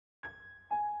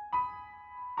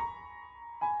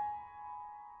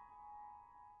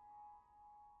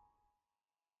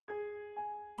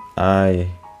I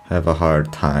have a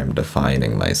hard time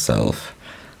defining myself.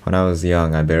 When I was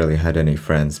young, I barely had any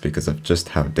friends because of just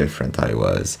how different I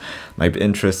was. My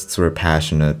interests were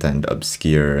passionate and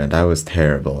obscure, and I was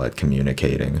terrible at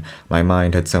communicating. My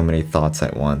mind had so many thoughts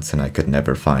at once, and I could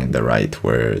never find the right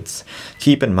words.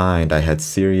 Keep in mind, I had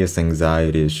serious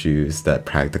anxiety issues that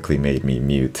practically made me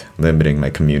mute, limiting my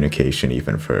communication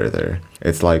even further.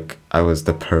 It's like I was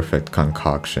the perfect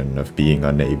concoction of being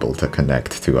unable to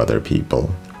connect to other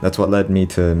people. That's what led me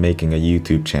to making a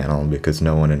YouTube channel, because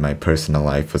no one in my personal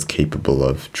life was capable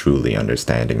of truly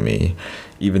understanding me.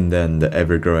 Even then, the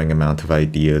ever-growing amount of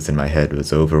ideas in my head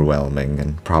was overwhelming,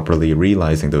 and properly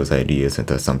realizing those ideas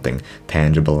into something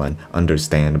tangible and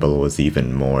understandable was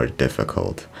even more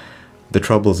difficult. The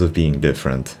troubles of being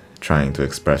different, trying to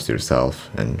express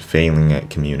yourself, and failing at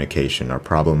communication are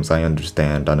problems I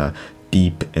understand on a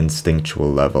deep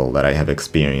instinctual level that I have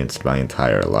experienced my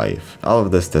entire life. All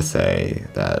of this to say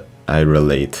that I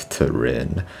relate to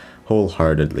Rin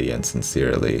wholeheartedly and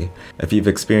sincerely. If you've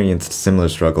experienced similar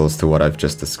struggles to what I've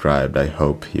just described, I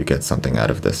hope you get something out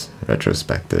of this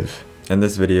retrospective. In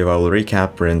this video, I will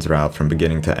recap Rin's route from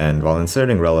beginning to end while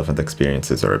inserting relevant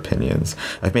experiences or opinions.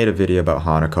 I've made a video about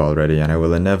Hanako already, and I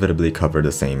will inevitably cover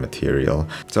the same material,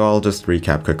 so I'll just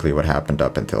recap quickly what happened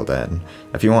up until then.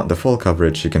 If you want the full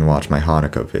coverage, you can watch my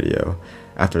Hanako video.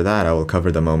 After that, I will cover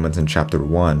the moments in Chapter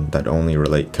 1 that only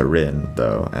relate to Rin,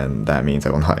 though, and that means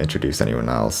I will not introduce anyone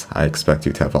else. I expect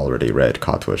you to have already read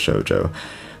Katawa Shoujo.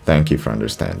 Thank you for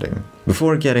understanding.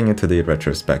 Before getting into the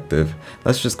retrospective,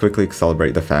 let's just quickly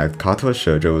celebrate the fact Katawa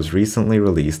Shoujo was recently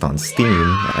released on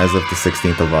Steam as of the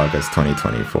 16th of August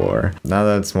 2024. Now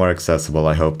that it's more accessible,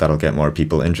 I hope that'll get more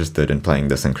people interested in playing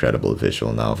this incredible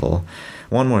visual novel.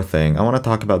 One more thing, I want to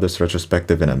talk about this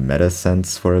retrospective in a meta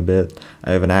sense for a bit.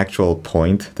 I have an actual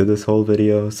point to this whole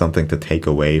video, something to take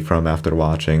away from after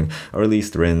watching, or at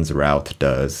least Rin's route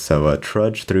does, so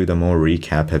trudge through the more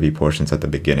recap-heavy portions at the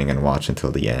beginning and watch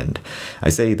until the end. I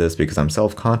say this because I'm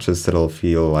self-conscious that it'll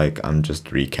feel like I'm just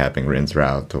recapping Rin's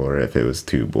route, or if it was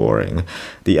too boring.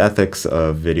 The ethics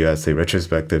of video essay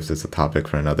retrospectives is a topic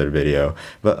for another video,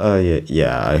 but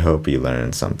yeah, I hope you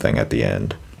learned something at the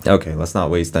end. Okay, let's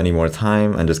not waste any more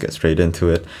time and just get straight into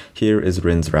it. Here is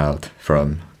Rin's route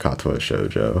from Katawa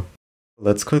Shoujo.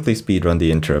 Let's quickly speedrun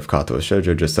the intro of Katawa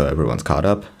Shoujo just so everyone's caught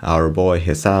up. Our boy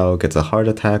Hisao gets a heart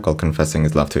attack while confessing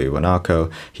his love to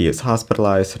Iwanako. He is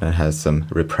hospitalized and has some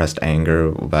repressed anger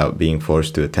about being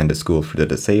forced to attend a school for the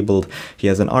disabled. He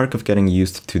has an arc of getting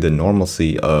used to the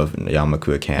normalcy of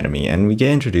Yamaku Academy, and we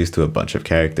get introduced to a bunch of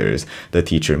characters. The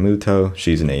teacher Muto,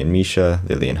 Shizune and Misha,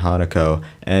 Lily and Hanako,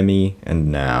 Emi,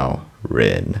 and now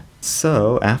Rin.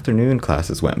 So, afternoon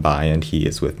classes went by and he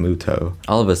is with Muto.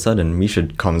 All of a sudden, Misha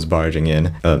comes barging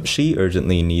in. She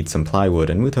urgently needs some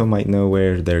plywood, and Muto might know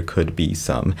where there could be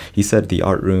some. He said the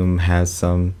art room has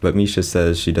some, but Misha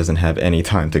says she doesn't have any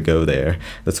time to go there.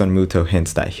 That's when Muto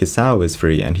hints that Hisao is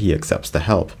free and he accepts the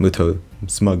help. Muto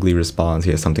smugly responds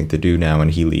he has something to do now and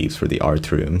he leaves for the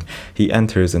art room. He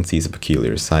enters and sees a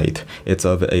peculiar sight. It's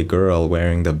of a girl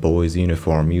wearing the boy's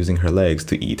uniform using her legs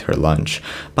to eat her lunch.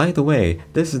 By the way,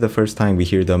 this is the first time we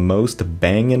hear the most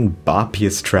bangin'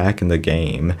 boppiest track in the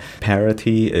game.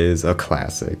 Parity is a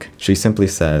classic. She simply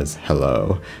says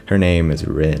hello. Her name is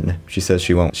Rin. She says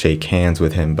she won't shake hands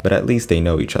with him, but at least they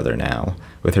know each other now.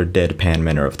 With her deadpan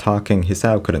manner of talking,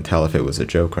 Hisao couldn't tell if it was a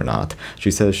joke or not.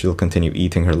 She says she'll continue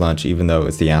eating her lunch even though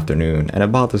it's the afternoon, and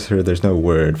it bothers her there's no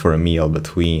word for a meal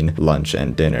between lunch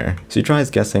and dinner. She tries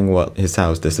guessing what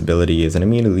Hisao's disability is and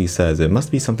immediately says it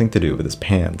must be something to do with his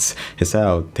pants.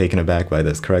 Hisao, taken aback by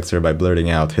this, corrects her by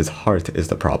blurting out his heart is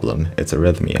the problem, it's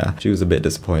arrhythmia. She was a bit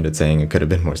disappointed, saying it could have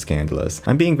been more scandalous.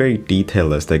 I'm being very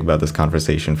detailistic about this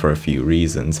conversation for a few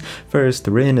reasons. First,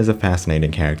 Rin is a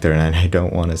fascinating character and I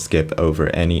don't want to skip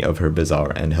over any of her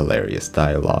bizarre and hilarious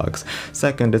dialogues.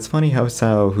 Second, it's funny how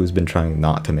Hisao, who's been trying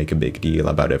not to make a big deal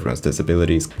about everyone's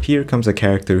disabilities, here comes a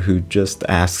character who just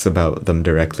asks about them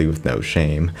directly with no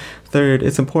shame. Third,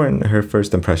 it's important her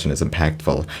first impression is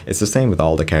impactful. It's the same with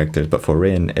all the characters, but for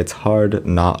Rin, it's hard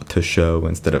not to show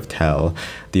instead of tell.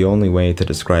 The only way to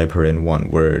describe her in one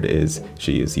word is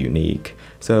she is unique.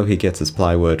 So he gets his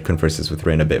plywood, converses with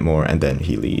Rin a bit more, and then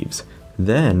he leaves.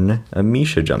 Then, a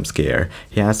Misha jump scare.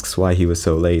 He asks why he was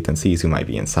so late and sees who might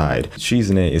be inside.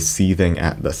 Shizune is seething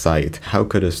at the sight. How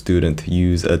could a student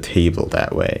use a table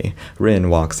that way? Rin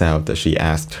walks out as she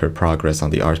asked her progress on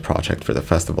the art project for the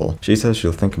festival. She says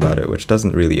she'll think about it, which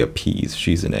doesn't really appease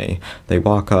Shizune. They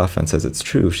walk off and says it's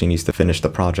true she needs to finish the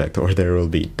project or there will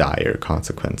be dire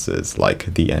consequences,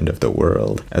 like the end of the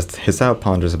world. As Hisao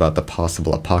ponders about the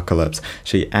possible apocalypse,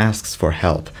 she asks for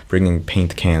help, bringing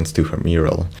paint cans to her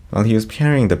mural. While he was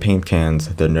carrying the paint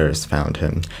cans, the nurse found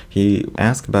him. He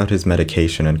asked about his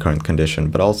medication and current condition,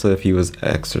 but also if he was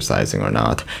exercising or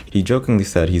not. He jokingly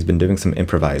said he's been doing some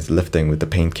improvised lifting with the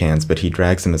paint cans, but he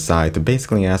drags him aside to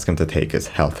basically ask him to take his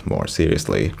health more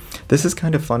seriously. This is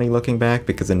kind of funny looking back,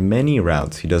 because in many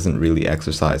routes he doesn't really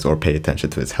exercise or pay attention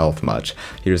to his health much.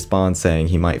 He responds saying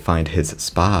he might find his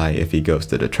spy if he goes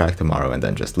to the track tomorrow and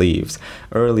then just leaves.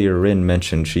 Earlier, Rin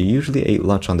mentioned she usually ate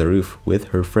lunch on the roof with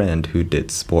her friend who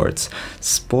did sports.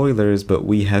 Spoilers, but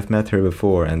we have met her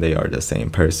before and they are the same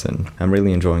person. I'm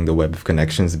really enjoying the web of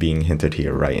connections being hinted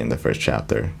here right in the first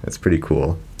chapter. It's pretty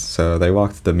cool. So they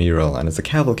walk to the mural, and it's a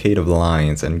cavalcade of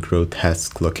lines and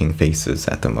grotesque-looking faces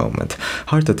at the moment.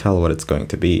 Hard to tell what it's going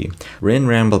to be. Rin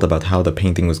rambled about how the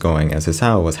painting was going as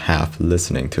Hisao was half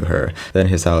listening to her. Then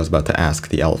Hisao was about to ask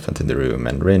the elephant in the room,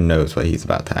 and Rin knows what he's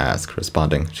about to ask,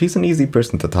 responding, she's an easy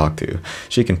person to talk to.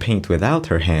 She can paint without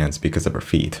her hands because of her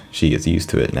feet. She is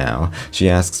used to it now. She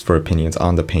asks for opinions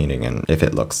on the painting and if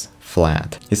it looks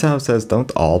flat. Hisao says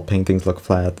don't all paintings look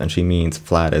flat, and she means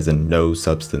flat as in no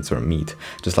substance or meat,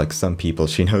 just like some people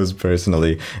she knows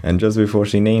personally, and just before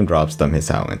she name drops them,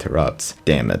 Hisao interrupts.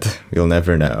 Damn it, you'll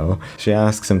never know. She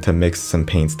asks him to mix some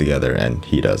paints together, and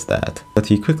he does that. But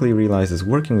he quickly realizes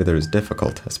working with her is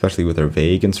difficult, especially with her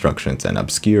vague instructions and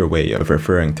obscure way of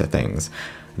referring to things.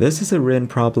 This is a Rin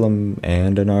problem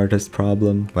and an artist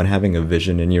problem. When having a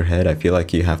vision in your head, I feel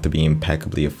like you have to be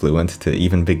impeccably fluent to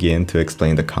even begin to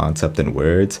explain the concept in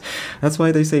words. That's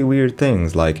why they say weird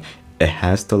things like, it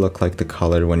has to look like the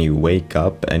color when you wake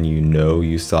up and you know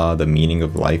you saw the meaning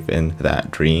of life in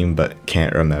that dream but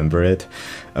can't remember it.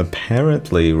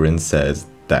 Apparently, Rin says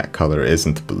that color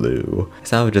isn't blue.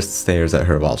 Hisao just stares at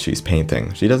her while she's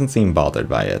painting. She doesn't seem bothered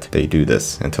by it. They do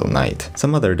this until night.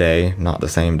 Some other day, not the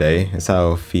same day,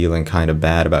 Hisao feeling kind of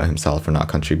bad about himself for not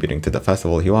contributing to the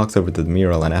festival, he walks over to the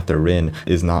mural, and after Rin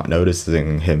is not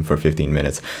noticing him for 15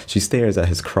 minutes, she stares at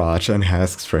his crotch and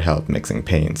asks for help mixing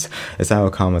paints. Hisao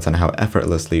comments on how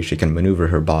effortlessly she can maneuver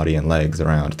her body and legs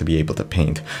around to be able to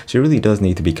paint. She really does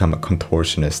need to become a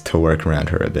contortionist to work around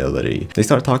her ability. They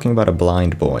start talking about a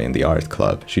blind boy in the art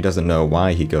club. She doesn't know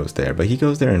why he goes there, but he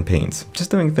goes there and paints, just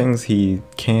doing things he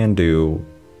can do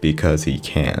because he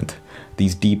can't.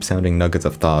 These deep-sounding nuggets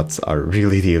of thoughts are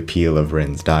really the appeal of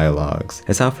Rin's dialogues.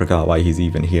 Hisao forgot why he's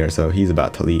even here, so he's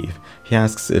about to leave. He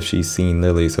asks if she's seen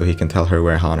Lily so he can tell her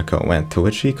where Hanako went, to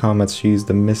which she comments she's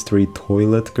the mystery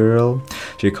toilet girl.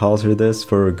 She calls her this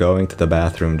for going to the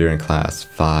bathroom during class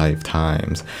 5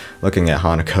 times. Looking at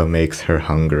Hanako makes her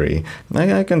hungry.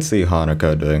 I can see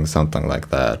Hanako doing something like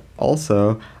that.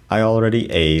 Also, I already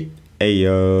ate.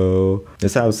 Ayo.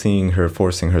 Hisao, seeing her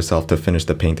forcing herself to finish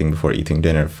the painting before eating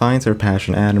dinner, finds her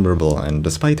passion admirable, and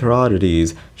despite her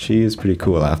oddities, she is pretty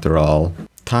cool after all.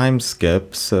 Time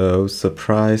skip, so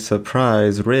surprise,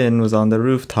 surprise, Rin was on the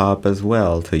rooftop as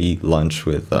well to eat lunch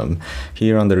with them.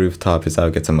 Here on the rooftop,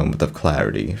 Hisao gets a moment of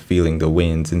clarity, feeling the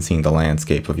winds and seeing the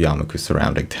landscape of Yamaku's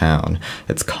surrounding town.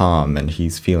 It's calm and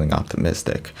he's feeling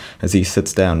optimistic. As he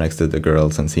sits down next to the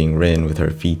girls and seeing Rin with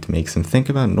her feet makes him think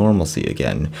about normalcy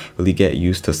again. Will he get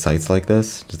used to sights like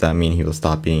this? Does that mean he will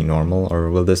stop being normal, or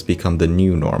will this become the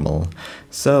new normal?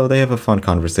 So they have a fun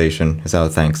conversation. Hisao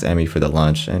thanks Emi for the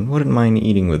lunch and wouldn't mind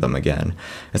eating with them again.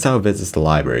 Hisao visits the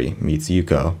library, meets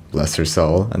Yuko, bless her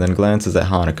soul, and then glances at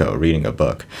Hanako reading a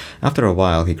book. After a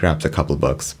while, he grabs a couple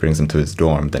books, brings them to his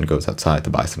dorm, then goes outside to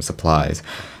buy some supplies.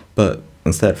 But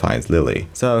instead finds Lily.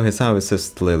 So Hisao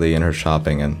assists Lily in her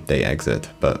shopping and they exit.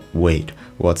 But wait,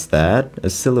 what's that? A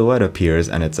silhouette appears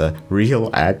and it's a real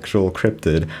actual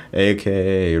cryptid,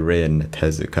 aka Rin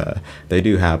Tezuka. They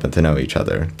do happen to know each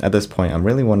other. At this point, I'm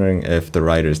really wondering if the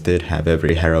writers did have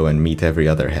every heroine meet every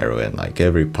other heroine, like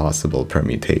every possible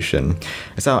permutation.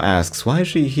 Hisao asks, why is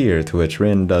she here? To which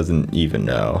Rin doesn't even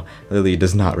know. Lily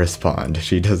does not respond.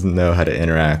 She doesn't know how to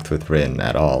interact with Rin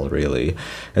at all, really.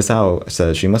 Hisao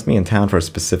says she must be in town for a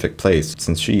specific place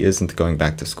since she isn't going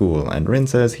back to school, and Rin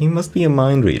says he must be a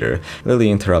mind reader.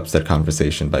 Lily interrupts their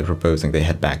conversation by proposing they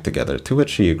head back together, to which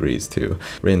she agrees to.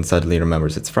 Rin suddenly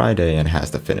remembers it's Friday and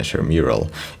has to finish her mural.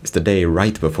 It's the day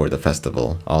right before the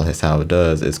festival. All Hisao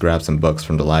does is grab some books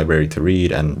from the library to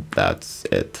read, and that's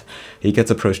it. He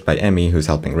gets approached by Emi, who's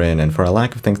helping Rin, and for a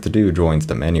lack of things to do, joins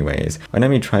them anyways. When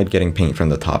Emi tried getting paint from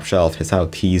the top shelf,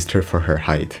 Hisao teased her for her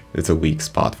height. It's a weak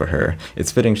spot for her.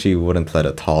 It's fitting she wouldn't let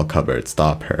a tall cupboard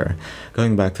stop her.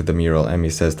 Going back to the mural,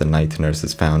 Emi says the night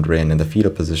nurses found Rin in the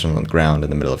fetal position on the ground around in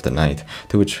the middle of the night,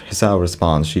 to which Hisao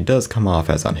responds she does come off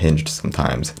as unhinged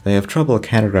sometimes. They have trouble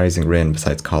categorizing Rin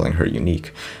besides calling her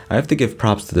unique. I have to give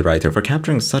props to the writer for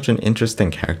capturing such an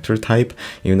interesting character type.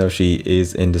 Even though she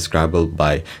is indescribable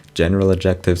by general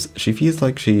adjectives, she feels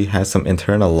like she has some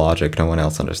internal logic no one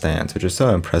else understands, which is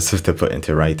so impressive to put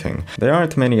into writing. There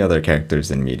aren't many other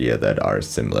characters in media that are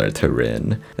similar to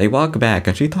Rin. They walk back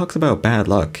and she talks about bad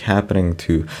luck happening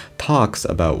to talks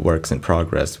about works in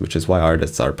progress, which is why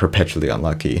artists are perpetually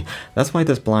unlucky. That's why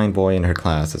this blind boy in her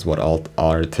class is what all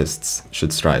artists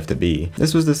should strive to be.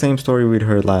 This was the same story we'd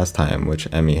heard last time,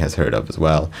 which Emmy has heard of as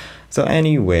well. So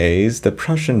anyways, the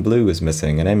Prussian blue is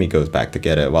missing and Emmy goes back to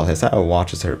get it while Hisao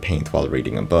watches her paint while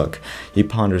reading a book. He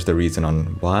ponders the reason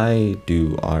on why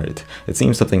do art. It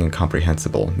seems something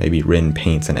incomprehensible. Maybe Rin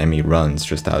paints and Emmy runs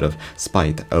just out of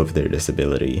spite of their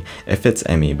disability. It fits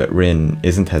Emmy, but Rin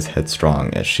isn't as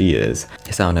headstrong as she is.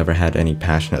 Hisao never had any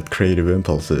passionate creative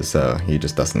impulses, so he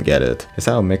just doesn't get it.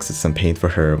 Hisao mixes some paint for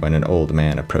her when an old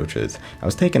man approaches. I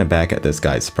was taken aback at this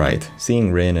guy's sprite.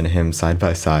 Seeing Rin and him side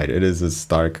by side, it is a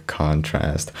stark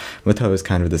contrast. Mutto is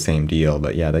kind of the same deal,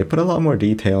 but yeah, they put a lot more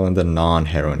detail in the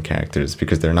non-heroine characters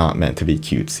because they're not meant to be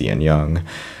cutesy and young.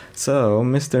 So,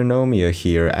 Mr. Nomiya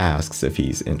here asks if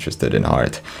he's interested in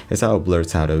art. Hisao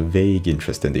blurts out a vague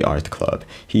interest in the art club.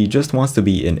 He just wants to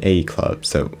be in a club,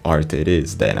 so art it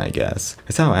is then, I guess.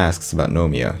 Hisao asks about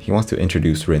Nomiya. He wants to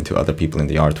introduce Rin to other people in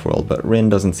the art world, but Rin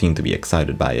doesn't seem to be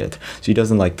excited by it. She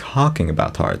doesn't like talking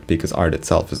about art because art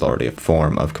itself is already a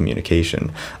form of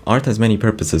communication. Art has many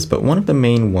purposes, but one of the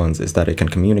main ones is that it can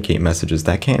communicate messages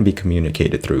that can't be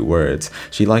communicated through words.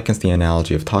 She likens the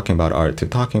analogy of talking about art to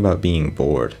talking about being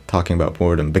bored. Talking about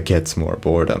boredom begets more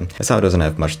boredom. Hisao doesn't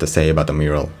have much to say about the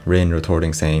mural, Rin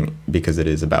retorting saying because it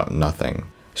is about nothing.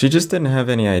 She just didn't have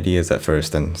any ideas at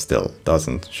first and still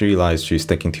doesn't. She realized she's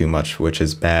thinking too much, which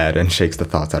is bad, and shakes the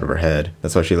thoughts out of her head.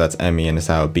 That's why she lets Emmy and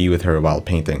Hisao be with her while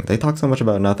painting. They talk so much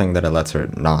about nothing that it lets her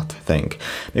not think.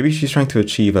 Maybe she's trying to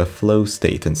achieve a flow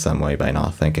state in some way by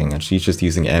not thinking, and she's just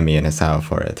using Emmy and Hisao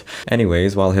for it.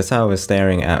 Anyways, while Hisao is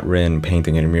staring at Rin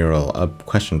painting in a mural, a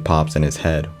question pops in his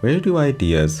head. Where do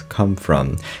ideas come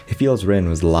from? He feels Rin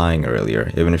was lying earlier.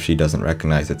 Even if she doesn't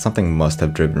recognize it, something must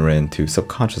have driven Rin to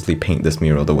subconsciously paint this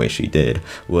mural the way she did.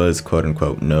 Was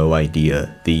quote-unquote no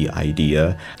idea the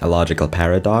idea? A logical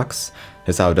paradox?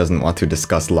 Hisao doesn't want to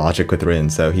discuss logic with Rin,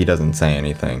 so he doesn't say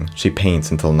anything. She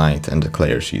paints until night and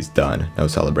declares she's done. No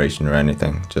celebration or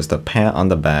anything, just a pat on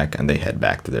the back and they head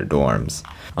back to their dorms.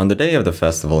 On the day of the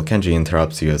festival, Kenji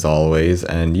interrupts you as always,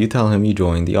 and you tell him you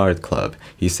joined the art club.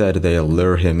 He said they'll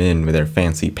lure him in with their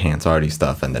fancy pants arty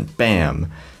stuff and then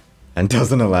BAM! And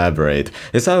doesn't elaborate.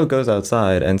 Hisao goes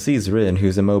outside and sees Rin,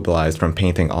 who's immobilized from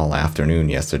painting all afternoon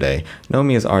yesterday.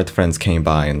 Nomiya's art friends came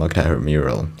by and looked at her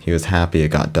mural. He was happy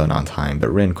it got done on time, but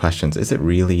Rin questions, is it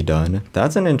really done?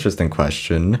 That's an interesting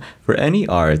question. For any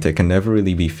art, it can never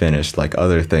really be finished like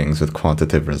other things with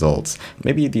quantitative results.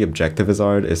 Maybe the objective is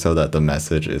art is so that the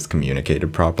message is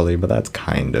communicated properly, but that's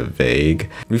kind of vague.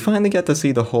 We finally get to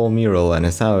see the whole mural, and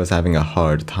Hisao is having a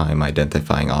hard time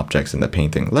identifying objects in the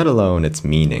painting, let alone its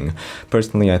meaning.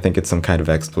 Personally, I think it's some kind of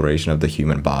exploration of the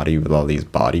human body with all these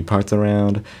body parts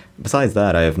around. Besides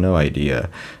that, I have no idea.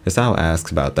 Hisao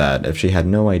asks about that. If she had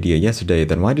no idea yesterday,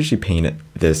 then why did she paint it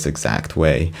this exact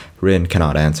way? Rin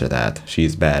cannot answer that.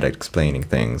 She's bad at explaining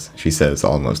things. She says,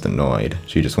 almost annoyed.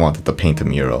 She just wanted to paint a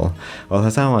mural. While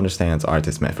Hisao understands art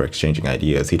is meant for exchanging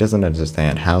ideas, he doesn't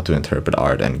understand how to interpret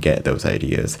art and get those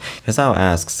ideas. Hisao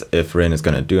asks if Rin is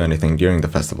going to do anything during the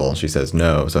festival. She says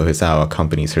no, so Hisao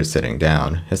accompanies her sitting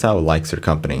down. Hisao likes her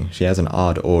company. She has an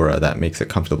odd aura that makes it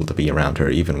comfortable to be around her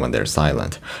even when they're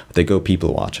silent. They go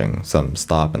people watching. Some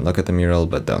stop and look at the mural,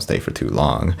 but don't stay for too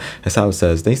long. Hisao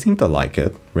says they seem to like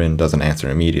it. Rin doesn't answer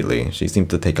immediately. She seems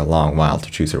to take a long while to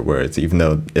choose her words, even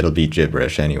though it'll be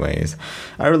gibberish anyways.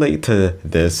 I relate to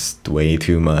this way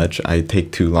too much. I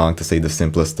take too long to say the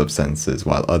simplest of sentences,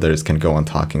 while others can go on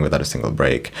talking without a single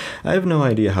break. I have no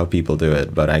idea how people do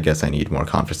it, but I guess I need more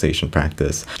conversation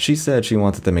practice. She said she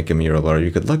wanted to make a mural where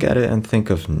you could look at it and think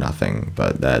of nothing,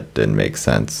 but that didn't make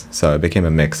sense. So it became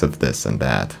a mix of this and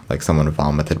that. Like someone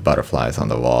vomited butterflies on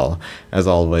the wall. As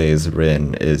always,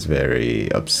 Rin is very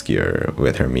obscure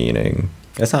with her meaning.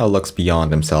 Isao looks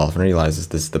beyond himself and realizes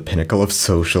this is the pinnacle of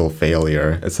social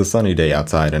failure. It's a sunny day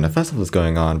outside and a festival is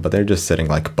going on, but they're just sitting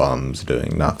like bums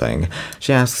doing nothing.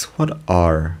 She asks, what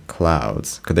are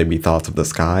clouds? Could they be thoughts of the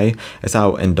sky?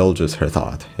 Isao indulges her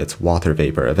thought. It's water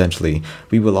vapor. Eventually,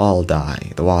 we will all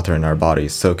die. The water in our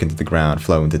bodies soak into the ground,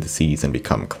 flow into the seas, and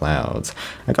become clouds.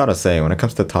 I gotta say, when it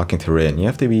comes to talking to Rin, you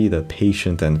have to be the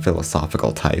patient and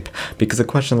philosophical type, because a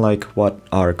question like, what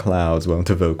are clouds, won't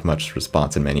evoke much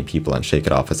response in many people and shake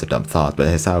it off as a dumb thought, but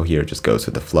Isao here just goes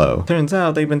with the flow. Turns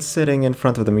out they've been sitting in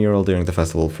front of the mural during the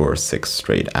festival for 6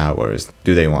 straight hours.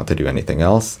 Do they want to do anything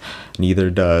else? Neither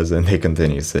does, and they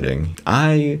continue sitting.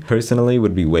 I personally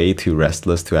would be way too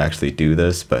restless to actually do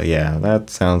this, but yeah, that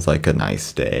sounds like a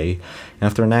nice day.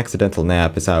 After an accidental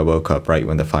nap, Isao woke up right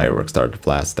when the fireworks started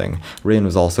blasting. Rin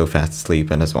was also fast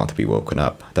asleep and doesn't want to be woken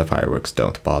up. The fireworks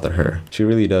don't bother her. She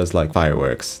really does like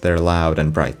fireworks. They're loud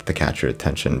and bright to catch your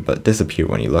attention, but disappear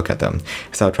when you look at them.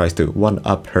 Isao tries to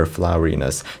one-up her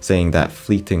floweriness, saying that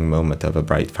fleeting moment of a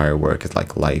bright firework is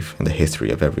like life and the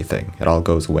history of everything. It all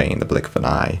goes away in the blink of an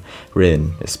eye.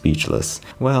 Rin is speechless.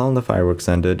 Well, the fireworks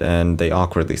ended and they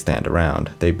awkwardly stand around.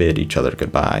 They bid each other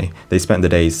goodbye. They spent the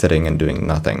day sitting and doing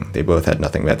nothing. They both had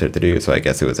nothing better to do, so I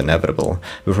guess it was inevitable.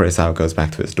 Before Isao goes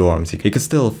back to his dorms, he could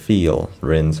still feel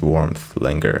Rin's warmth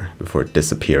linger before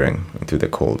disappearing into the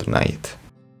cold night.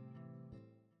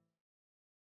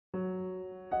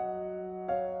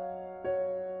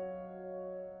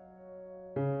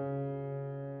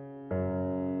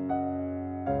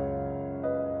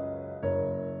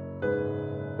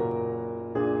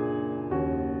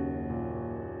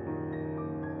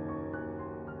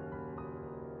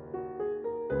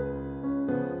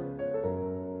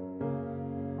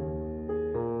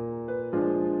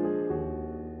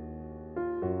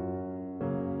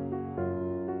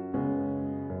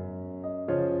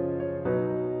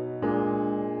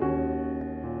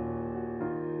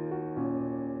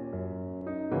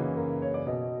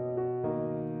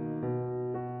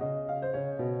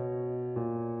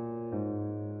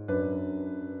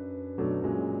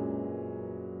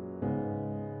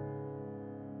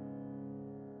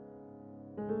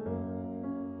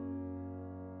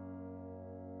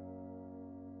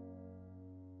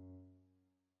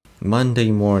 Monday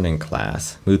morning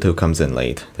class. Muto comes in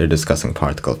late. They're discussing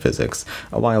particle physics.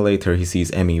 A while later, he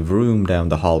sees Emi vroom down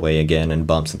the hallway again and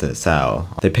bumps into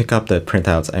Isao. They pick up the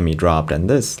printouts Emi dropped, and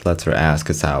this lets her ask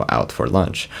Isao out for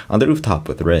lunch. On the rooftop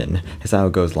with Rin,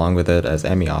 Isao goes along with it as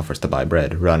Emi offers to buy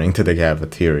bread, running to the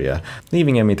cafeteria.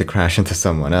 Leaving Emi to crash into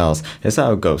someone else,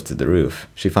 Isao goes to the roof.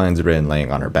 She finds Rin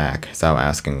laying on her back, Isao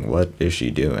asking, what is she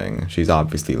doing? She's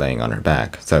obviously laying on her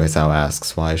back, so Isao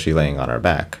asks, why is she laying on her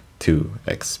back? To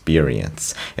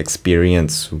experience.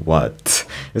 Experience what?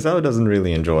 Isao doesn't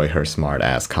really enjoy her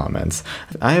smart-ass comments.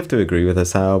 I have to agree with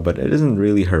Isao, but it isn't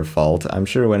really her fault. I'm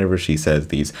sure whenever she says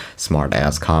these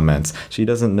smart-ass comments, she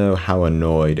doesn't know how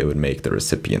annoyed it would make the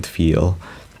recipient feel.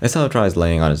 Isao tries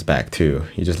laying on his back too.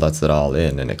 He just lets it all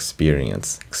in and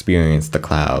experience the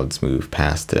clouds move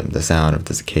past him, the sound of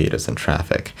the cicadas and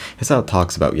traffic. Isao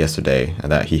talks about yesterday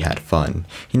and that he had fun.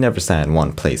 He never sat in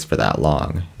one place for that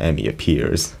long. Emi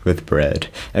appears with bread.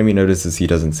 Emi notices he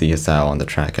doesn't see Isao on the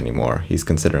track anymore. He's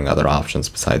considering other options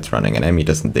besides running, and Emi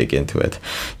doesn't dig into it.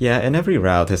 Yeah, in every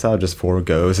route, Isao just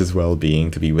forgoes his well-being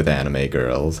to be with anime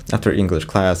girls. After English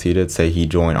class, he did say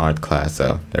he'd join art class,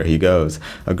 so there he goes.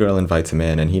 A girl invites him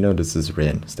in, and he notices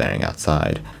Rin staring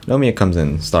outside. Nomiya comes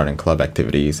in, starting club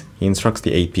activities. He instructs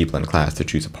the 8 people in class to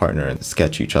choose a partner and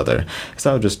sketch each other.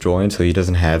 Isao just joined, so he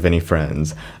doesn't have any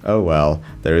friends. Oh well,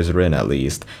 there is Rin at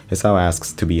least. Isao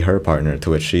asks to be her partner, to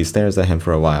which she stares at him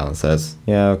for a while and says,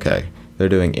 yeah, okay. They're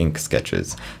doing ink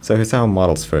sketches. So Isao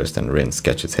models first and Rin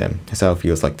sketches him. Isao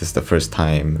feels like this is the first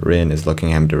time Rin is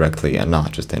looking at him directly and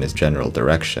not just in his general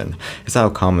direction.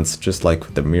 Isao comments, just like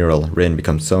with the mural, Rin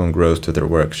becomes so engrossed with her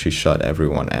work she shut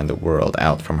everyone and the world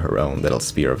out from her own little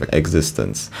sphere of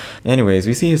existence. Anyways,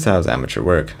 we see Isao's amateur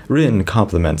work. Rin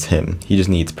compliments him. He just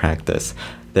needs practice.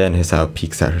 Then Isao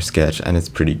peeks at her sketch and it's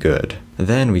pretty good.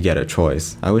 Then we get a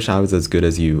choice. I wish I was as good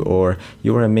as you, or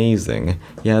you're amazing.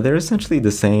 Yeah, they're essentially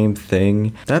the same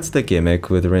thing. That's the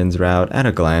gimmick with Rin's route. At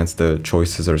a glance, the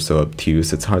choices are so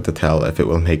obtuse, it's hard to tell if it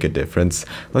will make a difference.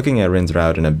 Looking at Rin's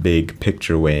route in a big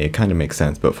picture way, it kind of makes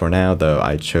sense, but for now though,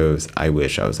 I chose I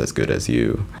wish I was as good as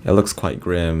you. It looks quite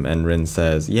grim, and Rin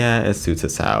says, yeah, it suits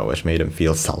Isao, which made him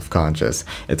feel self-conscious.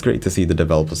 It's great to see the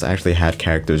developers actually had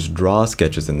characters draw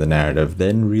sketches in the narrative,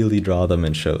 then really draw them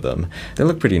and show them. They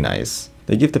look pretty nice.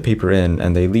 They give the paper in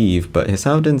and they leave, but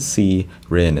Hisao didn't see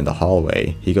Rin in the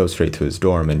hallway. He goes straight to his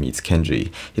dorm and meets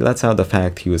Kenji. He lets out the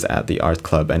fact he was at the art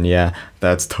club, and yeah,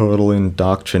 that's total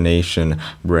indoctrination,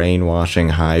 brainwashing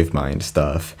hive mind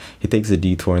stuff. He takes a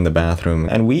detour in the bathroom,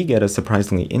 and we get a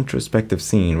surprisingly introspective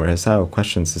scene where Hisao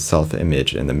questions his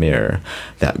self-image in the mirror.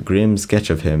 That grim sketch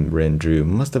of him Rin drew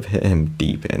must have hit him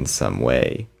deep in some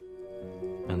way.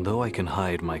 And though I can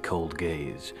hide my cold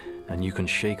gaze, and you can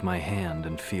shake my hand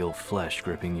and feel flesh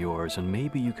gripping yours, and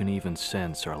maybe you can even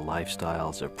sense our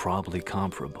lifestyles are probably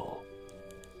comparable,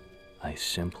 I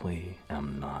simply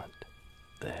am not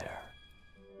there.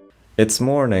 It's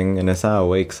morning, and Hisao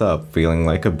wakes up feeling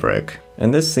like a brick.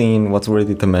 In this scene, what's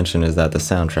worthy to mention is that the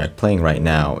soundtrack playing right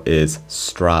now is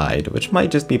Stride, which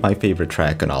might just be my favorite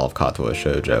track in all of Katawa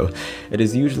Shoujo. It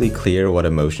is usually clear what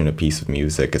emotion a piece of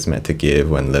music is meant to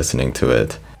give when listening to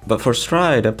it. But for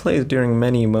Stride, it plays during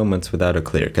many moments without a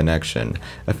clear connection.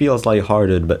 It feels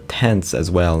lighthearted but tense as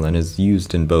well, and is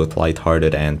used in both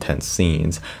lighthearted and tense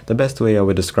scenes. The best way I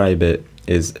would describe it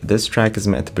is this track is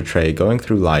meant to portray going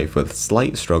through life with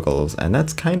slight struggles, and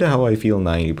that's kinda how I feel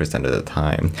 90% of the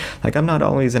time. Like, I'm not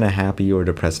always in a happy or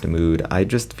depressed mood, I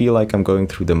just feel like I'm going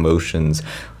through the motions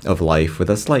of life with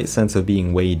a slight sense of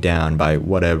being weighed down by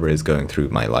whatever is going through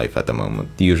my life at the moment.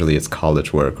 Usually it's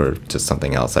college work or just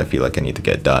something else I feel like I need to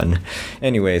get done.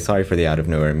 Anyway, sorry for the out of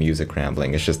nowhere music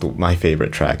rambling, it's just my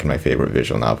favorite track and my favorite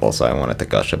visual novel, so I wanted to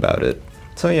gush about it.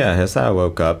 So yeah, Hisao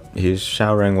woke up. He's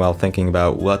showering while thinking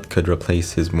about what could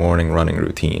replace his morning running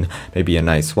routine. Maybe a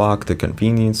nice walk to the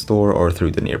convenience store or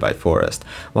through the nearby forest.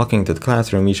 Walking to the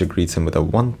classroom, Misha greets him with a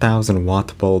 1000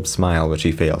 watt bulb smile, which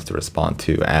he fails to respond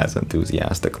to as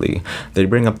enthusiastically. They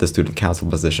bring up the student council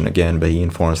position again, but he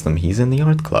informs them he's in the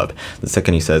art club. The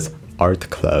second he says,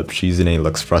 art club, Shizune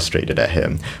looks frustrated at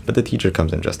him, but the teacher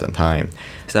comes in just in time.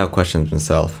 Hisao questions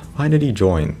himself, why did he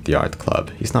join the art club?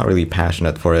 He's not really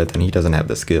passionate for it and he doesn't have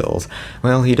the skills.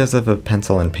 Well, he does have a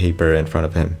pencil and paper in front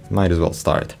of him, might as well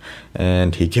start.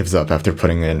 And he gives up after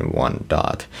putting in 1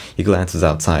 dot. He glances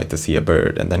outside to see a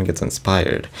bird and then gets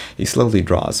inspired. He slowly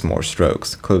draws more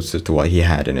strokes, closer to what he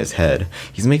had in his head.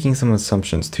 He's making some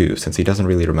assumptions too, since he doesn't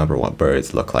really remember what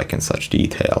birds look like in such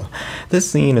detail.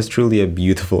 This scene is truly a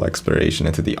beautiful exploration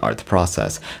into the art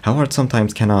process, how art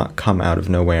sometimes cannot come out of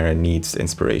nowhere and needs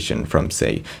inspiration from,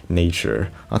 say,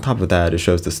 nature. On top of that, it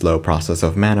shows the slow process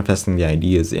of manifesting the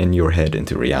ideas in your head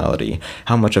into reality,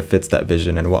 how much it fits that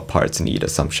vision and what parts need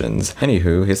assumptions.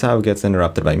 Anywho, Hisao gets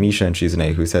interrupted by Misha and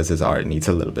Shizune, who says his art needs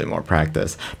a little bit more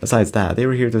practice. Besides that, they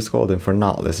were here to scold him for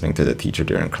not listening to the teacher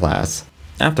during class.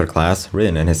 After class,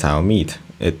 Rin and Hisao meet.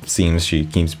 It seems she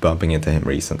keeps bumping into him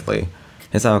recently.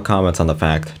 Hisao comments on the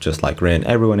fact, just like Rin,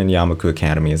 everyone in Yamaku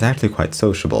Academy is actually quite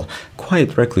sociable.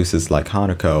 Quiet recluses like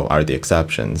Hanako are the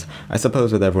exceptions. I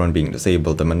suppose with everyone being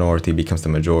disabled, the minority becomes the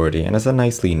majority, and it's a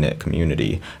nicely knit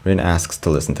community. Rin asks to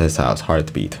listen to Hisao's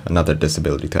heartbeat, another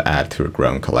disability to add to her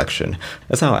growing collection.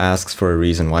 Hisao asks for a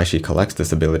reason why she collects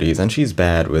disabilities, and she's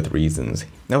bad with reasons.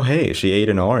 Oh hey, she ate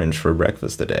an orange for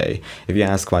breakfast today. If you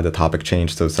ask why the topic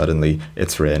changed so suddenly,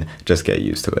 it's Rin, just get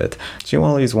used to it. She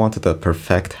always wanted to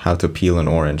perfect how to peel an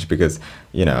orange because,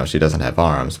 you know, she doesn't have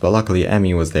arms, but luckily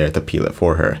Emmy was there to peel it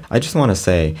for her. I just want to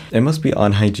say, it must be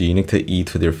unhygienic to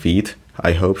eat with your feet.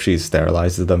 I hope she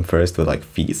sterilizes them first with like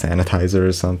feet sanitizer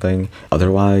or something.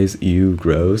 Otherwise, ew,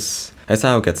 gross.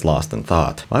 Hisao gets lost in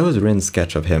thought. Why was Rin's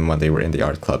sketch of him when they were in the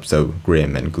art club so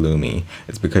grim and gloomy?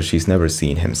 It's because she's never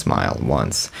seen him smile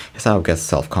once. Hisao gets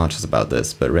self-conscious about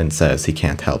this, but Rin says he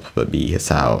can't help but be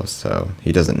Hisao, so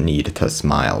he doesn't need to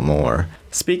smile more.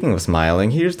 Speaking of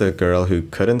smiling, here's the girl who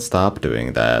couldn't stop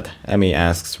doing that. Emmy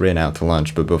asks Rin out to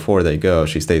lunch, but before they go,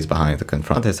 she stays behind to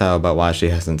confront Hisao about why she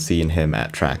hasn't seen him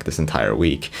at track this entire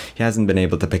week. He hasn't been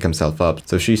able to pick himself up,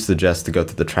 so she suggests to go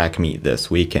to the track meet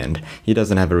this weekend. He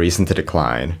doesn't have a reason to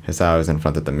decline. Hisao is in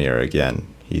front of the mirror again.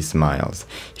 He smiles.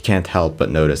 He can't help but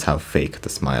notice how fake the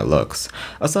smile looks.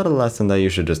 A subtle lesson that you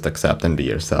should just accept and be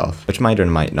yourself, which might or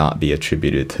might not be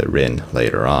attributed to Rin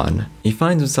later on. He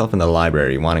finds himself in the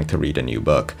library wanting to read a new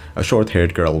book. A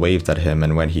short-haired girl waves at him,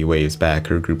 and when he waves back,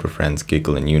 her group of friends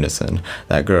giggle in unison.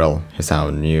 That girl,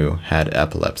 Hisao knew, had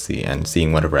epilepsy, and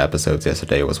seeing one of her episodes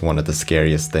yesterday was one of the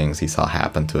scariest things he saw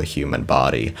happen to a human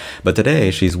body. But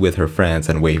today, she's with her friends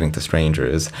and waving to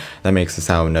strangers. That makes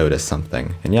Hisao notice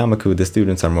something. In Yamaku, the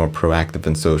students students are more proactive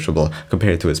and sociable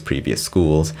compared to his previous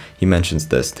schools. He mentions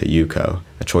this to Yuko.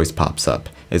 A choice pops up.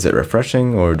 Is it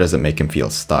refreshing, or does it make him feel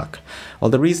stuck?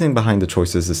 While the reasoning behind the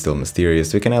choices is still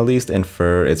mysterious, we can at least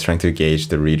infer it's trying to gauge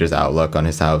the reader's outlook on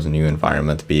Hisao's new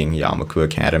environment being Yamaku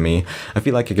Academy. I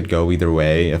feel like it could go either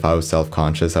way. If I was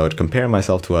self-conscious, I would compare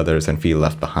myself to others and feel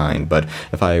left behind, but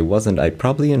if I wasn't, I'd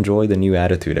probably enjoy the new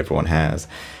attitude everyone has.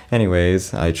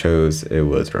 Anyways, I chose it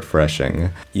was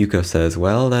refreshing. Yuko says,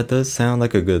 well, that does sound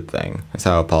like a good thing.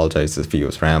 Hisao apologizes if he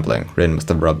was rambling. Rin must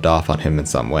have rubbed off on him in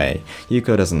some way.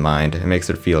 Yuko doesn't mind. It makes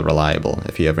her feel reliable.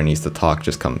 If he ever needs to talk,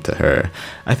 just come to her.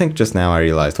 I think just now I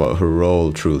realized what her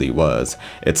role truly was.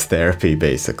 It's therapy,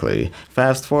 basically.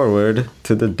 Fast forward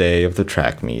to the day of the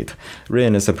track meet.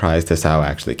 Rin is surprised Hisao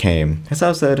actually came.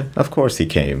 Hisao said, of course he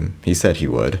came. He said he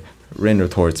would. Rin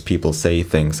retorts people say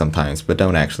things sometimes, but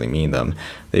don't actually mean them.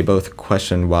 They both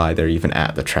question why they're even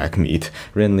at the track meet.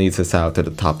 Rin leads Hisao to the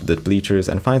top of the bleachers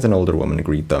and finds an older woman to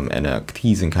greet them in a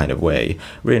teasing kind of way.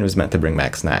 Rin was meant to bring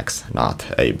back snacks,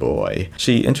 not a boy.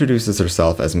 She introduces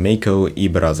herself as Meiko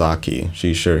Ibarazaki.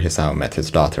 She's sure Hisao met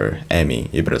his daughter, Emi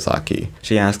Ibarazaki.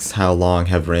 She asks how long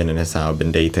have Rin and Hisao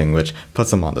been dating, which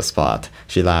puts them on the spot.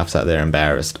 She laughs at their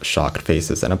embarrassed, shocked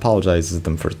faces and apologizes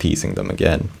them for teasing them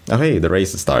again. Oh hey, the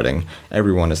race is starting.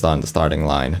 Everyone is on the starting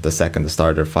line. The second the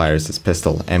starter fires his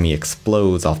pistol, Emi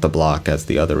explodes off the block as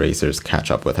the other racers catch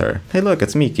up with her. Hey look,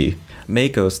 it's Miki.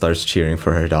 Meiko starts cheering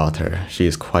for her daughter. She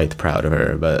is quite proud of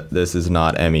her, but this is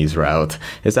not Emi's route.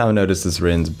 Hisao notices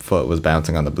Rin's foot was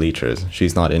bouncing on the bleachers.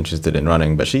 She's not interested in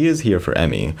running, but she is here for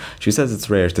Emi. She says it's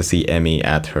rare to see Emi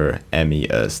at her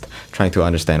Emi-est. Trying to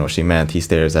understand what she meant, he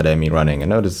stares at Emi running and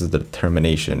notices the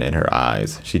determination in her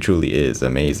eyes. She truly is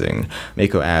amazing.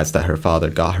 Meiko adds that her father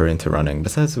got her into running,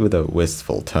 but says with a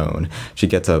wistful tone. She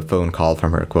gets a phone call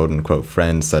from her quote-unquote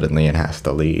friend suddenly and has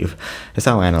to leave.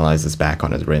 Hisao analyzes back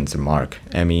on his Rin's remark.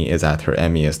 Emi is at her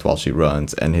Emiest while she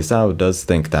runs, and Hisao does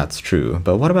think that's true.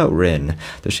 But what about Rin?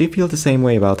 Does she feel the same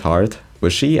way about art?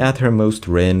 Was she at her most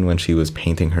Rin when she was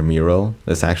painting her mural?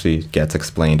 This actually gets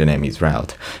explained in Emi's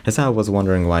route. Hisao was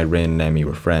wondering why Rin and Emi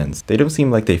were friends. They don't seem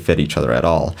like they fit each other at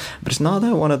all. But it's not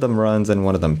that one of them runs and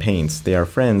one of them paints. They are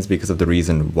friends because of the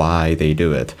reason why they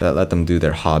do it, that let them do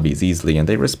their hobbies easily, and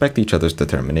they respect each other's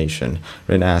determination.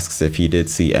 Rin asks if he did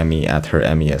see Emi at her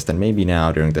Emiest, and maybe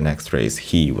now during the next race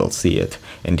he will see it.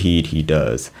 Indeed he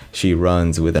does. She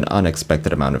runs with an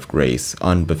unexpected amount of grace,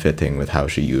 unbefitting with how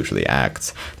she usually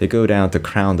acts. They go down to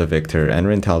crown the victor, and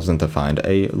Rin tells him to find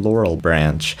a laurel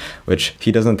branch, which he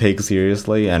doesn't take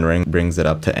seriously, and Rin brings it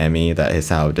up to Emi that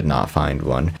Hisao did not find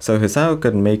one. So Hisao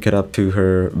could make it up to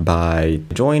her by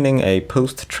joining a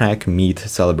post-track meet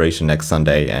celebration next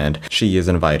Sunday, and she is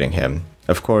inviting him.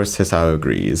 Of course, Hisao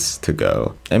agrees to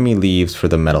go. Emi leaves for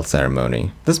the medal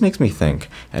ceremony. This makes me think.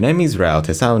 In Emi's route,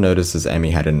 Hisao notices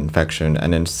Emi had an infection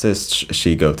and insists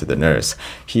she go to the nurse.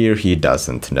 Here, he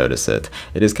doesn't notice it.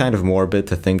 It is kind of morbid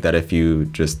to think that if you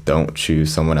just don't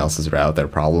choose someone else's route, their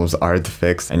problems aren't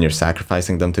fixed and you're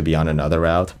sacrificing them to be on another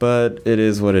route. But it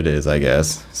is what it is, I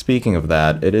guess. Speaking of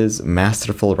that, it is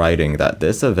masterful writing that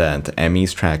this event,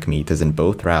 Emi's track meet, is in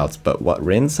both routes, but what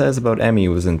Rin says about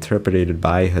Emi was interpreted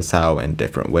by Hisao in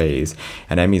different ways.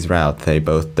 In Emi's route, they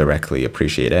both directly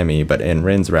appreciate Emi, but in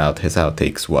Rin's route, Hisao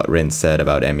takes what Rin said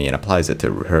about Emi and applies it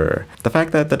to her. The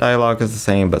fact that the dialogue is the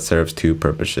same but serves two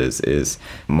purposes is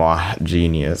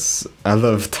genius. I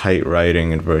love tight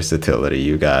writing and versatility,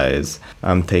 you guys.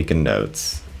 I'm taking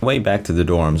notes. Way back to the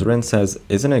dorms, Rin says,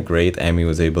 isn't it great Emi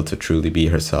was able to truly be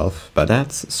herself? But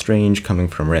that's strange coming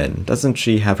from Rin. Doesn't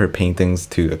she have her paintings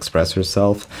to express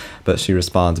herself? But she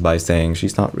responds by saying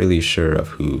she's not really sure of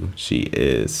who she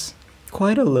is.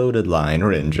 Quite a loaded line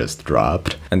Rin just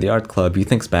dropped. In the art club, he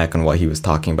thinks back on what he was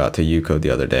talking about to Yuko the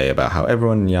other day about how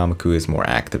everyone in Yamaku is more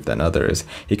active than others.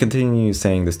 He continues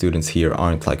saying the students here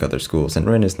aren't like other schools, and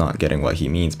Rin is not getting what he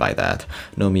means by that.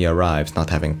 Nomi arrives,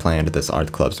 not having planned this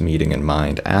art club's meeting in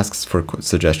mind, asks for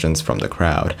suggestions from the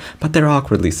crowd, but they're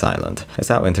awkwardly silent.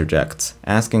 Hisao interjects,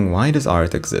 asking why does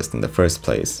art exist in the first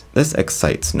place? This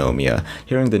excites Nomiya,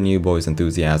 hearing the new boy's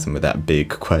enthusiasm with that big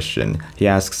question. He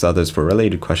asks others for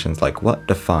related questions like what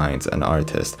defines an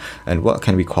artist, and what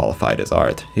can be qualified as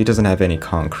art. He doesn't have any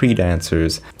concrete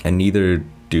answers, and neither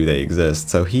do they exist,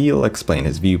 so he'll explain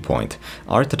his viewpoint.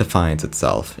 Art defines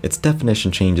itself. Its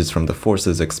definition changes from the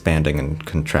forces expanding and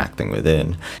contracting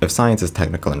within. If science is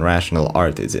technical and rational,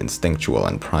 art is instinctual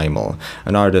and primal.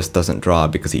 An artist doesn't draw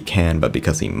because he can, but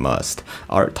because he must.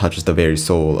 Art touches the very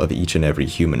soul of each and every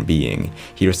human being.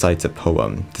 He recites a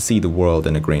poem: to see the world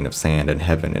in a grain of sand and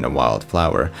heaven in a wild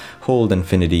flower. Hold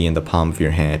infinity in the palm of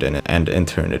your hand and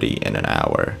eternity in an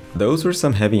hour. Those were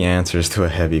some heavy answers to a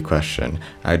heavy question.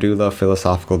 I do love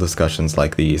philosophical discussions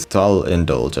like these, so I'll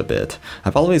indulge a bit.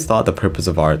 I've always thought the purpose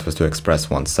of art was to express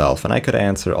oneself, and I could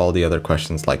answer all the other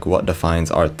questions like what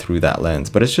defines art through that lens,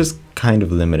 but it's just kind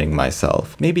of limiting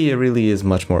myself. Maybe it really is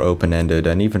much more open-ended,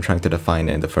 and even trying to define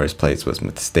it in the first place was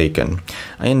mistaken.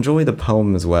 I enjoy the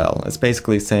poem as well. It's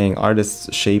basically saying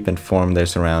artists shape and form their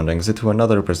surroundings into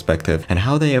another perspective, and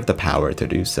how they have the power to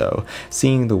do so.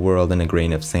 Seeing the world in a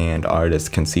grain of sand, artists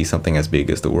can see something as big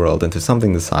as the world into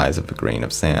something the size of a grain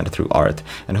of sand through art,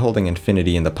 and holding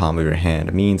infinity in the palm of your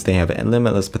hand means they have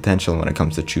limitless potential when it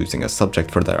comes to choosing a subject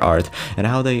for their art, and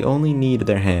how they only need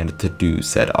their hand to do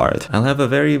said art. I'll have a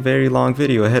very long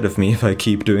video ahead of me if I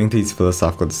keep doing these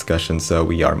philosophical discussions, so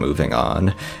we are moving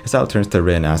on. Sao turns to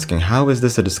Rin asking how is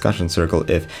this a discussion circle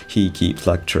if he keeps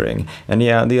lecturing, and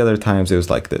yeah, the other times it was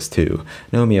like this too.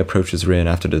 Nomi approaches Rin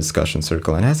after the discussion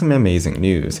circle and has some amazing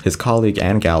news. His colleague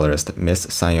and gallerist, Miss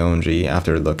Sayonji,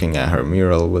 after looking at her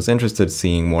mural, was interested in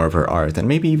seeing more of her art and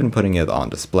maybe even putting it on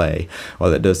display.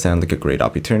 While it does sound like a great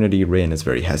opportunity, Rin is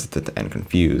very hesitant and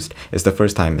confused. It's the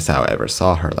first time Misao ever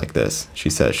saw her like this. She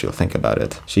says she'll think about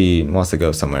it. She wants to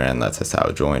go somewhere and lets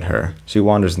Hisao join her. She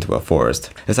wanders into a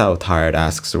forest. Hisao, tired,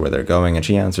 asks her where they're going, and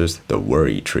she answers, the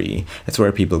worry tree. It's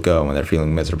where people go when they're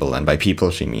feeling miserable, and by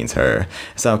people she means her.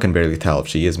 Hisao can barely tell if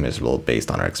she is miserable based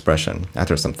on her expression.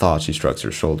 After some thought, she shrugs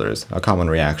her shoulders. A common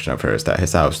reaction of hers that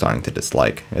Hisao is starting to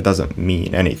dislike. It doesn't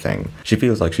mean anything. She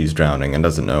feels like she's drowning and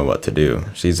doesn't know what to do.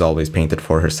 She's always painted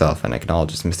for herself and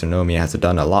acknowledges Mr. Nomi has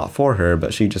done a lot for her,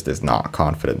 but she just is not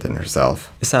confident in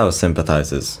herself. Hisao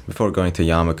sympathizes. Before going to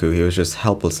Yamaku, he was just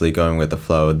helplessly going with the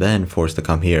flow, then forced to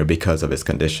come here because of his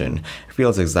condition. It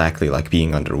feels exactly like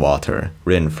being underwater.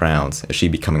 Rin frowns. Is she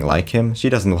becoming like him? She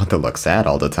doesn't want to look sad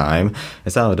all the time.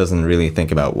 Hisao doesn't really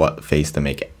think about what face to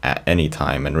make at any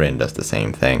time, and Rin does the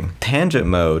same thing. Tangent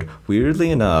mode.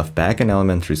 Weirdly enough, back in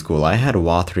elementary school, I had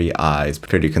watery eyes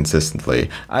pretty consistently.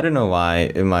 I don't know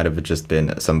why. It might have just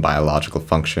been some biological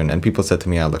function, and people said to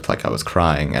me I looked like I was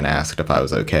crying and asked if I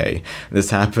was okay. This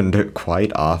happened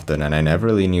quite often, and I never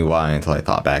really knew why until I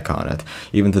thought back on it.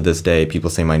 Even to this day, people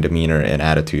say my demeanor and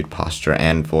attitude, posture,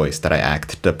 and voice that I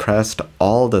act depressed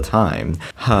all the time.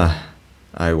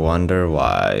 I wonder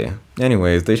why.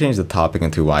 Anyways, they change the topic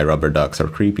into why rubber ducks are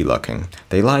creepy looking.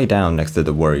 They lie down next to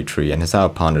the worry tree, and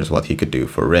Hisao ponders what he could do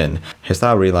for Rin.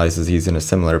 Hisao realizes he's in a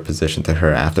similar position to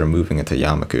her after moving into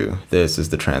Yamaku. This is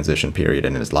the transition period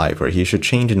in his life where he should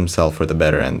change himself for the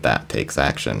better, and that takes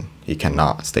action. He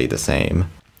cannot stay the same.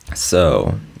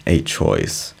 So, a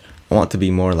choice. I want to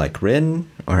be more like Rin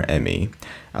or Emi.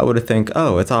 I would think,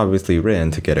 oh, it's obviously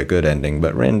Rin to get a good ending,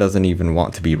 but Rin doesn't even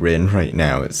want to be Rin right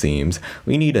now, it seems.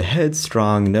 We need a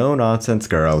headstrong, no-nonsense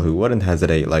girl who wouldn't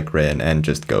hesitate like Rin and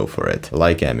just go for it,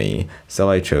 like Emi. So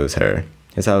I chose her.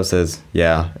 Hisao says,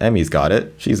 yeah, Emi's got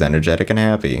it. She's energetic and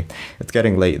happy. It's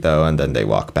getting late though, and then they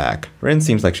walk back. Rin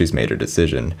seems like she's made her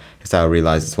decision. Hisao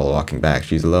realizes while walking back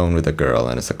she's alone with a girl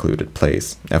in a secluded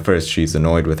place. At first she's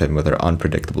annoyed with him with her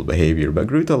unpredictable behavior, but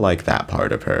grew to like that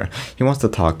part of her. He wants to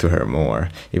talk to her more,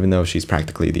 even though she's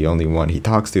practically the only one he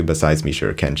talks to besides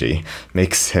Mishiro Kenji.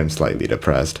 Makes him slightly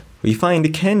depressed. We find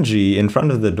Kenji in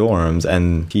front of the dorms,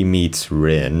 and he meets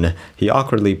Rin. He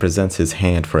awkwardly presents his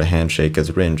hand for a handshake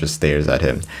as Rin just stares at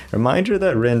him. Reminder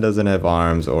that Rin doesn't have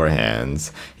arms or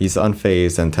hands. He's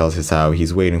unfazed and tells Hisao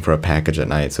he's waiting for a package at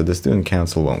night, so the student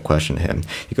council won't question him.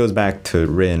 He goes back to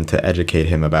Rin to educate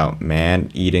him about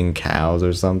man-eating cows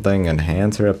or something, and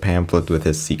hands her a pamphlet with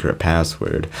his secret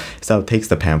password. Hisao takes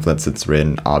the pamphlet since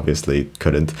Rin obviously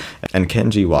couldn't, and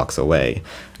Kenji walks away.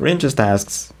 Rin just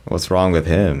asks, what's wrong with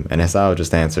him? And Hisao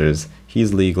just answers,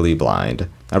 he's legally blind.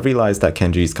 I've realized that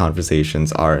Kenji's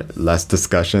conversations are less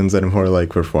discussions and more like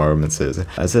performances,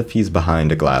 as if he's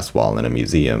behind a glass wall in a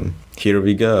museum. Here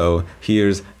we go.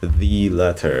 Here's the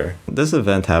letter. This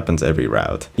event happens every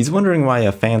route. He's wondering why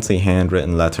a fancy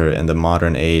handwritten letter in the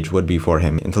modern age would be for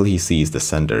him until he sees the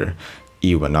sender.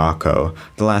 Iwanako.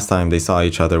 The last time they saw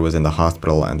each other was in the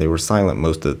hospital, and they were silent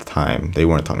most of the time. They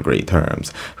weren't on great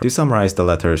terms. To summarize the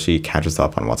letter, she catches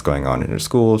up on what's going on in her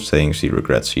school, saying she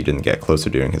regrets she didn't get get closer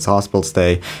during his hospital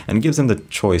stay, and gives him the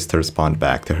choice to respond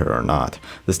back to her or not.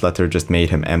 This letter just made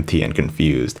him empty and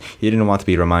confused. He didn't want to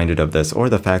be reminded of this or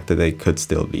the fact that they could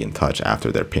still be in touch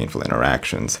after their painful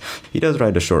interactions. He does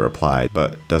write a short reply,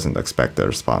 but doesn't expect a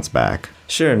response back.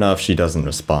 Sure enough, she doesn't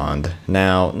respond.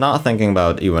 Now, not thinking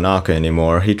about Iwanaka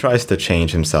anymore, he tries to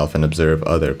change himself and observe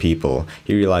other people.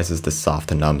 He realizes the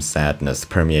soft and numb sadness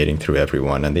permeating through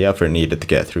everyone and the effort needed to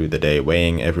get through the day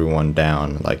weighing everyone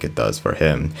down like it does for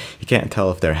him. He can't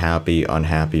tell if they're happy,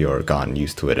 unhappy, or gotten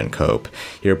used to it and cope.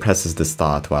 He represses this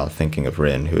thought while thinking of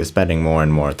Rin, who is spending more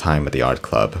and more time at the art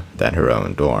club than her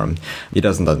own dorm. He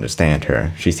doesn't understand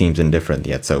her. She seems indifferent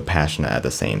yet so passionate at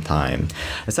the same time.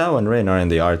 Asao and Rin are in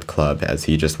the art club as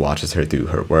he just watches her do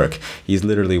her work. He's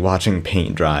literally watching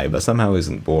paint dry, but somehow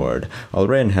isn't bored. While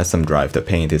Rin has some drive to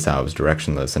paint, Isao is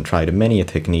directionless and tried many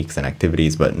techniques and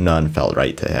activities, but none felt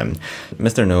right to him.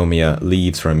 Mr. Nomiya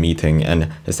leaves for a meeting,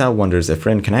 and Isao wonders if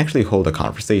Rin can actually hold a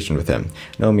conversation with him.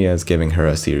 Nomiya is giving her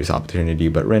a serious opportunity,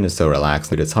 but Rin is so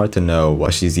relaxed that it's hard to know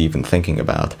what she's even thinking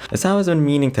about. Isao has been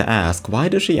meaning to ask, why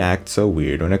does she act so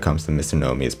weird when it comes to Mr.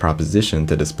 Nomiya's proposition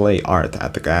to display art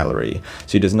at the gallery?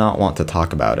 She does not want to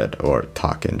talk about it, or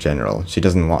talk in general. She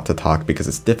doesn't want to talk because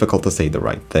it's difficult to say the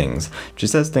right things. She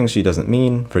says things she doesn't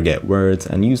mean, forget words,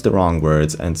 and use the wrong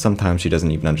words, and sometimes she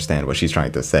doesn't even understand what she's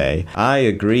trying to say. I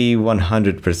agree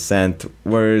 100%.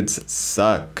 Words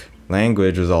suck.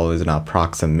 Language was always an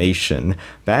approximation.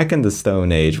 Back in the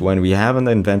Stone Age, when we haven't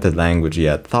invented language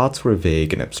yet, thoughts were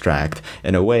vague and abstract.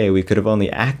 In a way, we could have only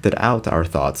acted out our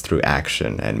thoughts through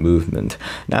action and movement.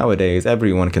 Nowadays,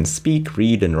 everyone can speak,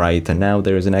 read, and write, and now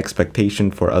there is an expectation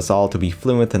for us all to be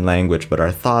fluent in language, but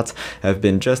our thoughts have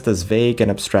been just as vague and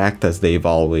abstract as they've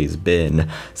always been.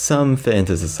 Some fit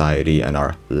into society and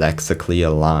are lexically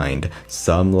aligned.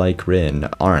 Some, like Rin,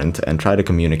 aren't and try to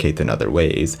communicate in other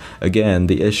ways. Again,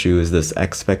 the issue is this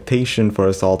expectation for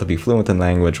us all to be fluent in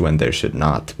language when there should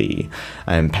not be.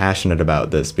 I am passionate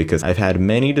about this because I've had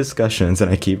many discussions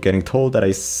and I keep getting told that I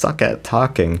suck at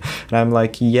talking, and I'm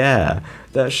like, yeah,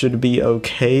 that should be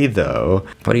okay though.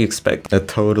 What do you expect a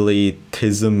totally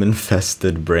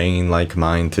tism-infested brain like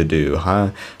mine to do,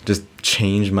 huh? Just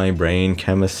change my brain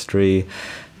chemistry?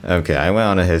 Okay, I went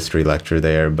on a history lecture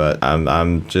there, but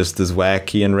I'm just as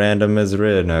wacky and random as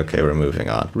Rin. Okay, we're moving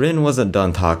on. Rin wasn't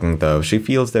done talking though. She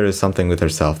feels there is something with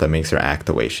herself that makes her act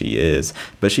the way she is,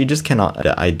 but she just cannot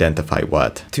identify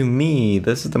what. To me,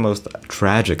 this is the most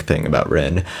tragic thing about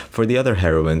Rin. For the other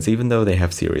heroines, even though they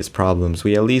have serious problems,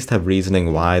 we at least have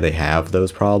reasoning why they have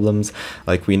those problems.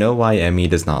 Like, we know why Emi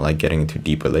does not like getting into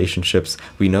deep relationships,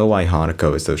 we know why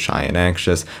Hanako is so shy and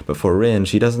anxious, but for Rin,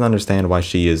 she doesn't understand why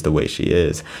she is the way she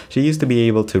is. She used to be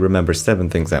able to remember 7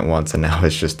 things at once, and now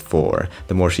it's just 4.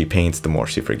 The more she paints, the more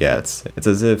she forgets. It's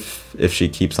as if she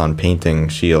keeps on painting,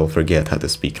 she'll forget how to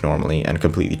speak normally and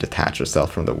completely detach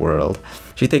herself from the world.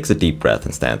 She takes a deep breath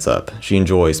and stands up. She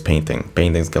enjoys painting.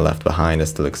 Paintings get left behind and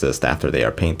still exist after they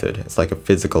are painted. It's like a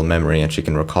physical memory, and she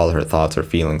can recall her thoughts or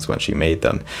feelings when she made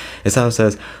them. Isao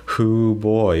says, "Hoo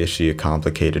boy, is she a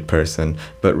complicated person."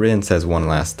 But Rin says one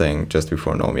last thing just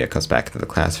before Nomiya comes back into the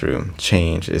classroom.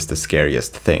 Change is the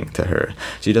scariest thing to her.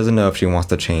 She doesn't know if she wants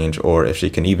to change or if she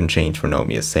can even change for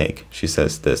Nomiya's sake. She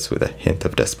says this with a hint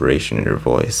of desperation in her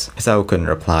voice. Isao couldn't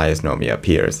reply as Nomiya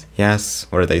appears. Yes,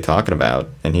 what are they talking about?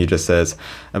 And he just says,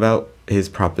 about his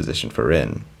proposition for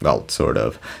Rin. Well, sort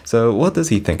of. So what does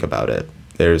he think about it?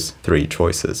 There's 3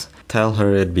 choices. Tell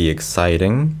her it'd be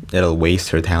exciting, it'll waste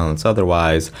her talents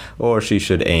otherwise, or she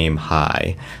should aim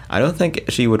high. I don't think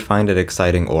she would find it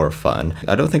exciting or fun.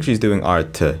 I don't think she's doing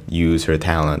art to use her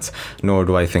talents, nor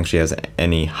do I think she has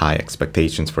any high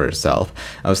expectations for herself.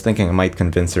 I was thinking I might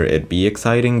convince her it'd be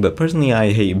exciting, but personally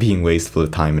I hate being wasteful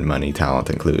of time and money, talent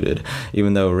included,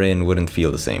 even though Rin wouldn't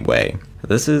feel the same way.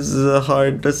 This is a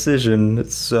hard decision,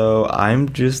 so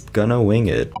I'm just gonna wing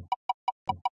it.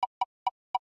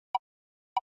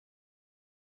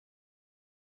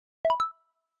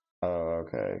 Oh,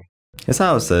 okay.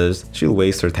 Isao says she'll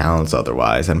waste her talents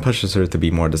otherwise and pushes her to be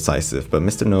more decisive, but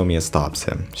Mr. Nomiya stops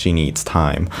him. She needs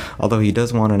time, although he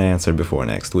does want an answer before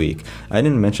next week. I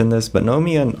didn't mention this, but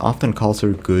Nomiya often calls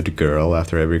her good girl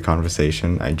after every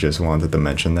conversation. I just wanted to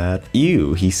mention that.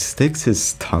 Ew, he sticks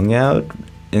his tongue out?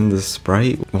 in the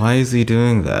sprite? Why is he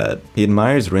doing that? He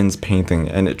admires Rin's painting,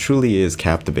 and it truly is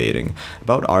captivating.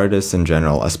 About artists in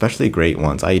general, especially great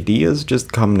ones, ideas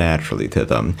just come naturally to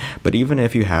them. But even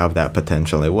if you have that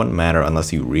potential, it wouldn't matter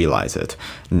unless you realize it.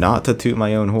 Not to toot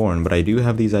my own horn, but I do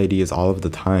have these ideas all of the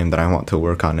time that I want to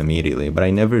work on immediately, but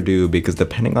I never do because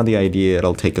depending on the idea,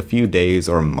 it'll take a few days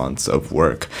or months of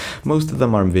work. Most of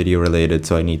them are video related,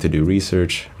 so I need to do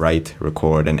research, write,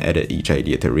 record, and edit each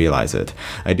idea to realize it.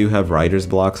 I do have writer's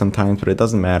block sometimes, but it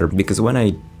doesn't matter because when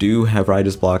I do have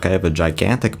writer's block, I have a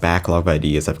gigantic backlog of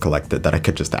ideas I've collected that I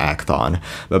could just act on.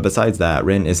 But besides that,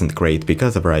 Rin isn't great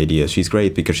because of her ideas, she's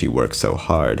great because she works so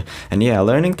hard. And yeah,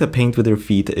 learning to paint with her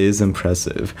feet is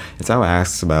impressive. Isao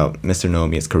asks about Mr.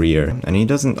 Nomiya's career, and he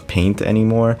doesn't paint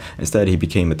anymore. Instead, he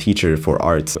became a teacher for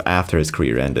arts after his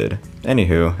career ended.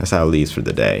 Anywho, Isao leaves for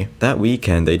the day. That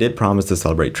weekend, they did promise to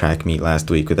celebrate track meet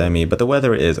last week with Emi, but the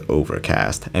weather is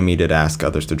overcast. Emi did ask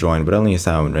others to join, but only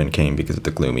Isao and Rin came because of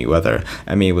the gloomy weather.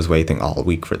 Emi was waiting all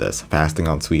week for this, fasting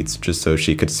on sweets just so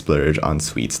she could splurge on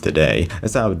sweets today.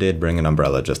 Isao did bring an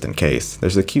umbrella just in case.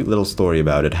 There's a cute little story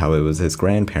about it, how it was his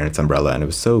grandparents' umbrella and it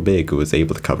was so big it was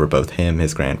able to cover both him,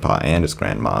 his grandpa, and his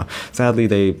grandma. Sadly,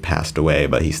 they passed away,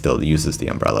 but he still uses the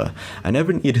umbrella. I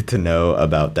never needed to know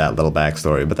about that little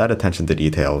backstory, but that attention to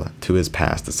detail to his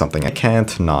past is something I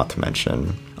can't not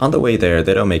mention. On the way there,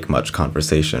 they don't make much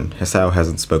conversation. Isao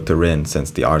hasn't spoke to Rin since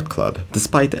the art club.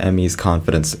 Despite Emi's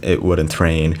confidence it wouldn't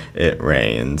rain, it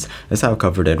rains. Isao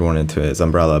covered everyone into his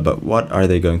umbrella, but what are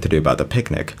they going to do about the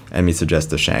picnic? Emi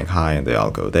suggests to Shanghai and they all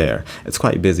go there. It's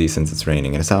quite busy since it's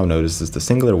raining, and Isao notices the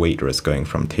singular waitress going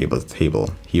from table to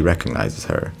table. He recognizes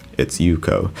her. It's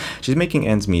Yuko. She's making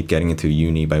ends meet getting into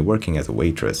uni by working as a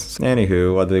waitress.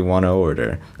 Anywho, what do they want to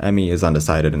order? Emi is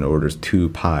undecided and orders 2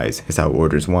 pies. Isao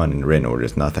orders 1 and Rin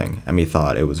orders nothing. Emi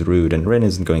thought it was rude and Rin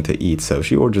isn't going to eat, so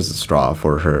she orders a straw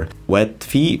for her wet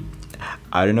feet.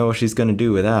 I don't know what she's gonna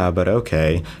do with that, but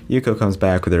okay. Yuko comes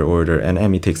back with her order and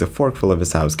Emi takes a forkful of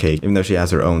Isao's cake, even though she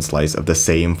has her own slice of the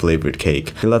same flavored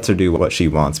cake. He lets her do what she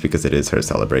wants because it is her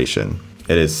celebration.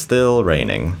 It is still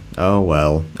raining. Oh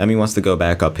well. Emi wants to go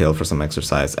back uphill for some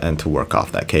exercise and to work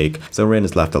off that cake, so Rin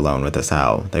is left alone with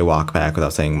Isao. They walk back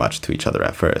without saying much to each other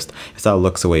at first. Isao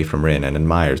looks away from Rin and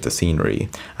admires the scenery.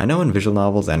 I know in visual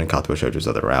novels and in Katawa Shoujo's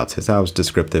other routes, Isao is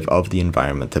descriptive of the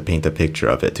environment to paint a picture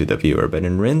of it to the viewer, but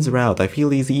in Rin's route, I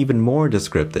feel he's even more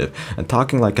descriptive and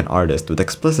talking like an artist with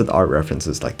explicit art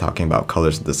references like talking about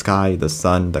colors of the sky, the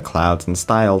sun, the clouds, and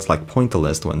styles like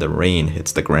pointillist when the rain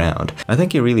hits the ground. I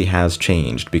think he really has changed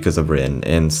because of Rin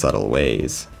in subtle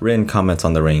ways. Rin comments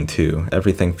on the rain too.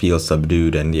 Everything feels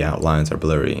subdued and the outlines are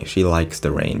blurry. She likes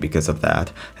the rain because of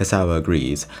that. Isao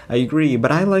agrees. I agree,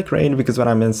 but I like rain because when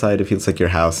I'm inside it feels like your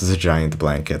house is a giant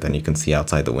blanket and you can see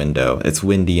outside the window. It's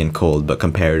windy and cold, but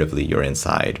comparatively you're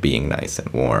inside, being nice and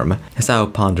warm.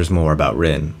 Isao ponders more about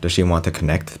Rin. Does she want to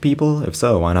connect with people? If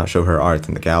so, why not show her art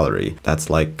in the gallery? That's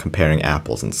like comparing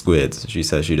apples and squids. She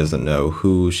says she doesn't know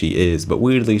who she is, but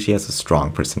weirdly she has a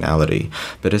strong personality.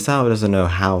 But Isao doesn't know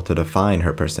how to define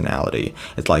her personality.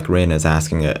 It's like Rin is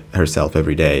asking it herself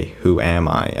every day, who am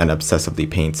I? And obsessively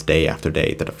paints day after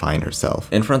day to define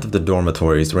herself. In front of the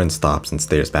dormitories, Rin stops and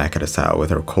stares back at Isao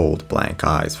with her cold, blank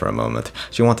eyes for a moment.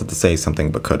 She wanted to say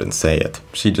something but couldn't say it.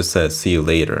 She just says, see you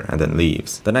later, and then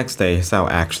leaves. The next day, Isao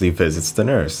actually visits the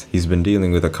nurse. He's been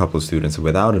dealing with a couple students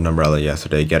without an umbrella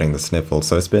yesterday getting the sniffles,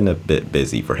 so it's been a bit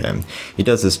busy for him. He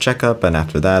does his checkup, and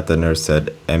after that, the nurse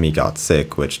said Emi got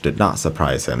sick, which did not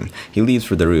surprise him. He leaves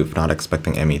for the roof, not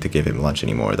expecting Emi to give him lunch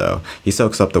anymore though. He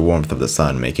soaks up the warmth of the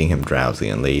sun, making him drowsy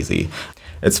and lazy.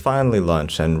 It's finally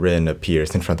lunch and Rin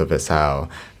appears in front of Isao.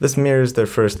 This mirrors their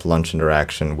first lunch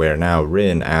interaction where now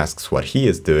Rin asks what he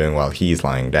is doing while he's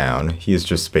lying down. He is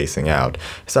just spacing out.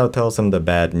 Isao tells him the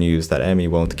bad news that Emi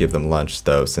won't give them lunch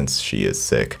though since she is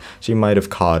sick. She might have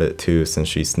caught it too since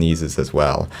she sneezes as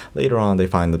well. Later on they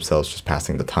find themselves just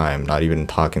passing the time, not even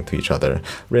talking to each other.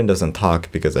 Rin doesn't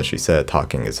talk because as she said,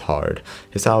 talking is hard.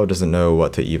 Isao doesn't know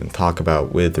what to even talk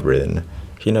about with Rin.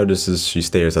 He notices she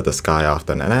stares at the sky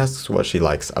often and asks what she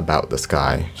likes about the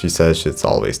sky. She says it's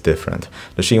always different.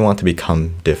 Does she want to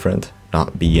become different?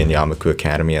 Not be in Yamaku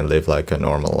Academy and live like a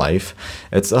normal life?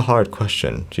 It's a hard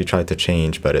question. She tried to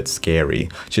change, but it's scary.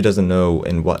 She doesn't know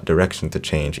in what direction to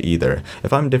change either.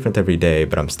 If I'm different every day,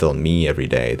 but I'm still me every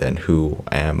day, then who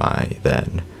am I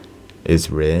then?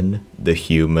 Is Rin the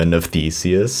human of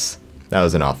Theseus? That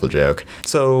was an awful joke.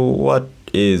 So what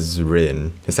is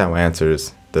Rin? Isao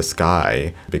answers, the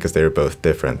sky because they're both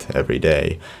different every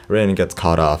day. Rin gets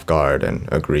caught off guard and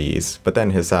agrees, but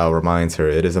then Hisao reminds her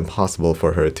it is impossible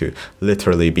for her to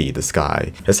literally be the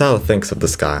sky. Hisao thinks of the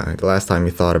sky. The last time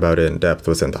he thought about it in depth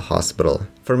was in the hospital.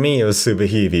 For me, it was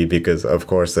Tsubihime because of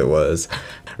course it was.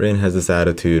 Rin has this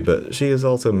attitude, but she is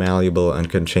also malleable and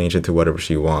can change into whatever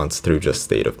she wants through just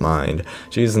state of mind.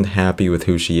 She isn't happy with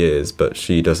who she is, but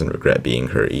she doesn't regret being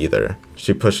her either.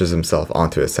 She pushes himself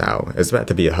onto Hisao. It's meant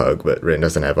to be a hug, but Rin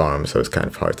doesn't have arms, so it's kind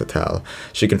of hard to tell.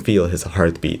 She can feel his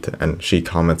heartbeat, and she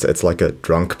comments it's like a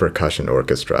drunk percussion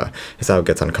orchestra. Hisao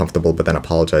gets uncomfortable, but then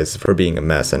apologizes for being a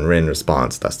mess, and Rin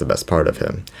responds that's the best part of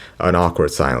him. An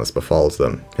awkward silence befalls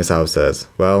them. Hisao says,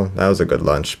 well, that was a good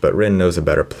lunch, but Rin knows a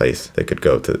better place they could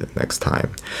go to next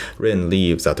time. Rin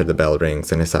leaves after the bell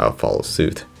rings, and Hisao follows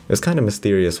suit. It's kind of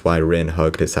mysterious why Rin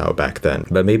hugged Hisao back then,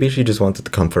 but maybe she just wanted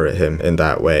to comfort him in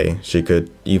that way. She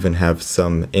could even have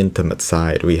some intimate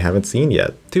side we haven't seen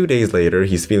yet. 2 days later,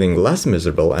 he's feeling less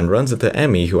miserable and runs into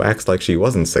Emmy, who acts like she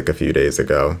wasn't sick a few days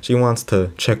ago. She wants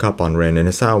to check up on Rin, and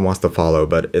Hisao wants to follow,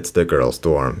 but it's the girls'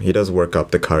 dorm. He does work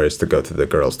up the courage to go to the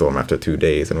girls' dorm after 2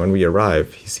 days, and when we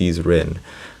arrive, he sees Rin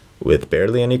with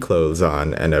barely any clothes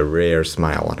on and a rare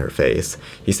smile on her face.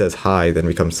 He says hi, then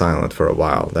becomes silent for a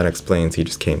while, then explains he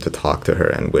just came to talk to her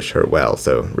and wish her well,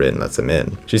 so Rin lets him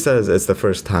in. She says it's the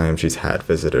first time she's had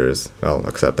visitors, well,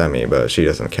 except Emmy, but she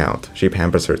doesn't count. She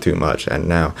pampers her too much, and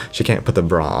now she can't put the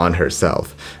bra on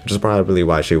herself, which is probably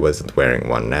why she wasn't wearing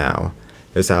one now.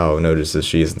 Hisao notices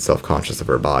she isn't self-conscious of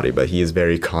her body, but he is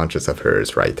very conscious of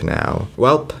hers right now.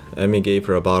 Welp, Emmy gave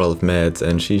her a bottle of meds,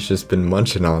 and she's just been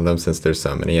munching on them since there's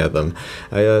so many of them.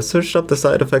 I searched up the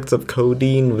side effects of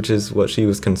codeine, which is what she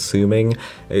was consuming.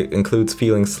 It includes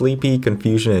feeling sleepy,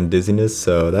 confusion, and dizziness,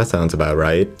 so that sounds about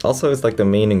right. Also, it's like the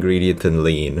main ingredient in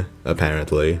lean,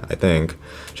 apparently, I think.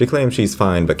 She claims she's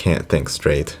fine but can't think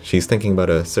straight. She's thinking about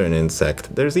a certain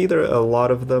insect. There's either a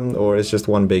lot of them, or it's just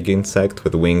one big insect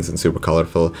with wings and super colorful.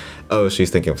 Oh,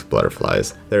 she's thinking of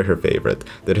butterflies. They're her favorite.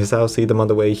 Did Hisao see them on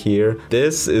the way here?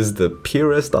 This is the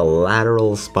purest a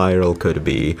lateral spiral could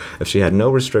be. If she had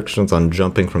no restrictions on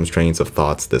jumping from trains of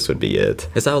thoughts, this would be it.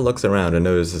 Hisao looks around and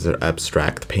notices her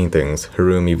abstract paintings. Her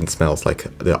room even smells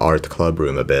like the art club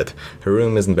room a bit. Her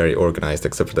room isn't very organized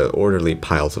except for the orderly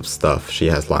piles of stuff she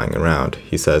has lying around.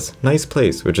 He says, nice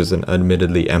place, which is an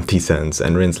admittedly empty sentence,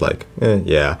 and Rin's like,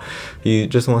 yeah. He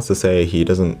just wants to say he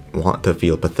doesn't want to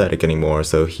feel pathetic anymore,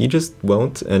 so he just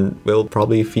won't and will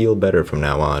probably feel better from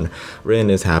now on. Rin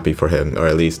is happy for him, or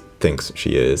at least thinks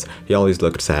she is. He always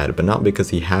looked sad, but not because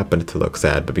he happened to look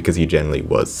sad, but because he generally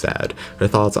was sad. Her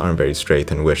thoughts aren't very straight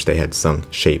and wish they had some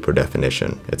shape or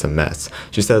definition. It's a mess.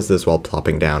 She says this while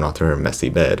plopping down onto her messy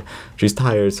bed. She's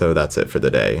tired, so that's it for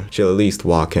the day. She'll at least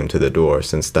walk him to the door,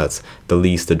 since that's the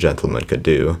least a gentleman could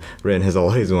do. Rin has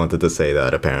always wanted to say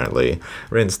that, apparently.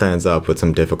 Rin stands up with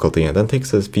some difficulty and then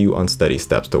takes a few unsteady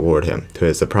steps toward him. To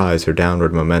his surprise, her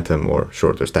downward momentum, or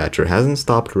shorter stature, hasn't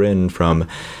stopped Rin from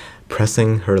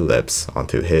pressing her lips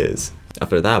onto his.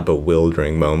 After that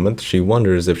bewildering moment, she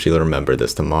wonders if she'll remember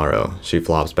this tomorrow. She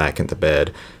flops back into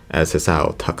bed as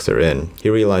Hisao tucks her in. He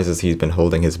realizes he's been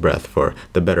holding his breath for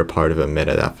the better part of a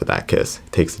minute after that kiss. He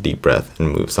takes a deep breath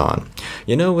and moves on.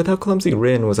 You know, with how clumsy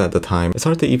Rin was at the time, it's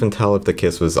hard to even tell if the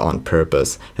kiss was on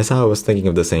purpose. Hisao was thinking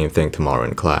of the same thing tomorrow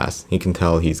in class. He can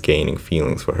tell he's gaining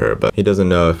feelings for her, but he doesn't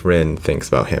know if Rin thinks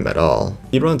about him at all.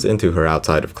 He runs into her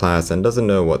outside of class and doesn't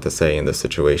know what to say in this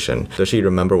situation. Does she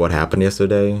remember what happened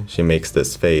yesterday? She makes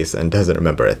this face and doesn't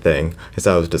remember a thing.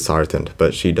 Hisao is disheartened,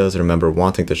 but she does remember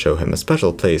wanting to show him a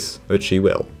special place, which she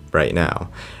will, right now.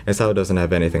 Hisao doesn't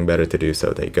have anything better to do, so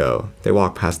they go. They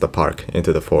walk past the park,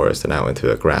 into the forest, and out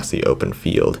into a grassy open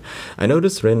field. I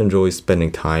notice Rin enjoys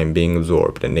spending time being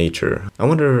absorbed in nature. I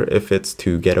wonder if it's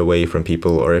to get away from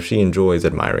people or if she enjoys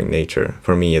admiring nature.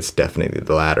 For me, it's definitely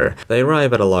the latter. They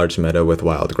arrive at a large meadow with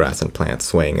wild grass and plants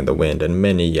swaying in the wind and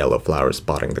many yellow flowers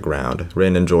spotting the ground.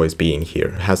 Rin enjoys being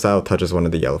here. Hisao touches one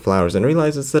of the yellow flowers and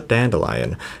realizes it's a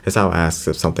dandelion. Hisao asks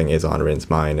if something is on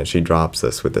Rin's mind, and she drops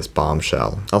this with this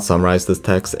bombshell. I'll summarize this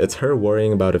text. It's her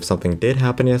worrying about if something did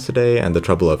happen yesterday and the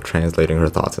trouble of translating her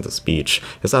thoughts into speech.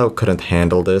 Hisao couldn't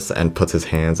handle this and puts his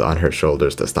hands on her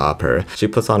shoulders to stop her. She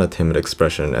puts on a timid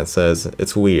expression and says,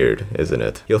 it's weird, isn't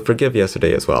it? You'll forgive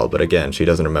yesterday as well, but again, she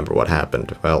doesn't remember what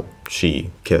happened. Well,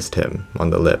 she kissed him on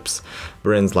the lips.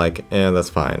 Rin's like, that's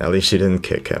fine, at least she didn't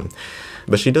kick him.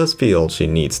 But she does feel she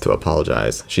needs to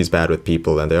apologize. She's bad with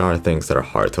people, and there are things that are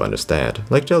hard to understand.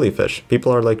 Like jellyfish.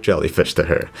 People are like jellyfish to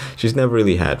her. She's never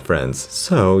really had friends,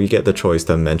 so you get the choice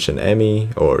to mention Emmy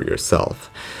or yourself.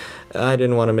 I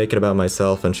didn't want to make it about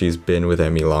myself, and she's been with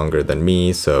Emmy longer than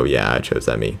me, so yeah, I chose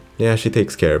Emmy. Yeah, she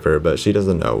takes care of her, but she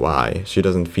doesn't know why. She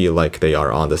doesn't feel like they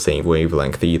are on the same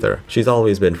wavelength either. She's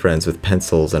always been friends with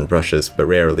pencils and brushes, but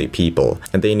rarely people,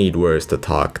 and they need words to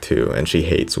talk to, and she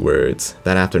hates words.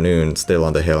 That afternoon, still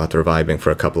on the hill after vibing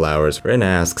for a couple hours, Rin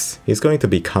asks, he's going to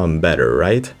become better,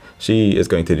 right? She is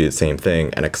going to do the same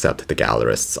thing and accept the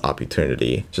gallerist's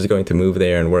opportunity. She's going to move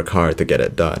there and work hard to get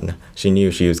it done. She knew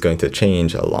she was going to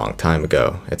change a long time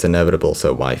ago. It's inevitable,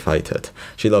 so why fight it?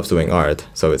 She loves doing art,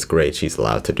 so it's great she's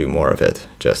allowed to do more of it,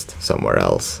 just somewhere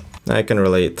else. I can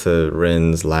relate to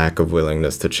Rin's lack of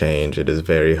willingness to change. It is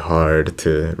very hard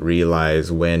to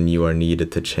realize when you are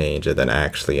needed to change and then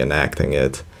actually enacting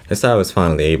it. Hisao is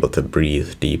finally able to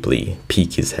breathe deeply,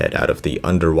 peek his head out of the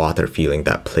underwater feeling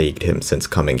that plagued him since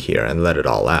coming here, and let it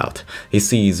all out. He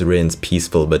sees Rin's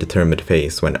peaceful but determined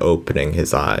face when opening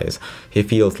his eyes. He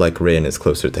feels like Rin is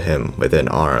closer to him, within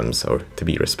arms, or to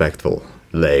be respectful,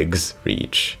 legs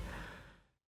reach.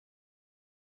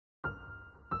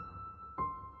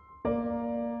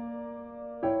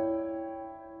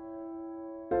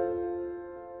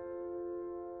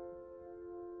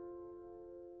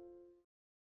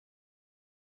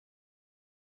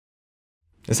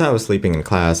 Hisao was sleeping in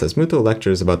class as Muto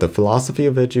lectures about the philosophy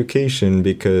of education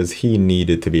because he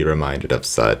needed to be reminded of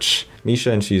such.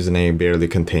 Misha and Shizune barely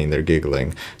contain their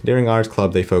giggling. During art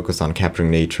club, they focus on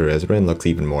capturing nature as Rin looks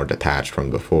even more detached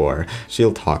from before.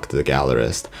 She'll talk to the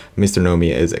gallerist. Mr.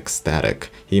 Nomiya is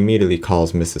ecstatic. He immediately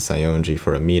calls Mrs. Sayonji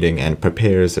for a meeting and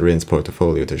prepares Rin's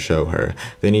portfolio to show her.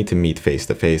 They need to meet face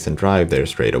to face and drive there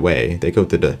straight away. They go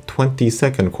to the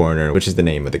 22nd corner, which is the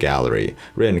name of the gallery.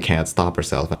 Rin can't stop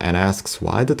herself and asks,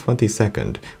 why the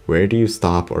 22nd? Where do you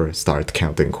stop or start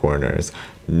counting corners?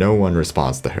 No one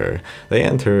responds to her. They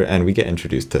enter and we get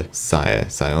introduced to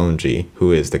Sayonji,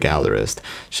 who is the gallerist.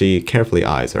 She carefully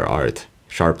eyes her art,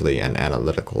 sharply and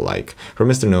analytical-like. For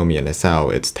Mr. Nomiya and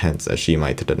Hisao, it's tense as she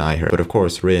might deny her. But of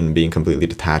course, Rin, being completely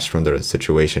detached from the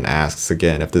situation, asks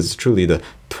again if this is truly the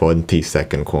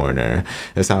 22nd corner.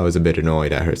 Hisao is a bit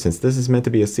annoyed at her since this is meant to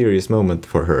be a serious moment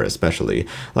for her especially.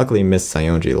 Luckily, Miss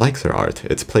Sayonji likes her art.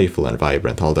 It's playful and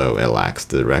vibrant, although it lacks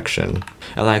direction.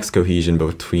 It lacks cohesion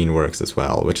between works as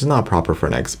well, which is not proper for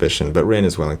an exhibition, but Rin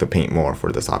is willing to paint more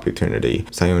for this opportunity.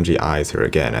 Sayonji eyes her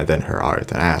again and then her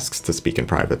art and asks to speak in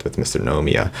private with Mr.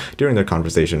 Nomiya. During their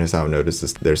conversation, Hisao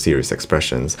notices their serious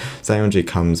expressions. Sayonji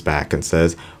comes back and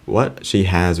says, what she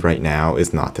has right now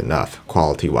is not enough,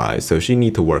 quality-wise, so she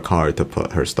needs to work hard to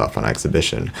put her stuff on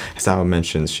exhibition. Hisao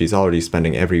mentions she's already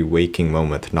spending every waking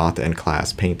moment not in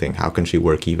class painting. How can she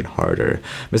work even harder?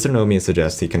 Mr. Nomiya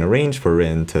suggests he can arrange for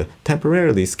Rin to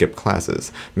temporarily skip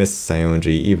classes. Miss Sayonji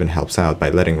even helps out by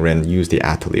letting Rin use the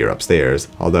atelier upstairs,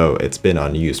 although it's been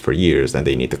unused for years and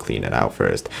they need to clean it out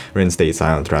first. Rin stays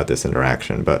silent throughout this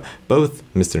interaction, but both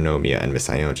Mr. Nomiya and Miss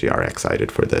Sayonji are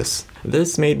excited for this.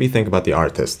 This made me think about the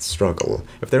artist's struggle.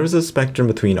 If there was a spectrum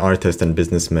between artist and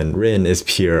businessman, Rin is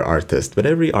pure artist, but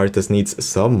every artist needs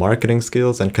some marketing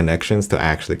skills and connections to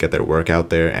actually get their work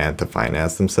out there and to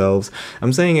finance themselves.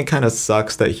 I'm saying it kind of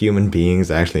sucks that human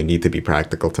beings actually need to be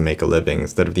practical to make a living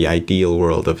instead of the ideal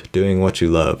world of doing what you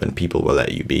love and people will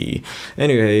let you be.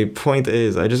 Anyway, point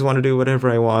is, I just want to do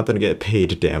whatever I want and get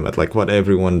paid, damn it, like what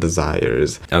everyone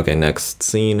desires. Okay, next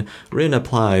scene. Rin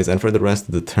applies and for the rest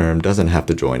of the term doesn't have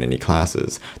to join any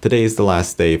classes. Today is the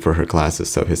last day for her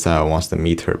classes, so Hisao wants to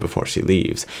meet her before she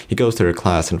leaves. He goes to her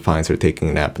class and finds her taking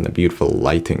a nap in the beautiful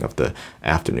lighting of the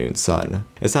afternoon sun.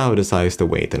 Hisao decides to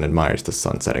wait and admires the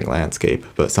sun-setting landscape,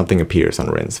 but something appears on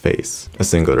Rin's face. A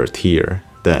singular tear.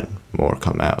 Then, more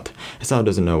come out. Hisao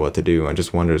doesn't know what to do and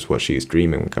just wonders what she's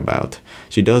dreaming about.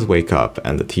 She does wake up,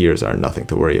 and the tears are nothing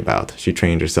to worry about. She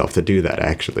trained herself to do that,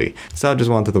 actually. Hisao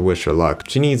just wanted to wish her luck.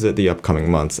 She needs it the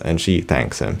upcoming months, and she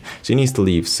thanks him. She needs to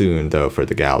leave soon, though, for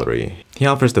the gallery. He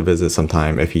offers to visit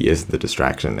sometime if he isn't the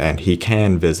distraction, and he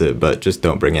can visit, but just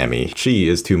don't bring Emmy. She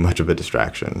is too much of a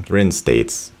distraction. Rin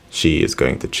states she is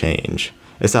going to change.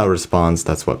 Hisao responds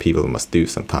that's what people must do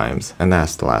sometimes, and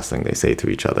that's the last thing they say to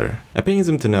each other. It pains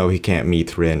him to know he can't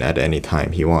meet Rin at any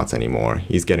time he wants anymore.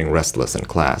 He's getting restless in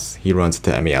class. He runs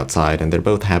to Emmy outside and they're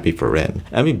both happy for Rin.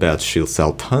 Emmy bets she'll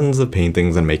sell tons of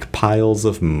paintings and make piles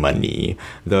of money,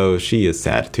 though she is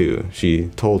sad too. She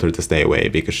told her to stay away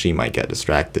because she might get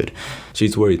distracted.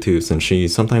 She's worried too since she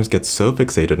sometimes gets so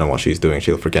fixated on what she's doing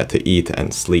she'll forget to eat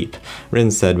and sleep.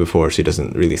 Rin said before she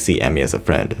doesn't really see Emmy as a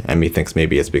friend. Emmy thinks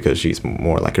maybe it's because she's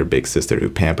more like her big sister who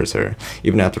pampers her.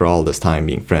 Even after all this time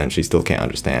being friends, she still can't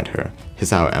understand her.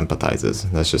 Hisao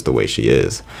empathizes, that's just the way she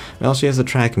is. Well, she has a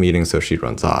track meeting so she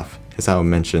runs off. Hisao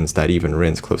mentions that even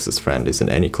Rin's closest friend isn't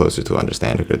any closer to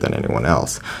understanding her than anyone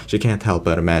else. She can't help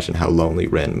but imagine how lonely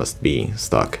Rin must be,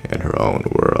 stuck in her own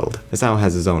world. Hisao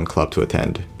has his own club to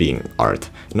attend, being art.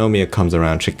 Nomiya comes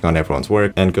around checking on everyone's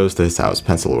work and goes to Hisao's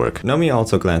pencil work. Nomiya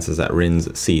also glances at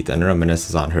Rin's seat and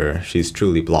reminisces on her. She's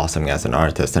truly blossoming as an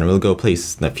artist and will go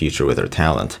places in the future with her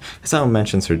talent. Hisao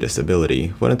mentions her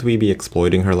disability. Wouldn't we be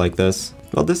exploiting her like this?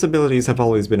 Well, disabilities have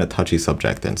always been a touchy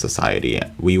subject in society.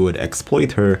 We would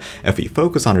exploit her if we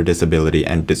focus on her disability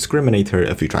and discriminate her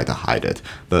if we try to hide it.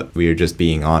 But we're just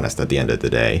being honest at the end of the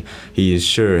day. He is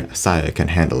sure Saya can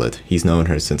handle it. He's known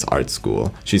her since art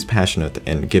school. She's passionate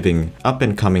in giving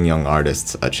up-and-coming young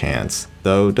artists a chance.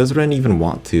 Though, does Rin even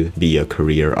want to be a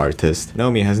career artist?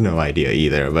 Nomi has no idea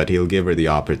either, but he'll give her the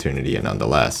opportunity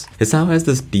nonetheless. Hisao has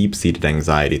this deep-seated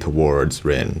anxiety towards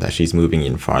Rin, that she's moving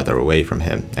in farther away from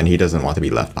him, and he doesn't want to be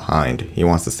left behind. He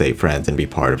wants to stay friends and be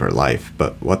part of her life,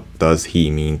 but what does he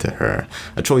mean to her?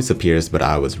 A choice appears, but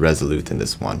I was resolute in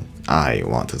this one. I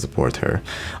want to support her.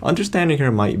 Understanding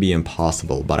her might be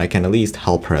impossible, but I can at least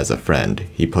help her as a friend.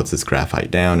 He puts his graphite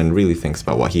down and really thinks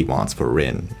about what he wants for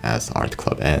Rin as art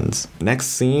club ends. Next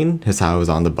scene, Hisao is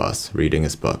on the bus, reading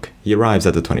his book. He arrives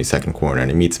at the 22nd corner and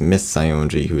he meets Miss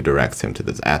Sayonji, who directs him to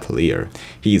this atelier.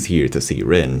 He's here to see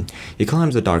Rin. He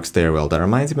climbs a dark stairwell that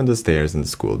reminds him of the stairs in the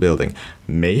school building.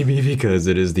 Maybe because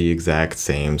it is the exact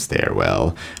same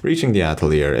stairwell. Reaching the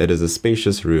atelier, it is a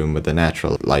spacious room with the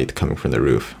natural light coming from the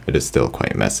roof. It is still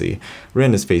quite messy.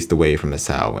 Rin is faced away from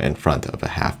Hisao in front of a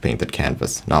half-painted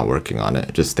canvas, not working on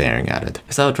it, just staring at it.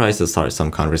 Hisao tries to start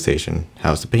some conversation.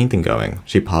 How's the painting going?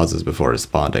 She pauses before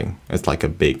responding. It's like a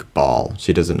big ball.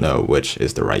 She doesn't know which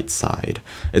is the right side.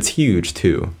 It's huge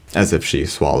too, as if she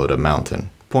swallowed a mountain.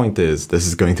 Point is, this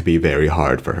is going to be very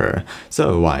hard for her.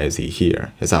 So why is he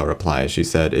here? Hisao replies, she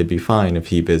said it'd be fine if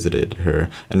he visited her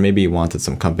and maybe wanted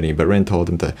some company, but Rin told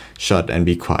him to shut and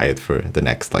be quiet for the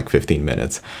next 15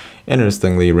 minutes.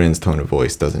 Interestingly, Rin's tone of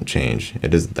voice doesn't change.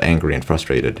 It isn't angry and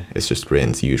frustrated, it's just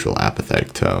Rin's usual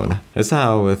apathetic tone.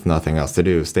 Hisao, with nothing else to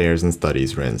do, stares and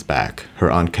studies Rin's back. Her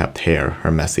unkempt hair,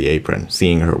 her messy apron,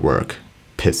 seeing her work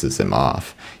pisses him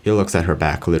off. He looks at her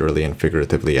back literally and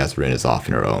figuratively as Rin is off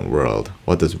in her own world.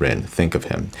 What does Rin think of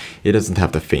him? He doesn't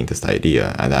have the faintest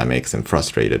idea, and that makes him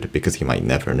frustrated because he might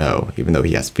never know. Even though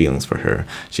he has feelings for her,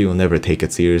 she will never take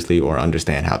it seriously or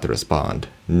understand how to respond.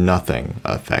 Nothing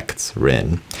affects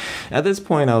Rin. At this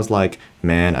point I was like,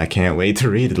 man, I can't wait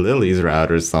to read Lily's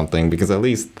route or something, because at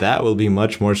least that will be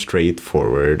much more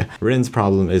straightforward. Rin's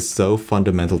problem is so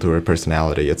fundamental to her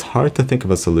personality, it's hard to think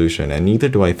of a solution, and neither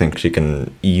do I think she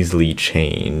can easily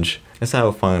change.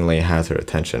 Hisao finally has her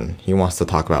attention. He wants to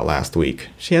talk about last week.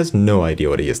 She has no idea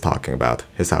what he is talking about.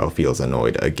 Hisao feels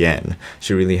annoyed again.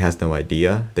 She really has no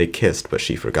idea. They kissed, but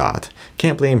she forgot.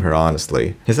 Can't blame her,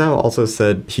 honestly. Hisao also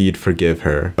said he'd forgive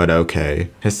her, but okay.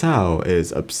 Hisao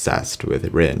is obsessed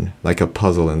with Rin, like a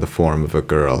puzzle in the form of a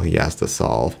girl he has to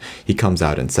solve. He comes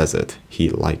out and says it. He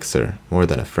likes her, more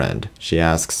than a friend. She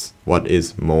asks, what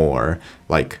is more?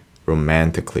 Like,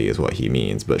 romantically is what he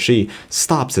means, but she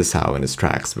stops Hisao in his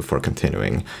tracks before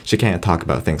continuing. She can't talk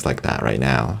about things like that right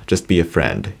now. Just be a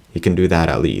friend. He can do that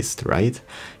at least, right?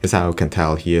 Hisao can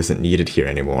tell he isn't needed here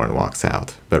anymore and walks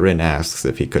out, but Rin asks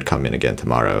if he could come in again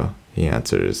tomorrow. He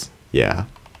answers, yeah.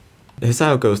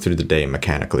 Hisao goes through the day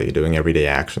mechanically, doing everyday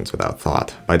actions without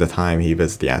thought. By the time he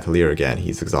visits the atelier again,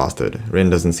 he's exhausted.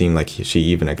 Rin doesn't seem like she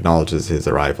even acknowledges his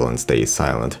arrival and stays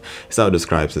silent. Hisao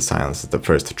describes his silence as the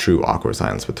first true awkward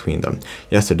silence between them.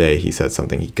 Yesterday, he said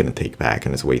something he couldn't take back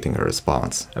and is waiting a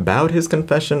response. About his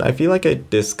confession, I feel like I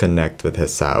disconnect with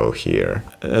Hisao here,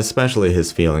 especially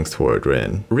his feelings toward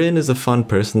Rin. Rin is a fun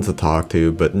person to talk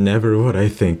to, but never what I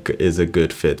think is a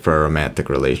good fit for a romantic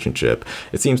relationship.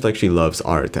 It seems like she loves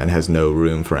art and has no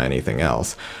room for anything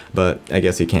else, but I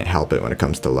guess you can't help it when it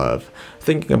comes to love.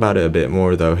 Thinking about it a bit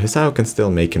more though, Hisao can still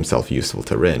make himself useful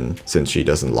to Rin, since she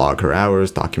doesn't log her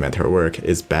hours, document her work,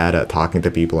 is bad at talking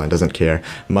to people and doesn't care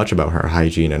much about her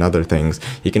hygiene and other things.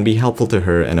 He can be helpful to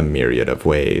her in a myriad of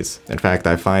ways. In fact,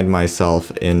 I find myself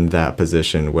in that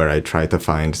position where I try to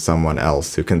find someone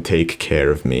else who can take care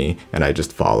of me and I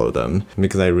just follow them,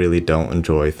 because I really don't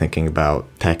enjoy thinking about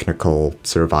technical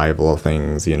survival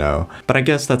things, you know. But I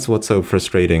guess that's what's so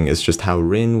frustrating, is just how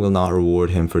Rin will not reward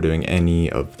him for doing any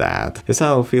of that.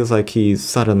 Hisao feels like he's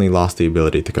suddenly lost the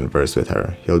ability to converse with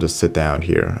her. He'll just sit down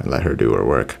here and let her do her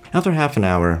work. After half an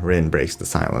hour, Rin breaks the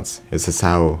silence. Is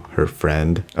Hisao her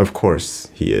friend? Of course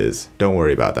he is. Don't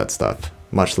worry about that stuff.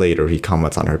 Much later, he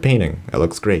comments on her painting. It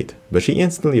looks great. But she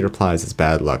instantly replies it's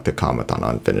bad luck to comment on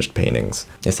unfinished paintings.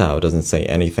 Hisao doesn't say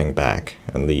anything back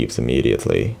and leaves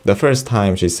immediately. The first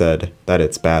time she said that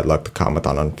it's bad luck to comment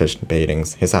on unfinished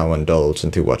paintings, Hisao indulged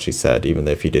into what she said even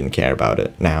if he didn't care about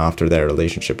it. Now, after their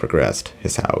relationship progressed,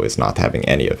 Hisao is not having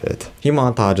any of it. He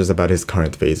montages about his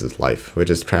current phase of life, which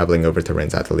is traveling over to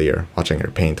Rin's atelier, watching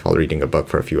her paint while reading a book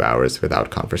for a few hours without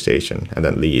conversation, and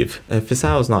then leave. If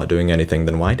Hisao's not doing anything,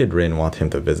 then why did Rin want him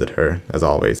to visit her? As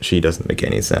always, she doesn't make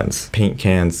any sense. Paint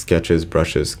cans, sketches,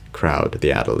 brushes crowd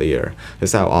the atelier.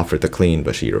 Hisao offered to clean,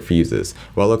 but she refuses.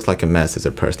 What looks like a mess is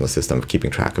her personal system of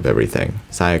keeping track of everything.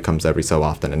 Saya comes every so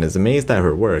often and is amazed at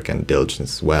her work and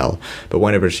diligence as well, but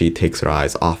whenever she takes her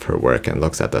eyes off her work and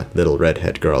looks at the little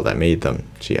redhead girl that made them,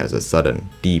 she has a sudden,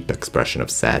 deep expression of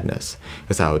sadness.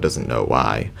 Hisao doesn't know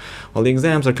why. While the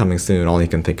exams are coming soon, all he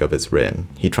can think of is Rin.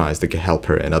 He tries to help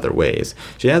her in other ways.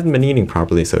 She hasn't been eating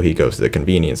properly, so he goes to the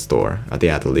convenience store. At the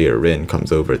atelier, Rin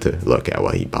comes over to look at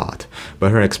what he bought,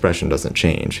 but her expression doesn't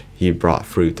change. He brought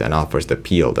fruit and offers to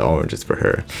peel the oranges for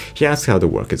her. He asks how the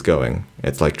work is going.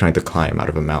 It's like trying to climb out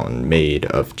of a mountain made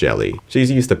of jelly.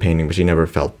 She's used to painting, but she never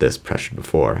felt this pressured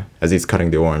before. As he's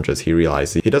cutting the oranges, he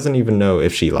realizes he doesn't even know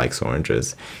if she likes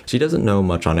oranges. She doesn't know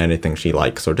much on anything she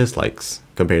likes or dislikes.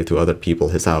 Compared to other people,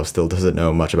 Hisao still doesn't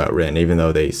know much about Rin, even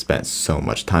though they spent so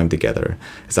much time together.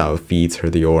 Hisao feeds her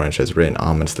the orange as Rin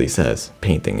ominously says,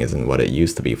 painting isn't what it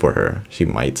used to be for her. She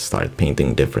might start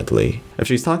painting differently. If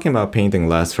she's talking about painting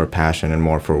less for passion and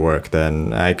more for work,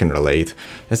 then I can relate.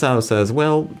 Hisao says,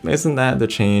 well, isn't that the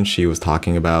change she was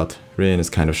talking about? Rin is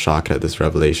kind of shocked at this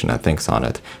revelation and thinks on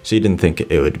it. She didn't think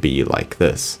it would be like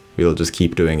this. We'll just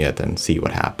keep doing it and see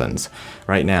what happens.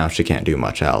 Right now, she can't do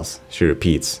much else. She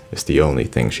repeats, it's the only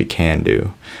thing she can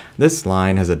do. This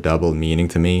line has a double meaning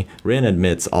to me. Rin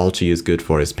admits all she is good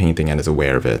for is painting and is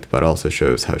aware of it, but also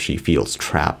shows how she feels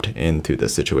trapped into the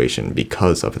situation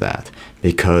because of that.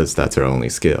 Because that's her only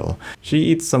skill. She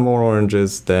eats some more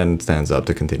oranges, then stands up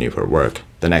to continue her work.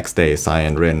 The next day, Saya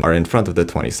and Rin are in front of the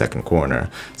 22nd corner.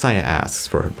 Saya asks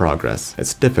for her progress.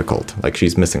 It's difficult, like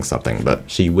she's missing something, but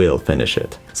she will finish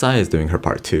it. Saya is doing her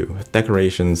part too, with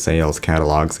decorations, sales,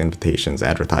 catalogs, invitations,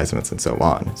 advertisements, and so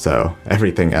on. So,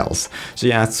 everything else.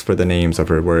 She asks for the names of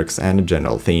her works and a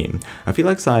general theme. I feel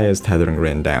like Saya is tethering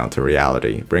Rin down to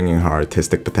reality, bringing her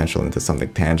artistic potential into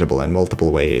something tangible in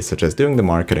multiple ways, such as doing the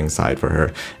marketing side for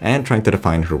her, and trying to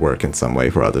define her work in some way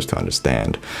for others to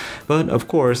understand. But, of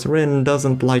course, Rin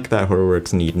doesn't like that her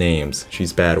works need names.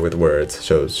 She's bad with words,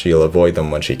 so she'll avoid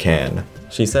them when she can.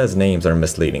 She says names are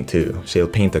misleading too. She'll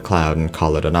paint a cloud and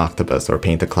call it an octopus, or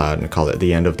paint a cloud and call it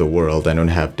the end of the world, and would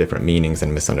have different meanings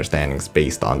and misunderstandings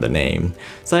based on the name.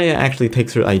 Saya actually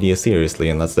takes her idea seriously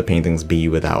and lets the paintings be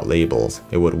without labels.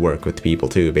 It would work with people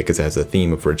too, because it has a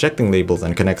theme of rejecting labels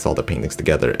and connects all the paintings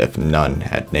together if none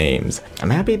had names.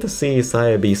 I'm happy to see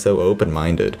Saya be so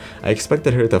open-minded. I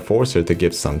expected her to force her to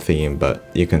give some theme, but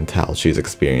you can tell she's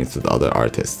experienced with other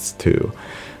artists too.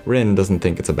 Rin doesn't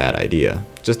think it's a bad idea.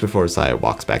 Just before Saya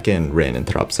walks back in, Rin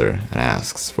interrupts her and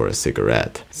asks for a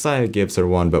cigarette. Saya gives her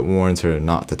one but warns her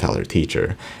not to tell her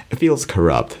teacher. It feels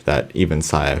corrupt that even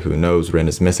Saya, who knows Rin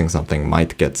is missing something,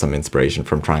 might get some inspiration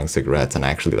from trying cigarettes and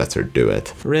actually lets her do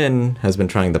it. Rin has been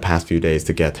trying the past few days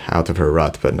to get out of her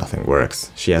rut, but nothing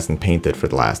works. She hasn't painted for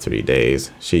the last 3 days.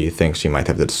 She thinks she might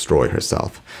have to destroy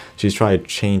herself. She's tried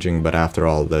changing, but after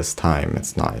all this time,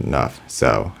 it's not enough.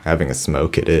 So, having a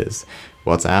smoke it is.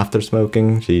 What's after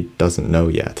smoking, she doesn't know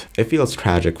yet. It feels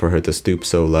tragic for her to stoop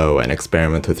so low and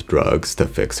experiment with drugs to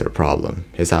fix her problem.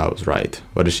 Hisao was right.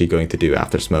 What is she going to do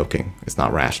after smoking? It's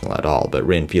not rational at all, but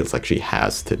Rin feels like she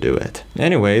has to do it.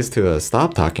 Anyways, to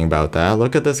stop talking about that,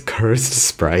 look at this cursed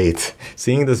sprite.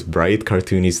 Seeing this bright,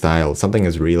 cartoony style, something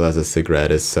as real as a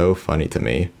cigarette, is so funny to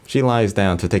me. She lies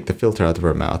down to take the filter out of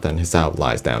her mouth, and Hisao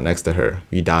lies down next to her.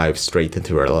 We dive straight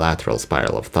into her lateral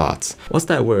spiral of thoughts. What's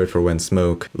that word for when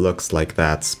smoke looks like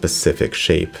that specific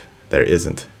shape? There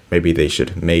isn't. Maybe they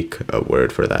should make a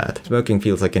word for that. Smoking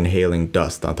feels like inhaling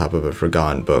dust on top of a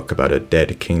forgotten book about a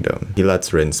dead kingdom. He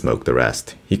lets Rin smoke the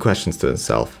rest. He questions to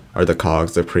himself, are the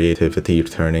cogs of creativity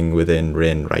turning within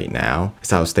Rin right now?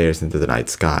 Hisao stares into the night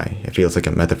sky. It feels like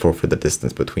a metaphor for the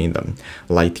distance between them.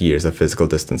 Light years of physical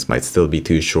distance might still be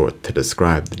too short to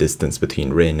describe the distance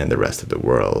between Rin and the rest of the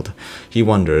world. He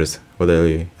wonders, will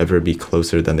they ever be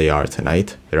closer than they are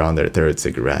tonight? They're on their 3rd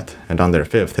cigarette, and on their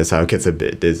 5th, Hisao gets a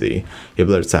bit dizzy. He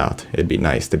blurts out, it'd be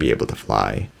nice to be able to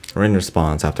fly. Rin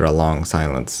responds after a long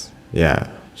silence,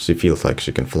 yeah, she feels like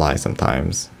she can fly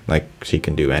sometimes, like she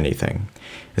can do anything.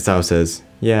 Hisao says,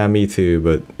 Yeah, me too,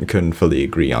 but couldn't fully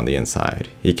agree on the inside.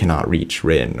 He cannot reach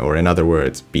Rin, or in other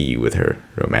words, be with her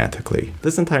romantically.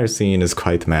 This entire scene is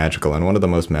quite magical and one of the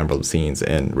most memorable scenes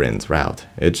in Rin's route.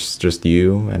 It's just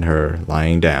you and her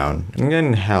lying down and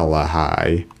getting hella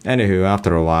high. Anywho,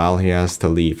 after a while, he has to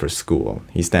leave for school.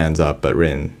 He stands up, but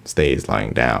Rin stays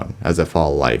lying down, as if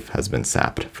all life has been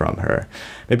sapped from her.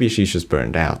 Maybe she's just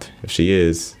burned out. If she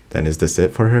is, then is this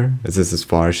it for her? Is this as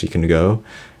far as she can go?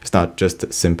 It's not just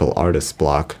a simple artist's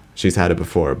block. She's had it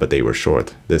before, but they were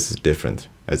short. This is different,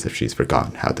 as if she's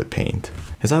forgotten how to paint.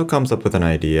 Hisao comes up with an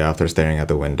idea after staring at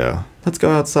the window. Let's go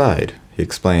outside. He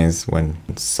explains when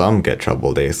some get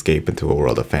trouble, they escape into a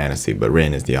world of fantasy, but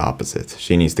Rin is the opposite.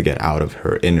 She needs to get out of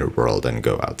her inner world and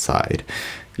go outside.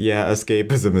 Yeah,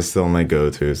 escapism is still my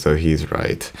go-to, so he's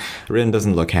right. Rin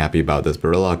doesn't look happy about this, but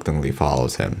reluctantly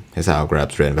follows him. Hisao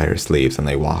grabs Rin by her sleeves and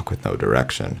they walk with no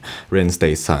direction. Rin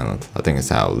stays silent, letting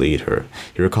Hisao lead her.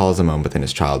 He recalls a moment in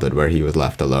his childhood where he was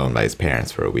left alone by his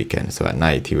parents for a weekend, so at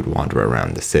night he would wander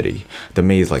around the city. The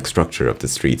maze-like structure of the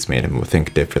streets made him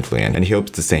think differently, and he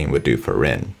hopes the same would do for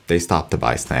Rin. They stop to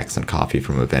buy snacks and coffee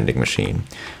from a vending machine.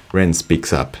 Rin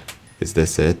speaks up. Is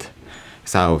this it?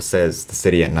 Hisao says the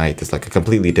city at night is like a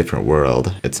completely different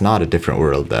world. It's not a different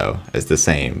world though, it's the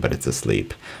same, but it's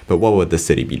asleep. But what would the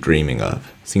city be dreaming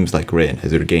of? Seems like Rin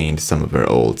has regained some of her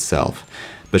old self.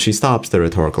 But she stops the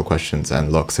rhetorical questions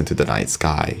and looks into the night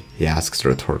sky. He asks the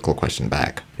rhetorical question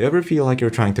back. You ever feel like you're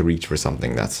trying to reach for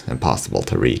something that's impossible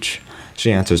to reach?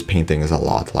 She answers painting is a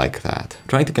lot like that.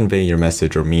 Trying to convey your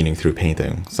message or meaning through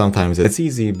painting. Sometimes it's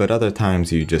easy, but other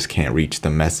times you just can't reach the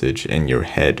message in your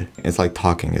head. It's like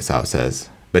talking, Hisao says.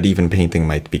 But even painting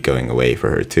might be going away for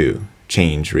her too.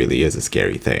 Change really is a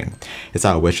scary thing.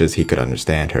 Hisao wishes he could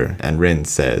understand her, and Rin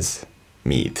says,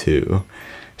 me too.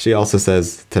 She also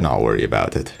says to not worry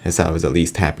about it. Hisao is at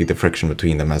least happy the friction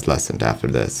between them has lessened after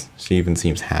this. She even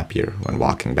seems happier when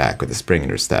walking back with a spring in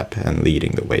her step and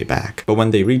leading the way back. But when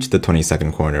they reach the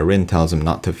 22nd corner, Rin tells him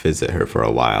not to visit her for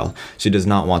a while. She does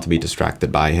not want to be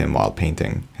distracted by him while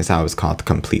painting. Hisao is caught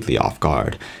completely off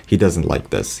guard. He doesn't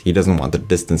like this. He doesn't want the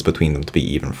distance between them to be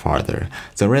even farther.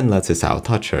 So Rin lets Hisao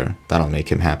touch her. That'll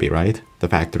make him happy, right? The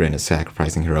fact Rin is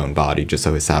sacrificing her own body just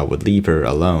so Hisao would leave her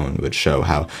alone would show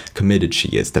how committed she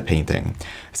is to painting.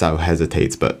 Hisao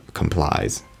hesitates but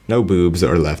complies. No boobs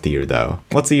or left ear though.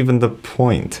 What's even the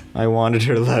point? I wanted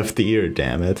her left ear,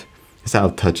 damn it.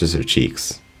 Hisao touches her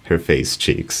cheeks. Her face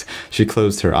cheeks. She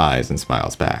closed her eyes and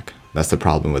smiles back. That's the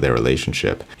problem with their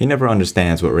relationship. He never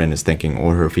understands what Rin is thinking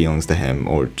or her feelings to him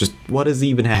or just what is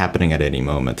even happening at any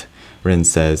moment. Rin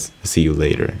says, see you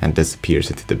later, and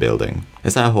disappears into the building.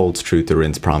 Hisao holds true to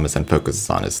Rin's promise and focuses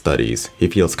on his studies. He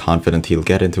feels confident he'll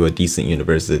get into a decent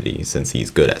university since he's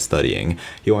good at studying.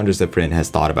 He wonders if Rin has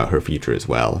thought about her future as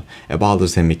well. It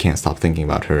bothers him he can't stop thinking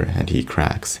about her, and he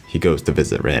cracks. He goes to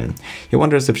visit Rin. He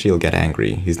wonders if she'll get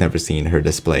angry. He's never seen her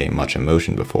display much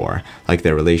emotion before, like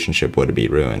their relationship would be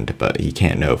ruined, but he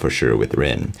can't know for sure with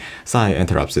Rin. Sai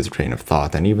interrupts his train of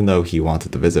thought, and even though he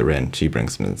wanted to visit Rin, she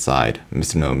brings him inside.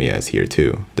 Mr. Nomiya is here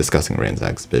too, discussing Rin's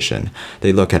exhibition.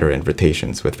 They look at her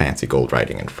invitations with fancy gold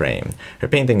writing and frame. Her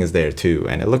painting is there too,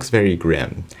 and it looks very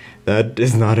grim. That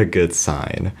is not a good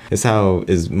sign. Hisao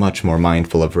is much more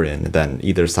mindful of Rin than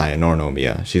either Saya nor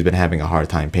Nomiya. She's been having a hard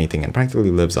time painting and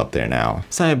practically lives up there now.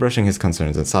 Saya brushing his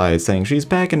concerns aside, saying she's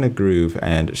back in the groove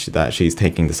and that she's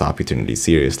taking this opportunity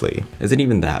seriously. Is it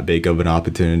even that big of an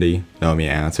opportunity? Nomiya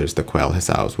answers to quell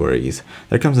Hisao's worries.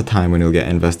 There comes a time when you'll get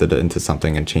invested into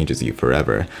something and changes you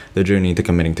forever. The journey to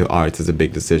committing to art is a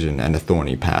big decision and a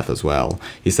thorny path as well.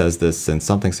 He says this since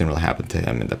something similar happened to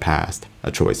him in the past. A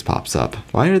choice pops up.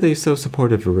 Why are they so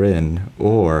supportive of Rin?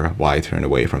 Or why turn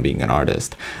away from being an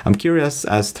artist? I'm curious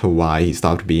as to why he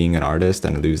stopped being an artist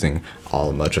and losing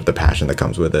much of the passion that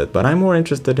comes with it, but I'm more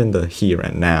interested in the here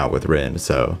and now with Rin,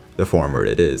 so the former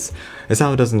it is.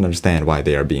 Hisao doesn't understand why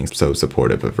they are being so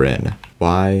supportive of Rin.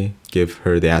 Why give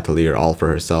her the atelier all for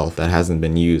herself that hasn't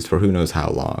been used for who knows how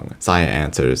long? Saya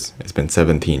answers, it's been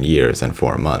 17 years and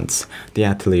 4 months. The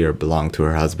atelier belonged to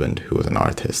her husband, who was an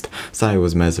artist. Saya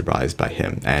was mesmerized by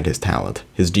him and his talent.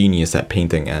 His genius at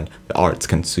painting and the arts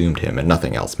consumed him and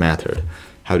nothing else mattered.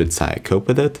 How did Saya cope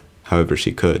with it? However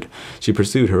she could. She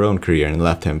pursued her own career and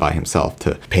left him by himself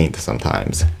to paint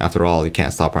sometimes. After all, you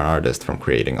can't stop an artist from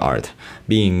creating art.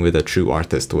 Being with a true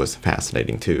artist was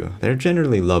fascinating too. They're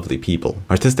generally lovely people.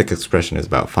 Artistic expression is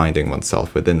about finding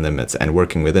oneself within limits and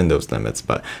working within those limits,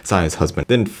 but Saya's husband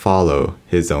didn't follow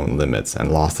his own limits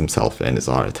and lost himself in his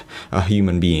art. A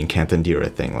human being can't endure a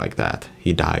thing like that.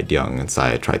 He died young, and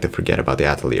Saya tried to forget about the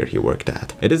atelier he worked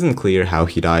at. It isn't clear how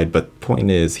he died, but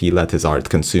point is, he let his art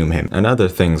consume him, and other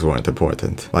things weren't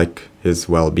important, like his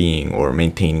well-being or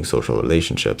maintaining social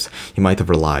relationships. He might have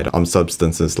relied on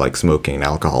substances like smoking and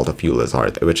alcohol to fuel his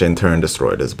art, which in turn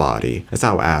destroyed his body.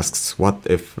 Asao asks, what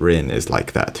if Rin is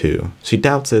like that too? She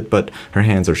doubts it, but her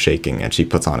hands are shaking and she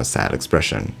puts on a sad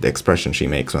expression, the expression she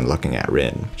makes when looking at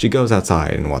Rin. She goes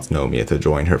outside and wants Nomiya to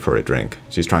join her for a drink.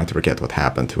 She's trying to forget what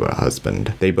happened to her husband.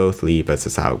 They both leave as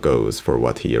Asao goes for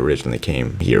what he originally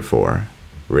came here for.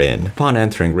 Rin. Upon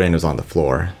entering, Rin was on the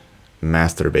floor,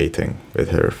 masturbating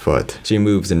with her foot. She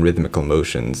moves in rhythmical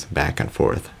motions back and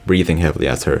forth, breathing heavily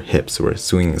as her hips were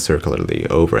swinging circularly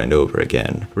over and over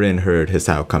again. Rin heard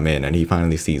Hisao come in and he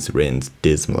finally sees Rin's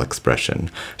dismal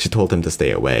expression. She told him to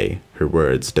stay away, her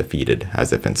words defeated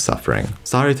as if in suffering.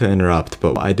 Sorry to interrupt,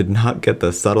 but I did not get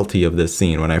the subtlety of this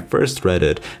scene when I first read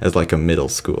it as like a middle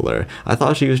schooler. I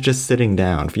thought she was just sitting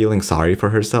down, feeling sorry for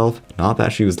herself, not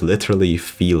that she was literally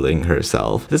feeling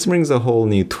herself. This brings a whole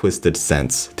new twisted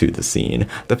sense to the scene.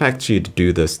 The fact she'd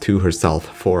do this to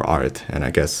herself for art, and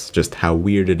I guess just how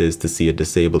weird it is to see a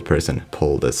disabled person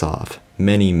pull this off.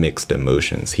 Many mixed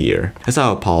emotions here.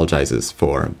 Hisao apologizes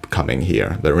for coming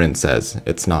here, but Rin says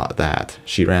it's not that.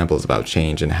 She rambles about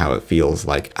change and how it feels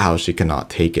like how she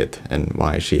cannot take it and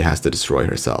why she has to destroy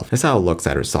herself. Hisao looks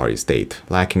at her sorry state,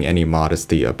 lacking any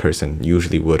modesty a person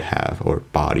usually would have or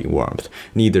body warmth.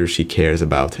 Neither she cares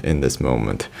about in this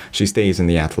moment. She stays in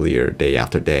the atelier day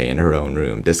after day in her own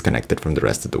room, disconnected from the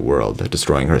rest of the world,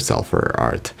 destroying herself for her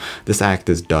art. This act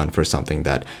is done for something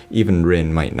that even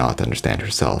Rin might not understand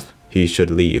herself. He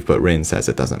should leave, but Rin says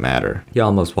it doesn't matter. He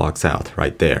almost walks out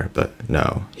right there, but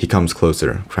no. He comes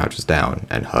closer, crouches down,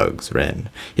 and hugs Rin.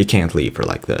 He can't leave her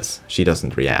like this. She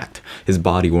doesn't react. His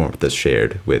body warmth is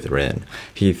shared with Rin.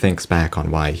 He thinks back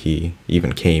on why he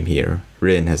even came here.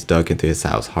 Rin has dug into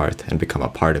Hisao's heart and become a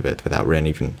part of it without Rin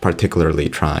even particularly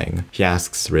trying. He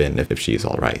asks Rin if she's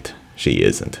alright. She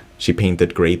isn't. She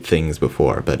painted great things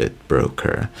before, but it broke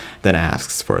her. Then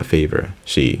asks for a favor.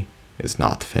 She is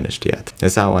not finished yet.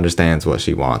 Hisao understands what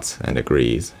she wants and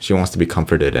agrees. She wants to be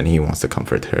comforted and he wants to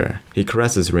comfort her. He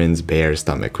caresses Rin's bare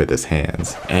stomach with his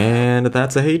hands. And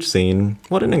that's a H scene.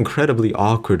 What an incredibly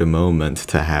awkward moment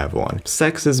to have one.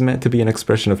 Sex is meant to be an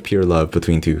expression of pure love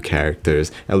between two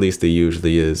characters, at least it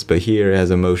usually is, but here it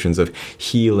has emotions of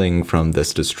healing from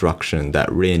this destruction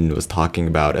that Rin was talking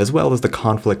about, as well as the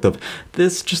conflict of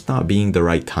this just not being the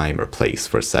right time or place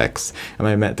for sex. Am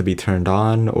I meant to be turned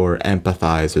on or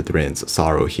empathize with Rin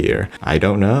sorrow here? I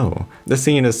don't know. The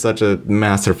scene is such a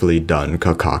masterfully done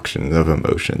concoction of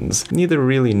emotions. Neither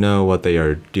really know what they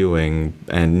are doing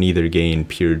and neither gain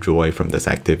pure joy from this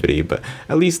activity, but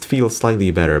at least feel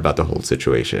slightly better about the whole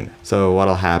situation. So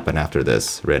what'll happen after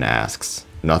this? Rin asks.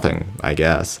 Nothing, I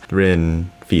guess.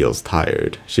 Rin feels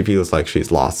tired. She feels like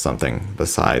she's lost something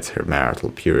besides her marital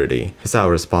purity. Hisao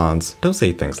responds, "Don't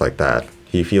say things like that."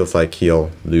 He feels like he'll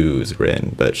lose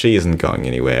Rin, but she isn't going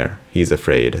anywhere. He's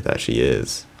afraid that she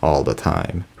is, all the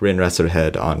time. Rin rests her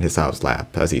head on Hisao's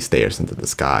lap as he stares into the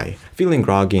sky. Feeling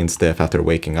groggy and stiff after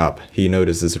waking up, he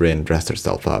notices Rin dressed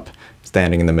herself up,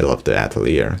 standing in the middle of the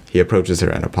atelier. He approaches her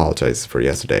and apologizes for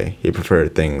yesterday. He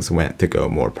preferred things went to go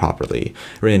more properly.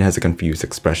 Rin has a confused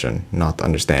expression, not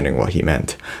understanding what he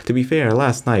meant. To be fair,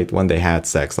 last night when they had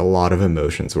sex, a lot of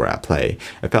emotions were at play.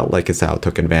 It felt like Hisao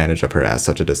took advantage of her as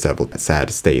such a disabled, sad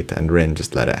state, and Rin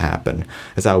just let it happen.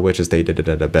 Hisao wishes they did it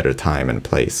at a better time and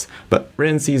place, but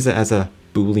Rin sees it as a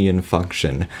Boolean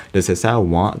function. Does Hisao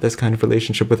want this kind of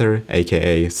relationship with her,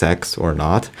 aka sex, or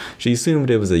not? She assumed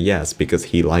it was a yes because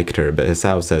he liked her, but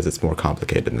Hisao says it's more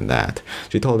complicated than that.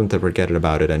 She told him to forget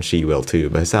about it and she will too,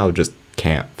 but Hisao just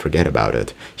can't forget about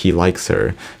it. He likes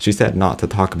her. She said not to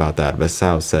talk about that, but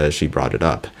Hisao says she brought it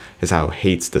up. Hisao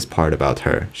hates this part about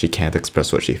her. She can't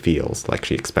express what she feels, like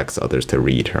she expects others to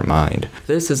read her mind.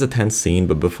 This is a tense scene,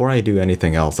 but before I do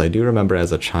anything else, I do remember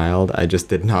as a child, I just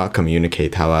did not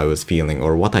communicate how I was feeling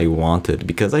or what I wanted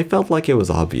because I felt like it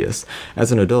was obvious.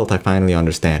 As an adult, I finally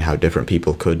understand how different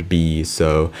people could be,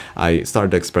 so I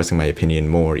started expressing my opinion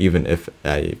more, even if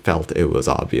I felt it was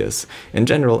obvious. In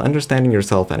general, understanding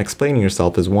yourself and explaining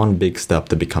yourself is one big step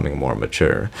to becoming more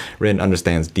mature. Rin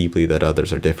understands deeply that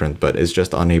others are different, but is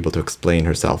just unable able to explain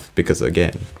herself because,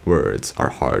 again, words are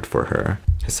hard for her.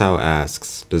 Hisao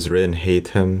asks, does Rin hate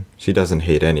him? She doesn't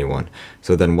hate anyone,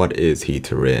 so then what is he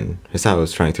to Rin? Hisao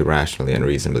was trying to rationally and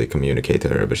reasonably communicate to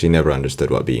her, but she never understood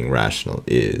what being rational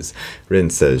is. Rin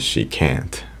says she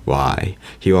can't. Why?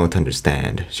 He won't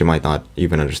understand. She might not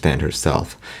even understand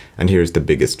herself. And here's the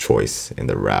biggest choice in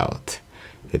the route.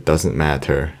 It doesn't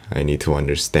matter. I need to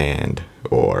understand,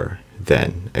 or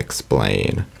then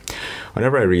explain.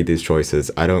 Whenever I read these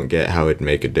choices, I don't get how it'd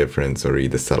make a difference or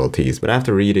read the subtleties, but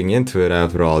after reading into it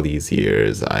after all these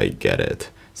years, I get it.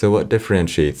 So what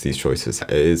differentiates these choices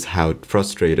is how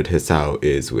frustrated Hisao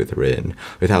is with Rin,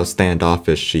 with how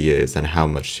standoffish she is and how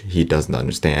much he doesn't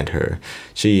understand her.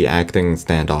 She acting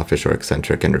standoffish or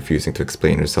eccentric and refusing to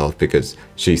explain herself because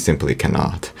she simply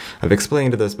cannot. I've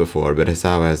explained this before, but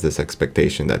Hisao has this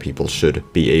expectation that people should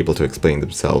be able to explain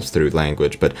themselves through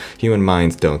language, but human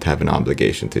minds don't have an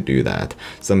obligation to do that.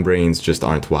 Some brains just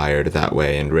aren't wired that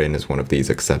way, and Rin is one of these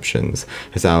exceptions.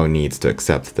 Hisao needs to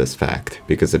accept this fact,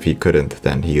 because if he couldn't,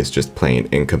 then he is just plain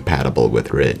incompatible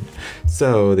with Rin.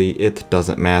 So the it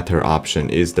doesn't matter option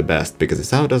is the best because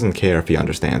Hisao doesn't care if he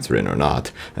understands Rin or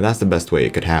not, and that's the best way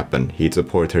it could happen. He'd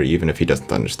support her even if he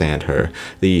doesn't understand her.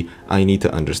 The I need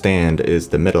to understand is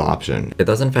the middle option. It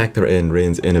doesn't factor in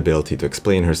Rin's inability to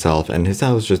explain herself, and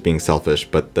Hisao is just being selfish,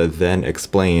 but the then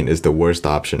explain is the worst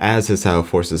option as Hisao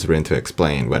forces Rin to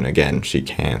explain when again she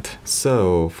can't.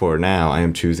 So for now I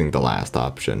am choosing the last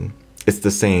option. It's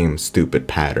the same stupid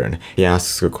pattern. He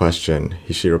asks a question,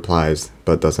 she replies,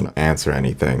 but doesn't answer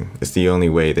anything. It's the only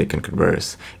way they can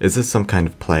converse. Is this some kind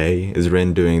of play? Is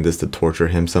Rin doing this to torture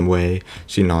him some way?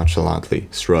 She nonchalantly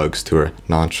shrugs to her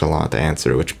nonchalant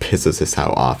answer, which pisses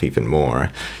Hisao off even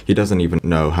more. He doesn't even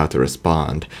know how to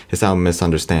respond. Hisao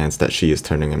misunderstands that she is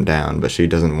turning him down, but she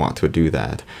doesn't want to do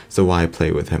that. So why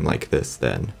play with him like this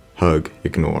then? Hug,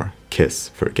 ignore, kiss,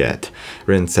 forget.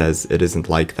 Rin says it isn't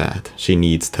like that. She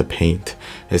needs to paint.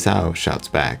 Hisao shouts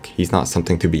back. He's not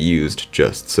something to be used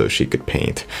just so she could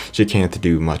paint. She can't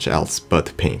do much else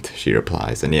but paint, she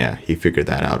replies, and yeah, he figured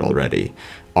that out already.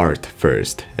 Art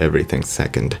first, everything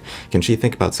second. Can she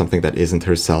think about something that isn't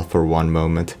herself for one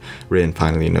moment? Rin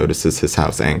finally notices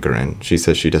Hisao's anger and she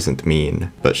says she doesn't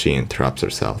mean, but she interrupts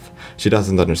herself. She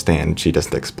doesn't understand, she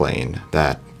doesn't explain.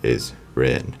 That is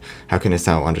Rin. How can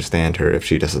Hisao understand her if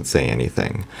she doesn't say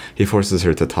anything? He forces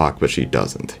her to talk, but she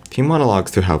doesn't. He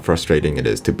monologues to how frustrating it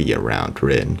is to be around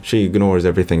Rin. She ignores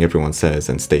everything everyone says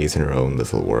and stays in her own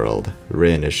little world.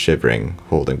 Rin is shivering,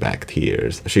 holding back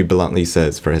tears. She bluntly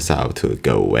says for Hisao to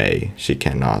go away. She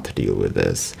cannot deal with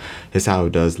this.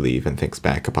 Hisao does leave and thinks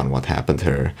back upon what happened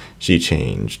to her. She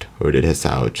changed, or did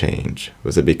Hisao change?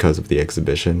 Was it because of the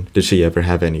exhibition? Did she ever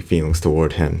have any feelings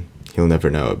toward him? He'll never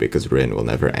know because Rin will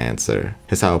never answer.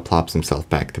 Hisao plops himself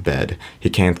back to bed. He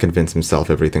can't convince himself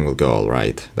everything will go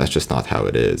alright. That's just not how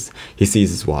it is. He sees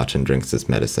his watch and drinks his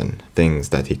medicine, things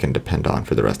that he can depend on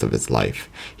for the rest of his life.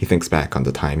 He thinks back on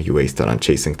the time he wasted on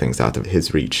chasing things out of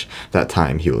his reach, that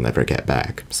time he will never get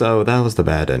back. So that was the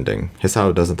bad ending.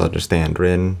 Hisao doesn't understand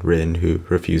Rin who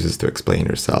refuses to explain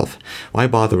herself. Why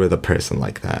bother with a person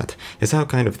like that? Hisao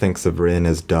kind of thinks of Rin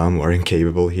as dumb or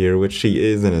incapable here, which she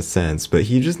is in a sense, but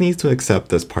he just needs to accept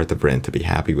this part of Rin to be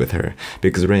happy with her,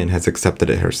 because Rin has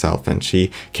accepted it herself and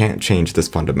she can't change this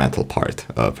fundamental part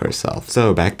of herself.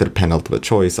 So back to the penultimate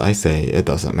choice, I say it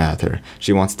doesn't matter.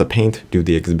 She wants to paint, do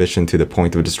the exhibition to the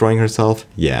point of destroying herself?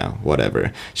 Yeah,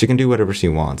 whatever. She can do whatever she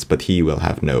wants, but he will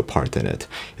have no part in it.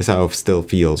 Hisao still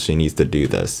feels she needs to do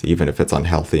this, even if it's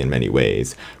unhealthy in many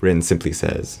ways. Rin simply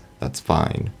says, that's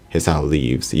fine. Hisao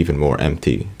leaves, even more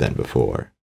empty than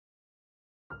before.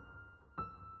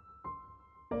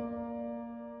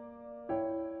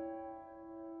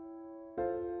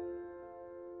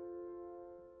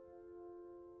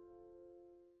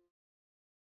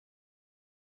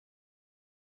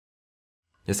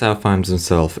 Hisao finds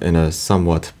himself in a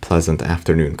somewhat pleasant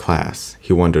afternoon class.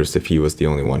 He wonders if he was the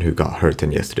only one who got hurt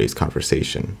in yesterday's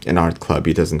conversation. In art club,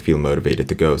 he doesn't feel motivated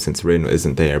to go since Rin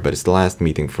isn't there, but it's the last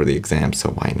meeting for the exam,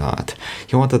 so why not?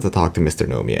 He wanted to talk to Mr.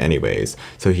 Nomiya anyways,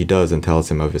 so he does and tells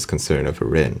him of his concern over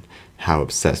Rin, how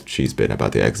obsessed she's been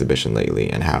about the exhibition lately,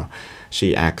 and how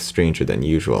she acts stranger than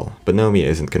usual, but Nomiya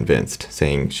isn't convinced,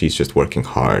 saying she's just working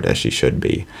hard as she should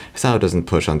be. Hisao doesn't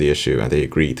push on the issue and they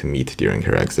agree to meet during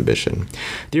her exhibition.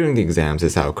 During the exams,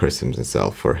 Hisao curses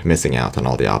himself for missing out on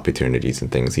all the opportunities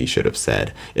and things he should have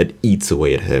said. It eats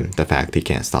away at him, the fact he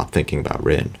can't stop thinking about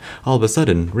Rin. All of a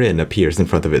sudden, Rin appears in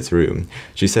front of his room.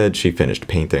 She said she finished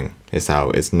painting.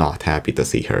 Hisao is not happy to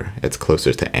see her. It's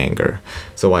closer to anger.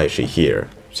 So why is she here?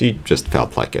 She just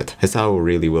felt like it. Hisao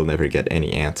really will never get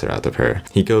any answer out of her.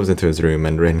 He goes into his room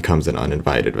and Rin comes in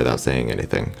uninvited without saying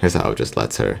anything. Hisao just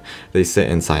lets her. They sit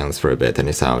in silence for a bit and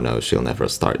Hisao knows she'll never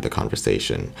start the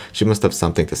conversation. She must have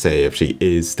something to say if she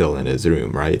is still in his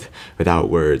room, right? Without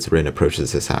words, Rin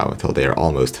approaches Hisao until they are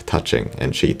almost touching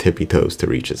and she tippy-toes to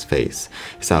reach his face.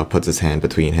 Hisao puts his hand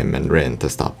between him and Rin to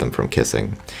stop them from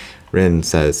kissing. Rin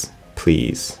says,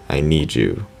 "Please, I need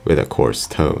you," with a coarse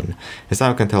tone.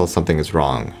 Hisao can tell something is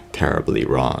wrong, terribly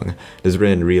wrong. Does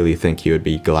Rin really think he would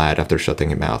be glad after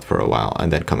shutting him out for a while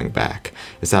and then coming back?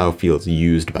 Hisao feels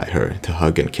used by her to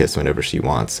hug and kiss whenever she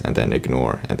wants and then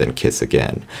ignore and then kiss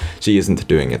again. She isn't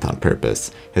doing it on purpose.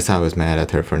 Hisao is mad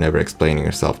at her for never explaining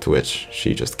herself, to which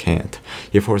she just can't.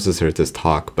 He forces her to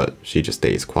talk, but she just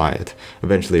stays quiet.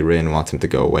 Eventually Rin wants him to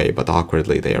go away, but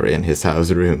awkwardly they are in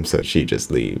Hisao's room, so she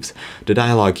just leaves. The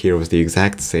dialogue here was the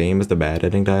exact same as the bad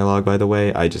ending dialogue, by the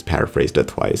way. I just paraphrased it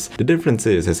twice. The difference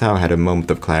is Hisao had a moment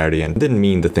of clarity and didn't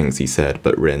mean the things he said,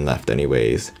 but Rin left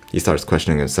anyways. He starts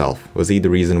questioning himself. Was he the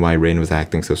reason why Rin was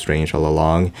acting so strange all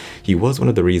along? He was one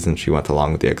of the reasons she went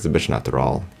along with the exhibition after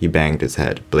all. He banged his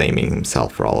head, blaming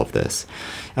himself for all of this.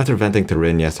 After venting to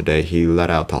Rin yesterday, he let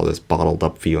out all his bottled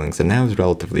up feelings and now is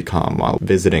relatively calm while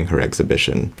visiting her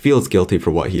exhibition. Feels guilty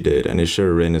for what he did and is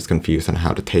sure Rin is confused on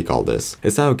how to take all this.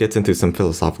 Hisao gets into some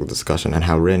philosophical discussion on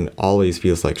how Rin always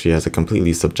feels like she has a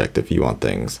completely subjective view on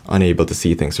things, unable to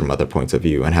see things from other points of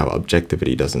view, and how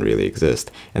objectivity doesn't really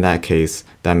exist. In that case,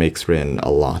 that makes Rin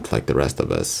a lot like the rest of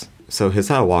us. So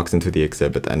Hisao walks into the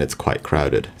exhibit and it's quite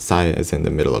crowded. Saya is in the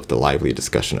middle of the lively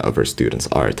discussion of her students'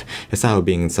 art. Hisao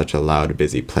being in such a loud,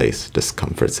 busy place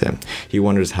discomforts him. He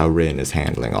wonders how Rin is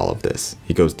handling all of this.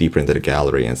 He goes deeper into the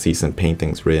gallery and sees some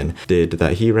paintings Rin did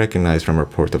that he recognized from her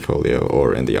portfolio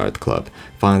or in the art club.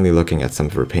 Finally looking at some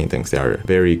of her paintings, they are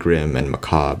very grim and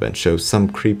macabre and show some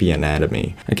creepy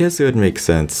anatomy. I guess it would make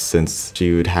sense since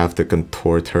she would have to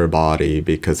contort her body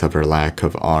because of her lack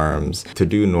of arms to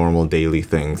do normal daily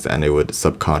things, and it would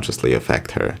subconsciously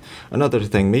affect her. Another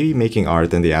thing, maybe making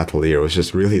art in the atelier was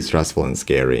just really stressful and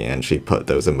scary and she put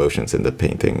those emotions in the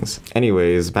paintings.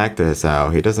 Anyways, back to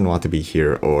Hisao. He doesn't want to be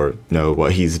here or know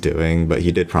what he's doing, but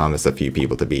he did promise a few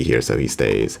people to be here, so he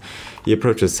stays. He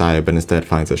approaches Saya but instead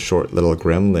finds a short little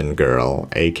gremlin girl,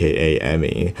 aka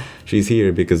Emmy. She's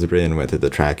here because Rin went to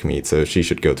the track meet, so she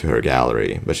should go to her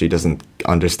gallery, but she doesn't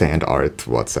understand art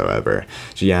whatsoever.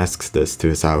 She asks this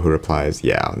to Hisao, who replies,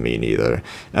 "Yeah, me neither."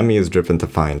 Emmy is driven to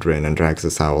find Rin and drags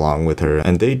Hisao along with her,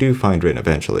 and they do find Rin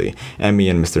eventually. Emmy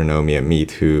and Mr. Nomiya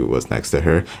meet, who was next to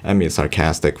her. Emmy is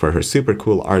sarcastic for her super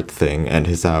cool art thing, and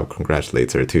Hisao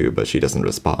congratulates her too, but she doesn't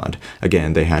respond.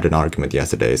 Again, they had an argument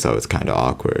yesterday, so it's kinda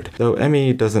awkward. Though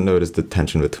Emmy doesn't notice the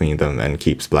tension between them and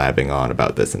keeps blabbing on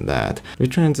about this and that. We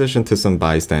transition to some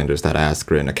bystanders that ask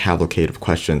Rin a cavalcade of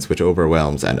questions which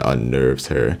overwhelms and unnerves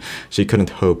her. She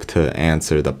couldn't hope to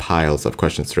answer the piles of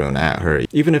questions thrown at her.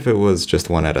 Even if it was just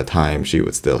one at a time, she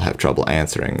would still have trouble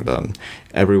answering them.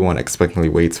 Everyone expectantly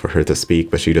waits for her to speak,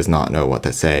 but she does not know what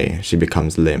to say. She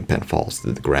becomes limp and falls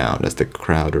to the ground as the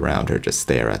crowd around her just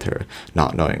stare at her,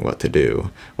 not knowing what to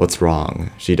do. What's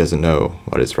wrong? She doesn't know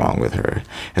what is wrong with her.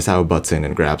 Hisao butts in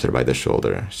and grabs her by the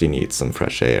shoulder. She needs some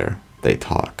fresh air. They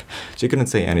talk. She couldn't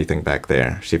say anything back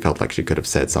there. She felt like she could have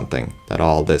said something, that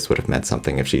all this would have meant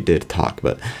something if she did talk,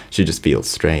 but she just feels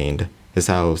strained.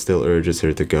 Hisao still urges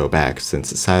her to go back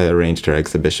since Saya arranged her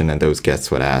exhibition and those guests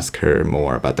would ask her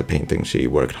more about the painting she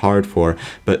worked hard for,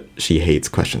 but she hates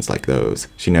questions like those.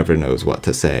 She never knows what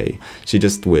to say. She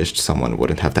just wished someone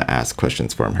wouldn't have to ask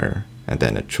questions from her. And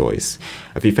then a choice.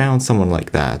 If you found someone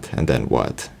like that, and then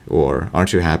what? Or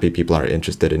aren't you happy people are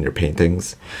interested in your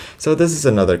paintings? So this is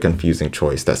another confusing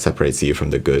choice that separates you from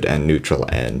the good and neutral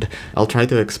end. I'll try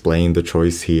to explain the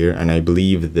choice here, and I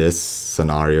believe this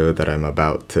scenario that I'm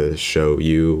about to show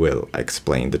you will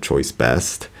explain the choice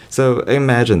best. So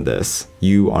imagine this.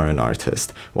 You are an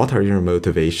artist. What are your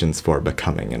motivations for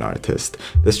becoming an artist?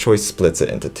 This choice splits it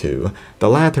into two. The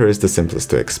latter is the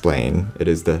simplest to explain. It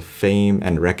is the fame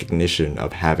and recognition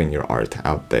of having your art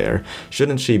out there.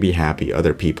 Shouldn't she be happy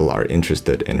other people are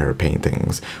interested in her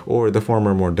paintings? Or the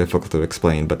former, more difficult to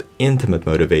explain but intimate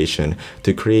motivation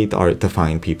to create art to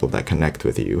find people that connect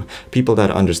with you, people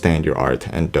that understand your art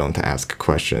and don't ask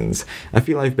questions. I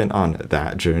feel I've been on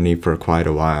that journey for quite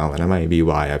a while, and that might be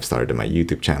why I've started my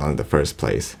YouTube channel in the first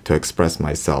place, to express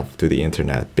myself to the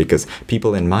internet, because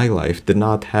people in my life did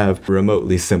not have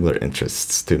remotely similar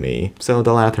interests to me. So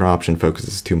the latter option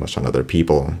focuses too much on other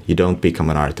people. You don't become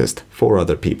an artist for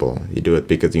other people. You do it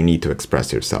because you need to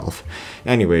express yourself. yourself.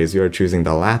 Anyways, you are choosing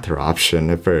the latter option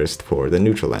at first for the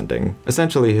neutral ending.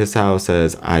 Essentially, Hisao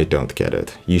says, I don't get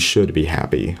it. You should be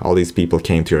happy. All these people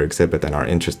came to your exhibit and are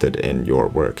interested in your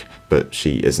work. But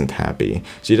she isn't happy.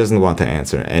 She doesn't want to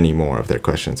answer any more of their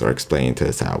questions or explain to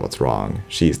Hisao what's wrong.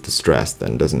 She's distressed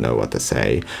and doesn't know what to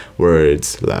say.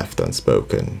 Words left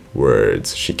unspoken.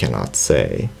 Words she cannot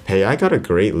say. Hey, I got a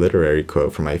great literary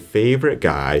quote from my favorite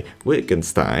guy,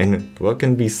 Wittgenstein. What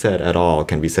can be said at all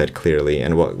can be said clearly,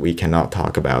 and what we cannot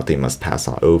talk about they must pass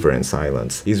on over in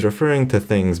silence. He's referring to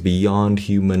things beyond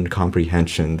human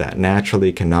comprehension that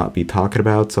naturally cannot be talked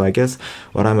about, so I guess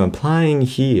what I'm implying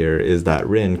here is that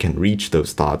Rin can reach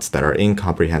those thoughts that are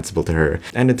incomprehensible to her,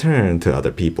 and in turn to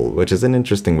other people, which is an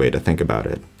interesting way to think about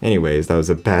it. Anyways, that was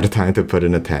a bad time to put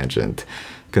in a tangent.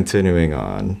 Continuing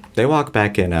on. They walk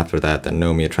back in after that, and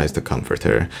Nomiya tries to comfort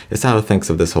her. Isao thinks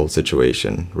of this whole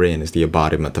situation. Rin is the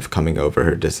embodiment of coming over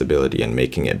her disability and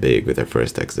making it big with her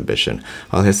first exhibition,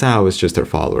 while Hisao is just her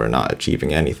follower not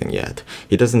achieving anything yet.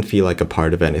 He doesn't feel like a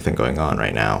part of anything going on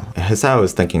right now. Hisao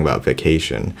is thinking about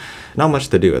vacation. Not much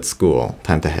to do at school.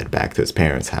 Time to head back to his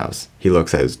parents' house. He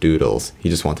looks at his doodles. He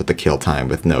just wanted to kill time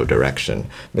with no direction.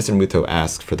 Mr. Muto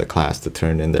asks for the class to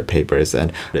turn in their papers,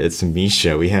 and it's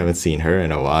Misha. We haven't seen her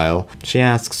in a while. She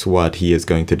asks what he is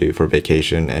going to do for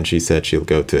vacation, and she said she'll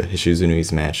go to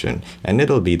Hishizunui's mansion, and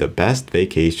it'll be the best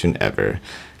vacation ever.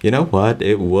 You know what?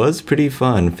 It was pretty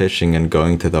fun fishing and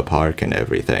going to the park and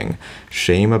everything.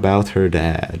 Shame about her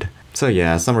dad. So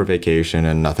yeah, summer vacation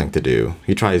and nothing to do.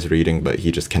 He tries reading, but he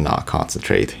just cannot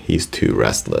concentrate. He's too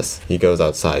restless. He goes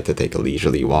outside to take a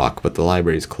leisurely walk, but the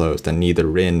library is closed and neither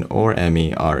Rin or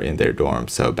Emmy are in their dorm,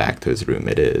 so back to his room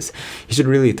it is. He should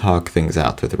really talk things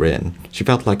out with Rin. She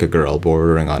felt like a girl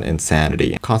bordering on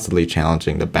insanity, constantly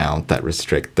challenging the bounds that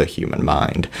restrict the human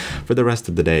mind. For the rest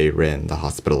of the day, Rin, the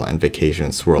hospital, and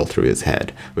vacation swirl through his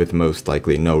head, with most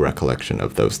likely no recollection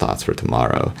of those thoughts for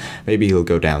tomorrow. Maybe he'll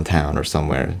go downtown or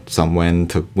somewhere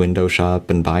to window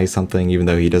shop and buy something even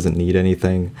though he doesn't need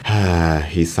anything.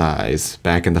 He sighs.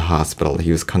 Back in the hospital,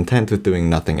 he was content with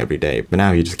doing nothing every day, but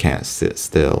now he just can't sit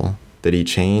still. Did he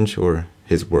change, or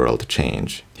his world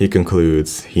change? He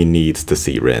concludes he needs to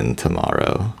see Rin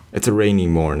tomorrow. It's a rainy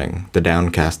morning. The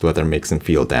downcast weather makes him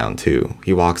feel down too.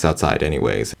 He walks outside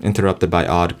anyways, interrupted by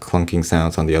odd clunking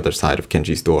sounds on the other side of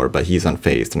Kenji's door, but he's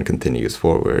unfazed and continues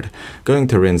forward. Going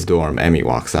to Rin's dorm, Emmy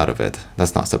walks out of it.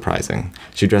 That's not surprising.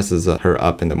 She dresses her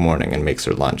up in the morning and makes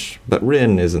her lunch. But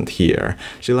Rin isn't here.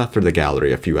 She left for the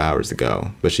gallery a few hours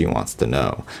ago, but she wants to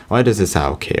know. Why does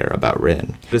Hisao care about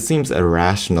Rin? It seems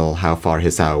irrational how far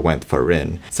Hisao went for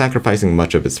Rin, sacrificing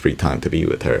much of his free time to be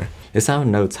with her. Isao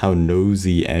notes how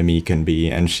nosy Emmy can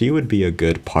be, and she would be a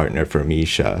good partner for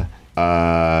Misha.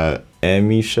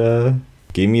 Emisha?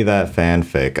 Give me that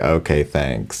fanfic. Okay,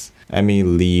 thanks. Emmy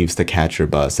leaves to catch her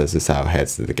bus as Hisao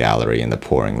heads to the gallery in the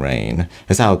pouring rain.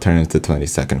 Hisao turns to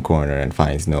 22nd corner and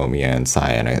finds Nomiya and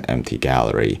Saya in an empty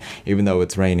gallery. Even though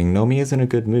it's raining, Nomiya is in a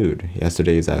good mood.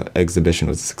 Yesterday's exhibition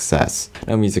was a success.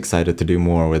 Nomiya's excited to do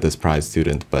more with his prize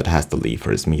student, but has to leave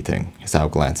for his meeting. Hisao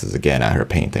glances again at her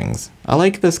paintings. I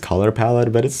like this color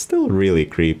palette, but it's still really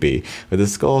creepy. With the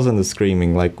skulls and the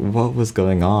screaming, like what was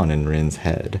going on in Rin's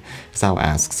head? Hisao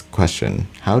asks question,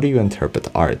 how do you interpret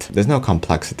art? There's no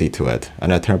complexity to it. An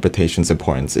interpretation's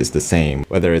importance is the same,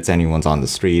 whether it's anyone's on the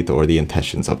street or the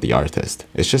intentions of the artist.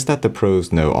 It's just that the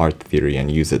pros know art theory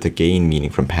and use it to gain meaning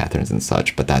from patterns and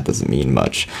such, but that doesn't mean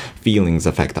much. Feelings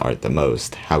affect art the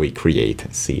most, how we create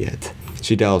and see it.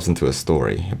 She delves into a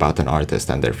story about an artist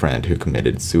and their friend who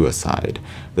committed suicide.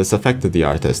 This affected the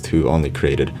artist, who only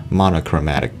created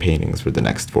monochromatic paintings for the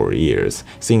next 4 years.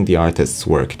 Seeing the artist's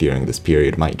work during this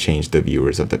period might change the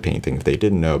viewers of the painting if they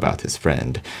didn't know about his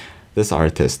friend. This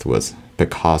artist was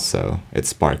Picasso. It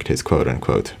sparked his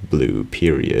quote-unquote blue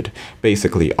period.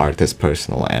 Basically, art is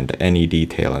personal, and any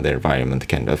detail in their environment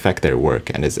can affect their work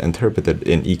and is interpreted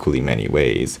in equally many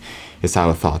ways.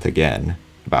 Hisao thought again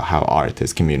about how art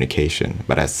is communication,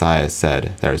 but as Saya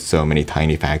said, there are so many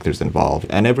tiny factors involved,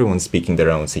 and everyone's speaking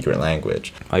their own secret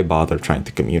language. Why bother trying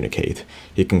to communicate?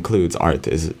 He concludes art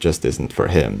just isn't for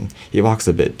him. He walks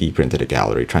a bit deeper into the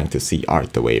gallery, trying to see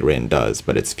art the way Rin does,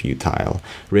 but it's futile.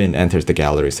 Rin enters the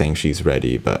gallery saying she's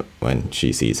ready, but when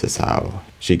she sees Hisao,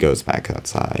 she goes back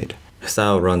outside.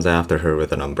 Hisao runs after her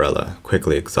with an umbrella,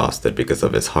 quickly exhausted because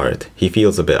of his heart. He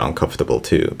feels a bit uncomfortable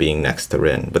too, being next to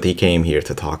Rin, but he came here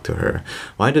to talk to her.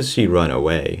 Why does she run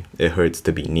away? It hurts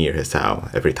to be near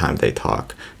Hisao every time they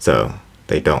talk. So,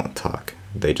 they don't talk.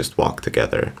 They just walk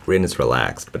together. Rin is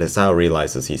relaxed, but Hisao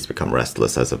realizes he's become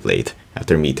restless as of late,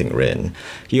 after meeting Rin.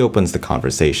 He opens the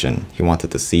conversation. He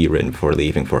wanted to see Rin before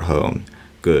leaving for home.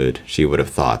 Good, she would have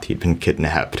thought he'd been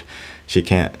kidnapped. She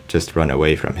can't just run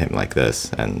away from him like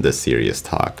this, and this serious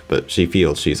talk, but she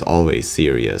feels she's always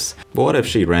serious. But what if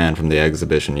she ran from the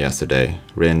exhibition yesterday?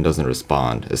 Rin doesn't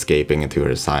respond, escaping into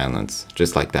her silence.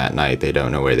 Just like that night, they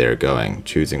don't know where they're going,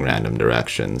 choosing random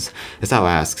directions. Hisao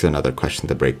asks another question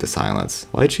to break the silence.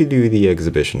 Why'd she do the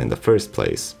exhibition in the first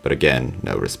place? But again,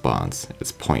 no response.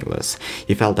 It's pointless.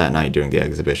 He felt that night during the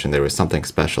exhibition there was something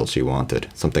special she wanted,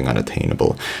 something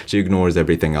unattainable. She ignores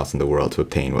everything else in the world to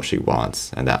obtain what she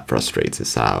wants, and that frustrates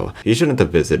Hisao. He shouldn't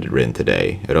have visited Rin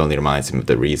today. It only reminds him of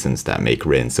the reasons that make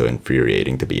Rin so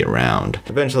infuriating to be around.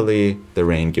 Eventually, the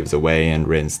rain gives away and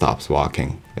Rin stops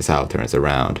walking. Hisao turns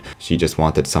around. She just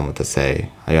wanted someone to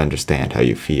say, "I understand how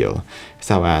you feel."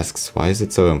 Hisao asks, why is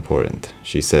it so important?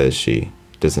 She says she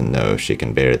doesn't know if she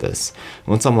can bear this.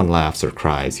 When someone laughs or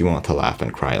cries, you want to laugh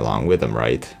and cry along with them,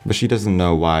 right? But she doesn't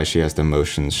know why she has the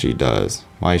emotions she does,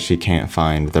 why she can't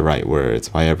find the right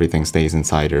words, why everything stays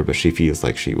inside her but she feels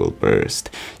like she will burst.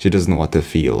 She doesn't want to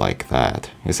feel like that.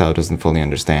 Hisao doesn't fully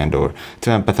understand or to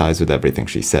empathize with everything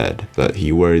she said, but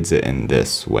he words it in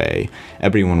this way.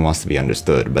 Everyone wants to be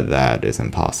understood, but that is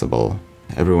impossible.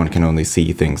 Everyone can only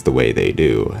see things the way they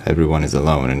do. Everyone is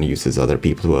alone and uses other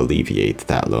people to alleviate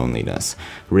that loneliness.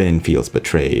 Rin feels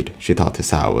betrayed. She thought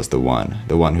Hisao was the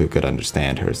one who could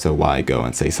understand her, so why go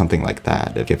and say something like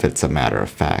that if it's a matter of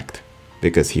fact?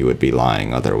 Because he would be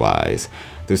lying otherwise.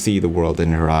 To see the world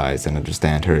in her eyes and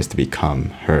understand her is to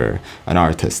become her, an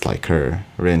artist like her.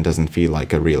 Rin doesn't feel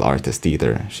like a real artist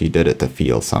either. She did it to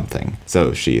feel something.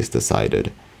 So she is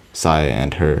decided. Saya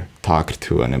and her talked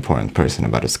to an important person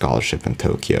about a scholarship in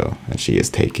Tokyo, and she is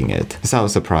taking it. Hisao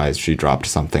was surprised she dropped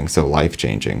something so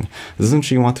life-changing. Doesn't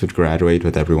she want to graduate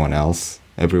with everyone else?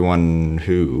 Everyone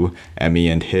who? Emmy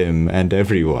and him and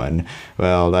everyone.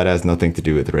 Well, that has nothing to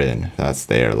do with Rin. That's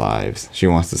their lives. She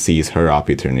wants to seize her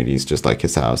opportunities just like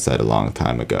Hisao said a long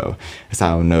time ago.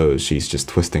 Hisao knows she's just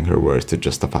twisting her words to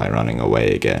justify running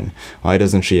away again. Why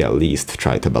doesn't she at least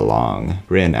try to belong?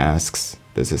 Rin asks,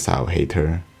 does Hisao hate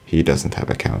her? He doesn't have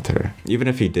a counter. Even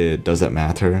if he did, does it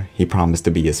matter? He promised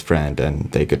to be his friend and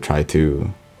they could try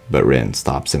to... But Rin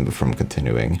stops him from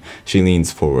continuing. She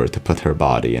leans forward to put her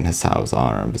body in Hisao's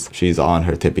arms. She's on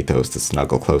her tippy toes to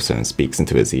snuggle closer and speaks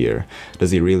into his ear.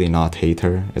 Does he really not hate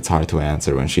her? It's hard to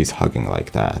answer when she's hugging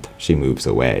like that. She moves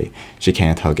away. She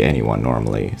can't hug anyone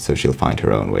normally, so she'll find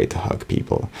her own way to hug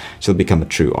people. She'll become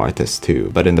a true artist too,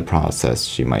 but in the process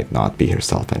she might not be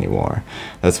herself anymore.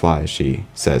 That's why she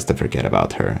says to forget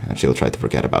about her, and she'll try to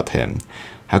forget about him.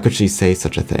 How could she say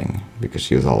such a thing? Because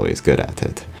she was always good at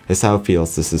it. Hisao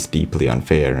feels this is deeply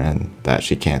unfair and that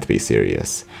she can't be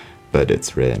serious. But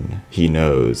it's Rin. He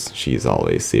knows she's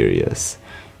always serious.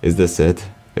 Is this it?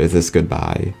 Is this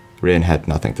goodbye? Rin had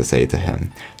nothing to say to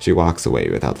him. She walks away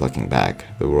without looking back.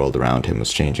 The world around him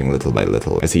was changing little by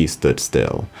little as he stood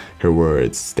still. Her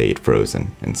words stayed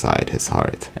frozen inside his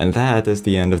heart. And that is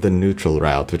the end of the neutral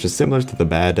route, which is similar to the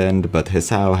bad end, but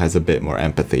Hisao has a bit more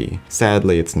empathy.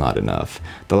 Sadly, it's not enough.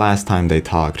 The last time they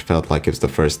talked felt like it was the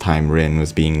first time Rin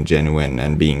was being genuine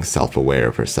and being self-aware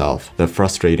of herself. The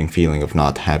frustrating feeling of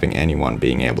not having anyone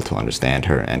being able to understand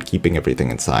her and keeping everything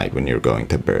inside when you're going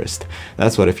to burst.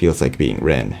 That's what it feels like being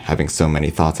Rin. Having so many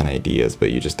thoughts and ideas,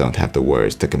 but you just don't have the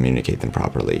words to communicate them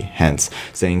properly, hence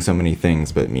saying so many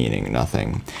things but meaning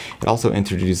nothing. It also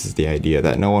introduces the idea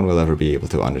that no one will ever be able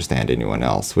to understand anyone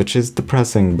else, which is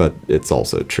depressing, but it's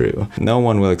also true. No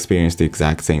one will experience the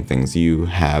exact same things you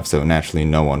have, so naturally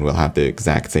no one will have the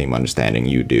exact same understanding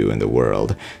you do in the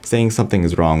world. Saying something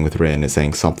is wrong with Rin is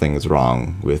saying something is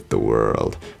wrong with the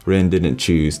world. Rin didn't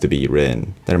choose to be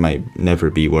Rin. There might never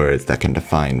be words that can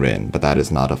define Rin, but that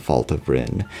is not a fault of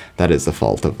Rin. That is the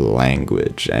fault of the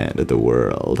language and the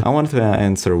world. I wanted to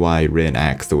answer why Rin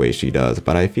acts the way she does,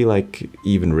 but I feel like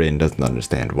even Rin doesn't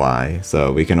understand why,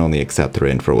 so we can only accept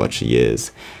Rin for what she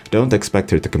is. Don't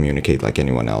expect her to communicate like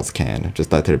anyone else can.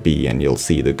 Just let her be and you'll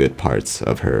see the good parts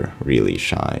of her really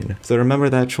shine. So remember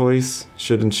that choice?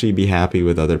 Shouldn't she be happy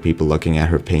with other people looking at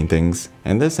her paintings?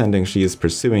 In this ending, she is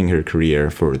pursuing her career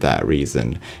for that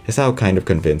reason. Hisao kind of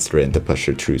convinced Rin to push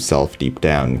her true self deep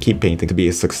down and keep painting to be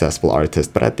a successful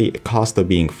artist, but at the cost of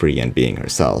being free and being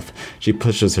herself. She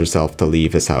pushes herself to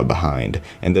leave Hisao behind.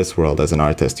 In this world, as an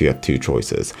artist, you have two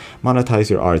choices. Monetize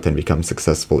your art and become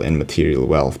successful in material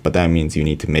wealth, but that means you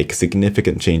need to make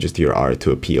significant changes to your art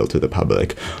to appeal to the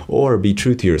public. Or be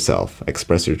true to yourself,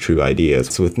 express your true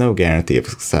ideas with no guarantee of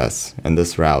success. In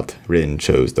this route, Rin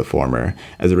chose the former.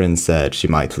 As Rin said, she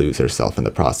might lose herself in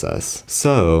the process.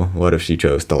 So, what if she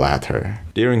chose the latter?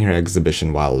 During her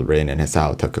exhibition while Rin and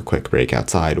Hisao took a quick break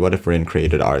outside, what if Rin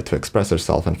created needed art to express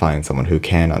herself and find someone who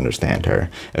can understand her.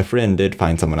 If Rin did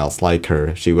find someone else like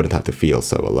her, she wouldn't have to feel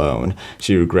so alone.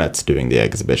 She regrets doing the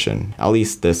exhibition, at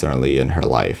least this early in her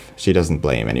life. She doesn't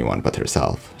blame anyone but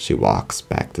herself. She walks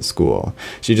back to school.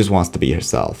 She just wants to be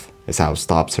herself. Isao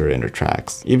stops her in her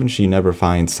tracks. Even if she never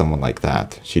finds someone like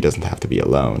that, she doesn't have to be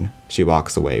alone. She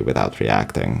walks away without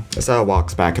reacting. Isao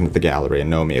walks back into the gallery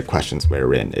and Nomiya questions where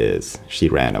Rin is. She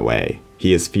ran away.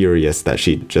 He is furious that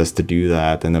she just to do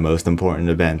that in the most important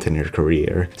event in her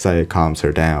career. Saya calms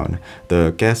her down.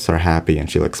 The guests are happy and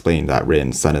she'll explain that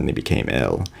Rin suddenly became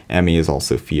ill. Emi is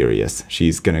also furious.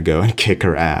 She's gonna go and kick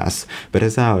her ass. But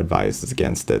Hisao advises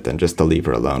against it and just to leave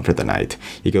her alone for the night.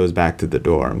 He goes back to the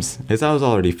dorms. Hisao's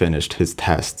already finished his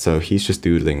test, so he's just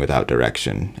doodling without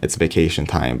direction. It's vacation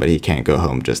time, but he can't go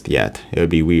home just yet. It would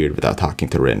be weird without talking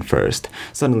to Rin first.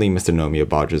 Suddenly, Mr. Nomiya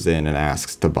barges in and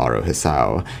asks to borrow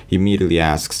Hisao. He immediately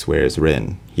asks where's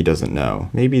Rin. He doesn't know.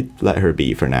 Maybe let her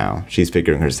be for now. She's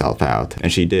figuring herself out,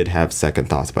 and she did have second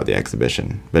thoughts about the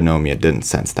exhibition, but Nomiya didn't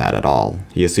sense that at all.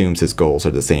 He assumes his goals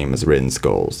are the same as Rin's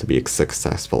goals, to be a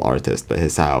successful artist, but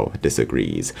Hisao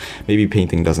disagrees. Maybe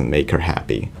painting doesn't make her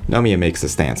happy. Nomiya makes the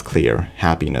stance clear.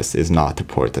 Happiness is not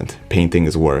important. Painting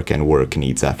is work, and work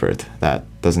needs effort. That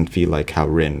doesn't feel like how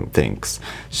Rin thinks.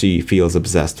 She feels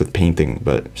obsessed with painting,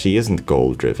 but she isn't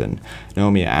goal-driven.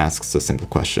 Nomiya asks a simple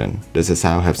question. Does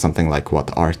Hisao have something like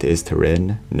what art is to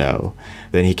Rin? No.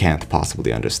 Then he can't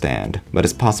possibly understand. But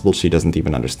it's possible she doesn't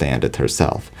even understand it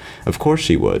herself. Of course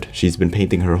she would. She's been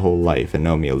painting her whole life, and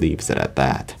Nomiya leaves it at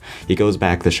that. He goes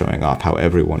back to showing off how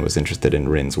everyone was interested in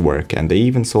Rin's work, and they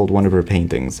even sold one of her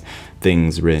paintings.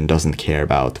 Things Rin doesn't care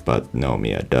about, but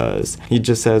Nomiya does. He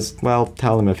just says, well,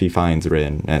 tell him if he finds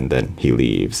Rin, and then he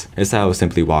leaves. Hisao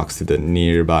simply walks to the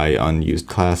nearby unused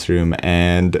classroom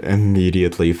and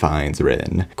immediately finds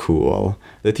Rin. Cool.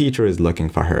 The teacher is looking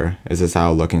for her. Is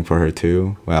Hisao looking for her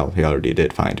too? Well, he already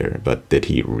did find her, but did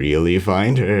he really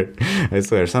find her? I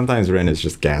swear, sometimes Rin is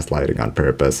just gaslighting on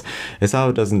purpose.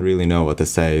 Hisao doesn't really know what to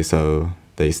say, so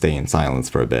they stay in silence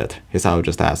for a bit. Hisao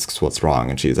just asks what's wrong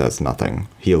and she says nothing.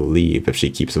 He'll leave if she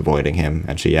keeps avoiding him,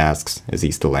 and she asks, is he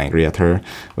still angry at her?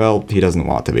 Well, he doesn't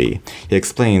want to be. He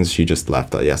explains she just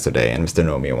left yesterday and Mr.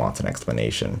 Nomiya wants an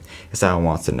explanation. Hisao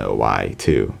wants to know why,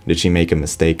 too. Did she make a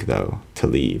mistake, though, to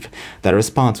leave? That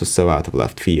response was so out of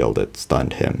left field it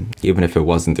stunned him. Even if it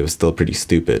wasn't, it was still pretty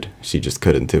stupid. She just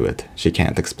couldn't do it. She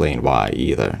can't explain why,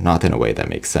 either. Not in a way that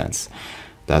makes sense.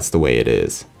 That's the way it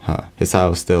is.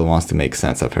 Hisao still wants to make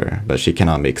sense of her, but she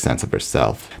cannot make sense of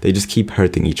herself. They just keep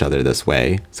hurting each other this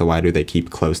way, so why do they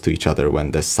keep close to each other when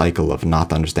this cycle of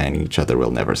not understanding each other will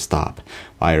never stop?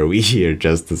 Why are we here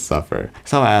just to suffer?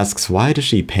 Hisao asks, why does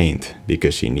she paint?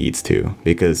 Because she needs to.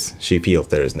 Because she feels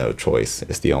there is no choice.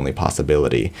 It's the only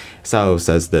possibility. Hisao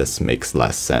says this makes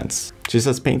less sense. She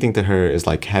says painting to her is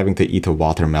like having to eat a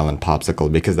watermelon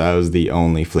popsicle because that was the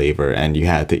only flavor and you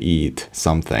had to eat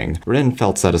something. Rin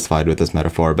felt satisfied with this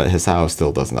metaphor, but Hisao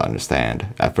still doesn't understand.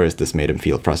 At first this made him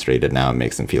feel frustrated, now it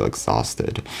makes him feel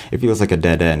exhausted. It feels like a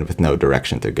dead end with no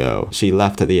direction to go. She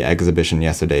left the exhibition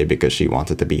yesterday because she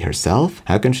wanted to be herself?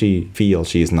 How can she feel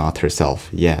she's not herself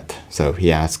yet? So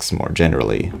he asks more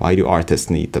generally, why do artists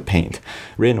need to paint?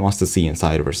 Rin wants to see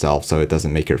inside of herself so it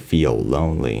doesn't make her feel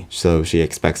lonely. So she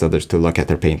expects others to look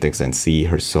at her paintings and see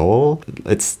her soul?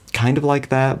 It's kind of like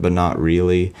that, but not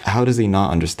really. How does he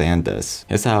not understand this?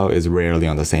 Hisao is rarely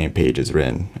on the same page as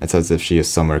Rin. It's as if she is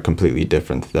somewhere completely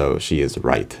different, though she is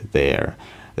right there.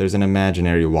 There's an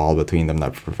imaginary wall between them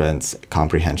that prevents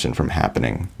comprehension from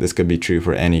happening. This could be true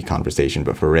for any conversation,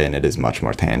 but for Rin it is much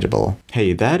more tangible.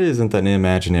 Hey, that isn't an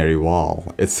imaginary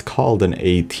wall. It's called an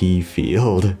AT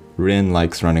field. Rin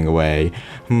likes running away.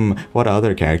 What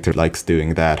other character likes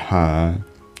doing that, huh?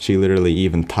 She literally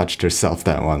even touched herself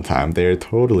that one time. They're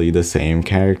totally the same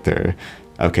character.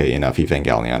 Okay, enough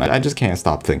Evangelion. I just can't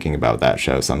stop thinking about that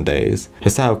show some days.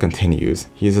 Hisao continues.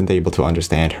 He isn't able to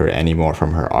understand her anymore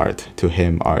from her art. To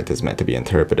him, art is meant to be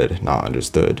interpreted, not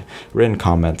understood. Rin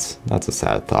comments, that's a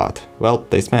sad thought. Well,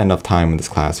 they spend enough time in this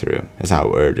classroom.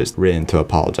 Hisao urges Rin to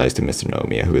apologize to Mr.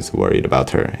 Nomiya, who is worried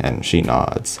about her, and she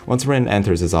nods. Once Rin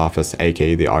enters his office,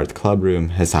 aka the art club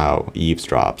room, Hisao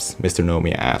eavesdrops. Mr.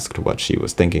 Nomiya asked what she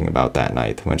was thinking about that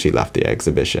night when she left the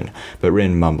exhibition, but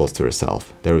Rin mumbles to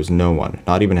herself. There was no one,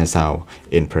 not even Hisao,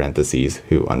 in parentheses,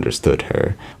 who understood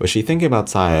her. Was she thinking about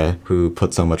Saya, who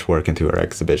put so much work into her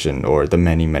exhibition, or the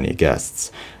many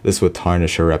guests? This would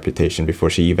tarnish her reputation before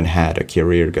she even had a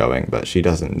career going, but she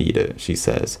doesn't need it, she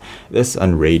says. This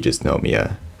enrages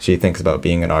Nomiya. She thinks about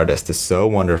being an artist is so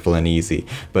wonderful and easy,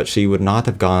 but she would not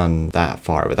have gone that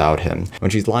far without him. When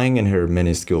she's lying in her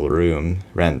minuscule room,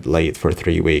 rent late for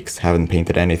 3 weeks, haven't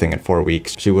painted anything in 4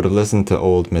 weeks, she would have listened to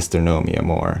old Mr. Nomiya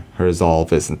more. Her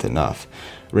resolve isn't enough.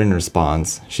 Rin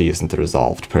responds, she isn't a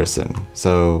resolved person.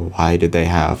 So why did they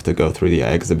have to go through the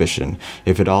exhibition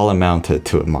if it all amounted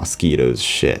to a mosquito's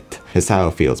shit?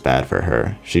 Hisao feels bad for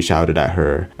her. She shouted at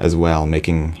her as well,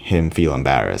 making him feel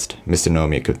embarrassed. Mr.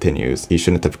 Nomiya continues, he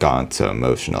shouldn't have gone so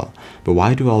emotional. But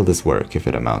why do all this work if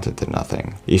it amounted to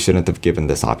nothing? He shouldn't have given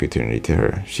this opportunity to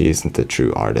her. She isn't a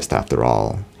true artist after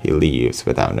all. He leaves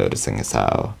without noticing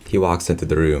Hisao. He walks into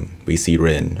the room. We see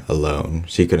Rin alone.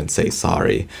 She couldn't say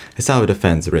sorry. Hisao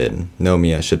defends Rin.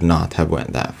 Nomiya should not have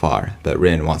went that far, but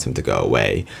Rin wants him to go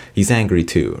away. He's angry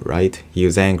too, right? He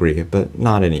was angry, but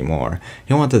not anymore.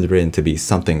 He wanted Rin to be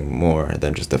something more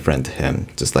than just a friend to him,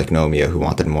 just like Nomiya who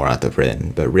wanted more out of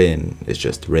Rin, but Rin is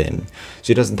just Rin.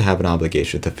 She doesn't have an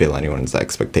obligation to fill anyone's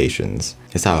expectations.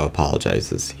 Hisao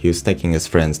apologizes. He was thinking as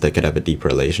friends they could have a deep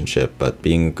relationship, but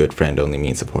being a good friend only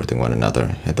means supporting one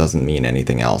another. It doesn't mean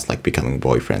anything else like becoming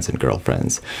boyfriends and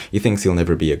girlfriends. He thinks he'll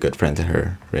never be a good friend to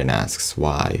her. Rin asks,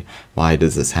 why? Why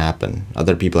does this happen?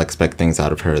 Other people expect things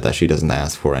out of her that she doesn't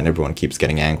ask for, and everyone keeps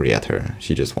getting angry at her.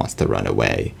 She just wants to run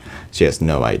away. She has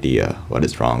no idea what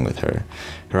is wrong with her.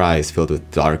 Her eyes filled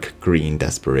with dark green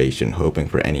desperation, hoping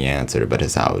for any answer, but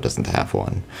Hisao doesn't have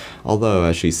one. Although,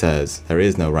 as she says, there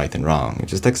is no right and wrong,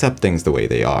 just accept things the way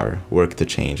they are, work to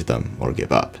change them, or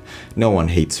give up. No one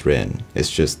hates Rin,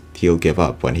 it's just he'll give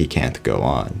up when he can't go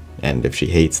on, and if she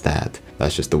hates that,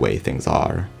 that's just the way things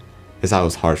are.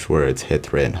 Hisao's harsh words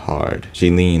hit Rin hard.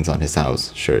 She leans on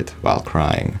Hisao's shirt while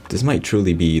crying. This might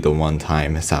truly be the one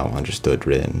time Hisao understood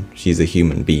Rin. She's a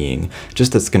human being,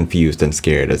 just as confused and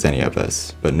scared as any of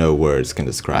us, but no words can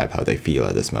describe how they feel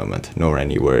at this moment, nor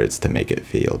any words to make it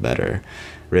feel better.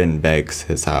 Rin begs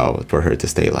Hisao for her to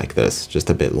stay like this, just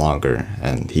a bit longer,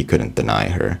 and he couldn't deny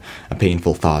her. A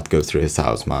painful thought goes through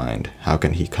Hisao's mind. How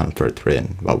can he comfort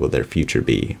Rin? What will their future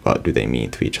be? What do they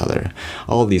mean to each other?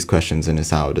 All of these questions, and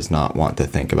Hisao does not want to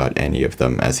think about any of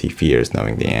them as he fears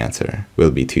knowing the answer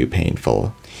will be too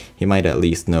painful. He might at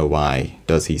least know why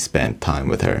does he spend time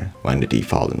with her. When did he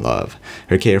fall in love?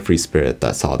 Her carefree spirit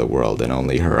that saw the world in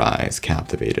only her eyes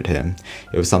captivated him.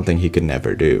 It was something he could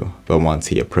never do, but once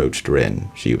he approached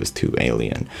Rin, she was too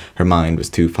alien. Her mind was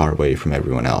too far away from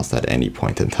everyone else at any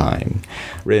point in time.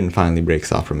 Rin finally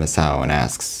breaks off from Hisao and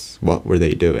asks, what were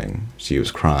they doing? She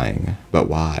was crying. But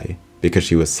why? Because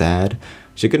she was sad?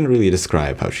 She couldn't really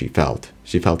describe how she felt.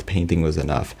 She felt painting was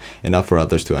enough for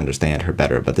others to understand her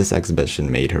better, but this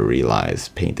exhibition made her realize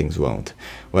paintings won't.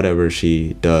 Whatever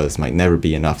she does might never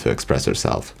be enough to express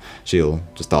herself. She'll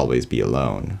just always be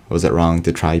alone. Was it wrong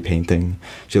to try painting?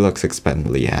 She looks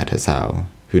expectantly at Hisao,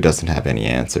 who doesn't have any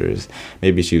answers.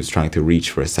 Maybe she was trying to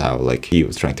reach for Hisao like he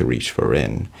was trying to reach for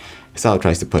Rin. Hisao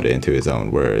tries to put it into his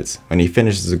own words. When he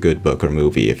finishes a good book or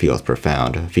movie, it feels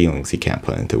profound, feelings he can't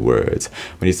put into words.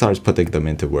 When he starts putting them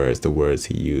into words, the words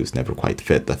he used never quite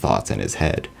fit the thoughts in his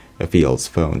head. It feels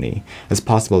phony. It's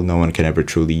possible no one can ever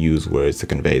truly use words to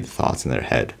convey the thoughts in their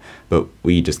head, but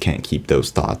we just can't keep those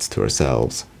thoughts to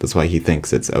ourselves. That's why he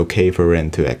thinks it's okay for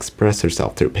Rin to express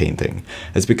herself through painting.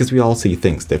 It's because we all see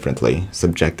things differently,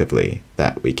 subjectively,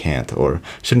 that we can't or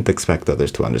shouldn't expect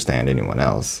others to understand anyone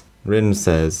else. Rin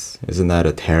says, isn't that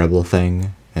a terrible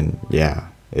thing? And yeah,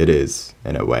 it is,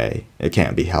 in a way. It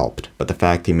can't be helped, but the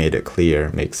fact he made it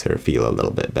clear makes her feel a little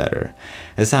bit better.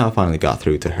 Hisao finally got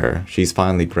through to her. She's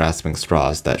finally grasping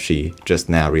straws that she just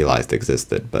now realized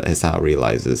existed, but Hisao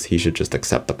realizes he should just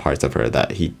accept the parts of her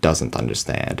that he doesn't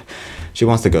understand. She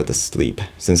wants to go to sleep.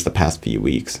 Since the past few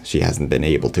weeks, she hasn't been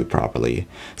able to properly,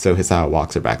 so Hisao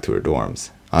walks her back to her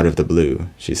dorms. Out of the blue,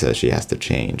 she says she has to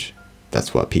change.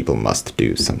 That's what people must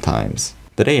do sometimes.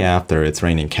 The day after, it's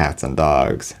raining cats and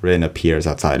dogs. Rin appears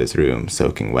outside his room,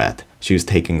 soaking wet. She was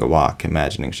taking a walk,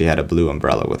 imagining she had a blue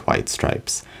umbrella with white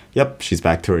stripes. Yep, she's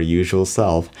back to her usual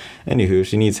self. Anywho,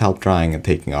 she needs help drying and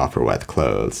taking off her wet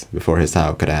clothes. Before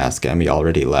Hisao could ask, Emmy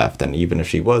already left, and even if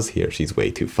she was here, she's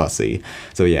way too fussy.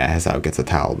 So yeah, Hisao gets a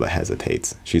towel but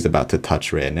hesitates. She's about to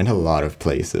touch Rin in a lot of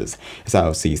places.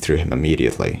 Hisao sees through him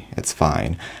immediately. It's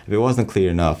fine. If it wasn't clear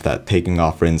enough that taking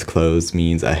off Rin's clothes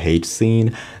means a hate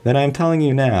scene, then I'm telling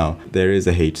you now, there is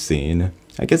a hate scene.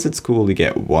 I guess it's cool to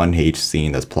get one H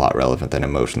scene that's plot relevant and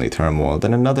emotionally turmoil,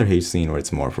 then another H scene where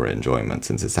it's more for enjoyment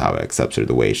since Hisao accepts her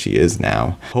the way she is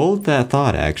now. Hold that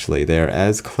thought actually, they're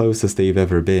as close as they've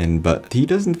ever been, but he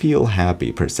doesn't feel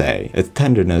happy per se. It's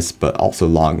tenderness but also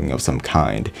longing of some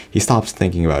kind. He stops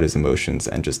thinking about his emotions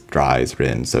and just dries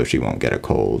Rin so she won't get a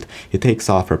cold. He takes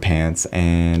off her pants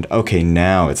and okay,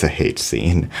 now it's a H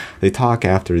scene. They talk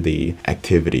after the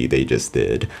activity they just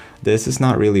did. This is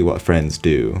not really what friends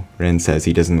do. Rin says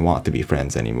he doesn't want to be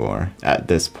friends anymore. At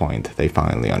this point, they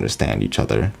finally understand each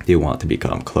other. They want to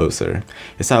become closer.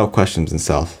 Hisao questions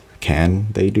himself. Can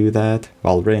they do that?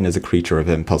 While Rin is a creature of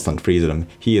impulse and freedom,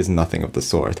 he is nothing of the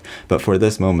sort. But for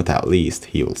this moment at least,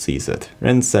 he will seize it.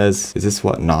 Rin says, is this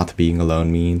what not being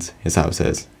alone means? Hisao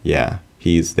says, yeah.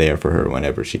 He's there for her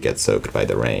whenever she gets soaked by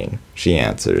the rain. She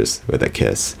answers with a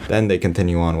kiss. Then they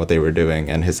continue on what they were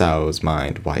doing and Hisao's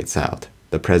mind whites out.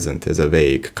 The present is a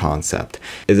vague concept.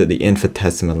 Is it the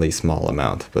infinitesimally small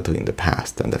amount between the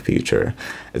past and the future?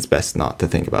 It's best not to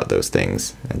think about those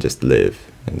things and just live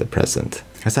in the present.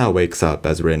 Hisao wakes up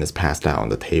as Rin is passed out on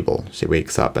the table. She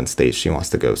wakes up and states she wants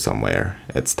to go somewhere.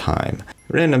 It's time.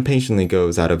 Rin impatiently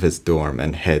goes out of his dorm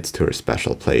and heads to her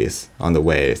special place. On the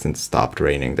way, since it stopped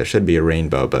raining, there should be a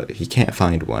rainbow, but he can't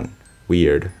find one.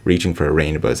 Weird. Reaching for a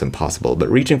rainbow is impossible, but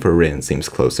reaching for Rin seems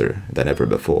closer than ever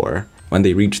before. When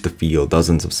they reach the field,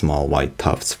 dozens of small white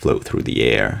tufts float through the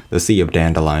air. The sea of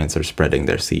dandelions are spreading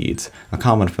their seeds. A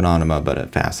common phenomenon, but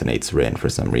it fascinates Rin for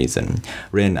some reason.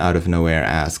 Rin out of nowhere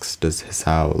asks, does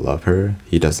Hisao love her?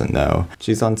 He doesn't know.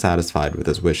 She's unsatisfied with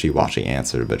his wishy-washy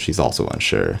answer, but she's also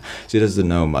unsure. She doesn't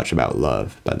know much about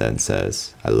love, but then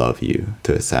says, I love you,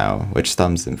 to Hisao, which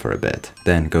stuns him for a bit.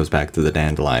 Then goes back to the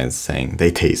dandelions, saying they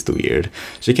taste weird.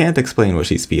 She can't explain what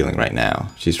she's feeling right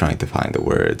now. She's trying to find the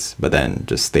words, but then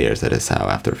just stares at Hisao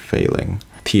after failing.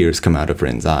 Tears come out of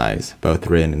Rin's eyes, both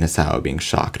Rin and Hisao being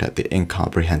shocked at the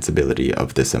incomprehensibility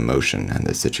of this emotion and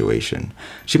this situation.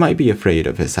 She might be afraid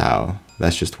of Hisao.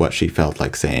 That's just what she felt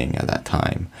like saying at that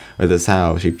time. With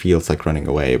Hisao, she feels like running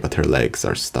away, but her legs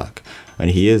are stuck. When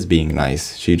he is being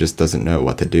nice, she just doesn't know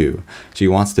what to do. She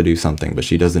wants to do something, but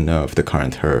she doesn't know if the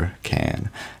current her can.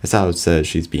 Hisao says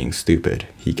she's being stupid.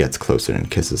 He gets closer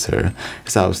and kisses her.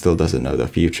 Hisao still doesn't know the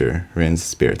future, Rin's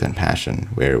spirit and passion.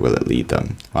 Where will it lead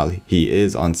them? While he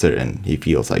is uncertain, he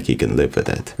feels like he can live with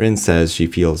it. Rin says she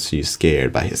feels she's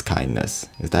scared by his kindness.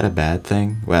 Is that a bad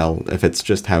thing? Well, if it's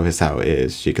just how Hisao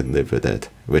is, she can live with it,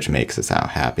 which makes Hisao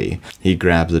happy. He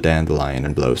grabs a dandelion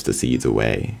and blows the seeds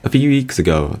away. A few weeks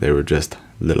ago, they were just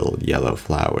little yellow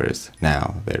flowers.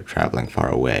 Now they're traveling far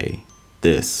away.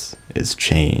 This is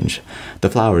change. The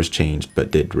flowers changed,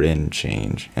 but did Rin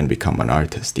change and become an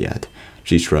artist yet?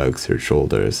 She shrugs her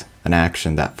shoulders. An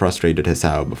action that frustrated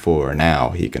Hisao before, now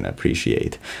he can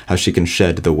appreciate. How she can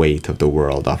shed the weight of the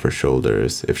world off her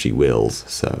shoulders if she wills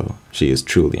so. She is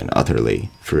truly and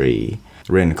utterly free.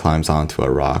 Rin climbs onto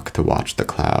a rock to watch the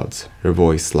clouds. Her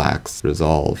voice lacks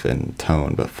resolve in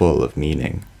tone but full of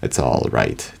meaning. It's all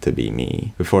right to be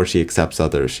me. Before she accepts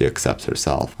others, she accepts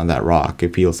herself. On that rock,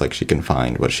 it feels like she can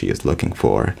find what she is looking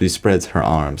for. She spreads her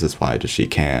arms as wide as she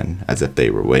can, as if they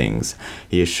were wings.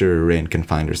 He is sure Rin can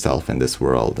find herself in this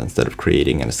world instead of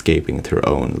creating and escaping to her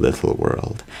own little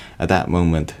world. At that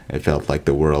moment, it felt like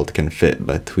the world can fit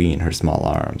between her small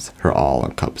arms, her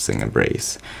all-encompassing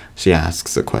embrace. She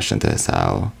asks a question to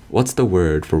Hisao. What's the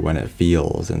word for when it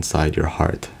feels inside your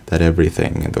heart that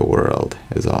everything in the world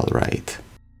is all right?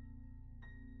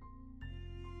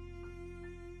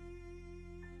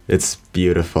 It's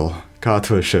beautiful.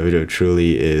 Katawa Shoujo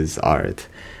truly is art.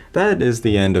 That is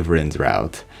the end of Rin's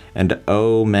route. And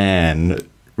oh man,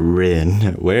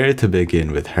 Rin, where to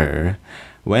begin with her?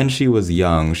 When she was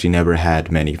young, she never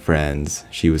had many friends.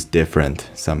 She was different,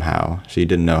 somehow. She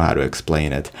didn't know how to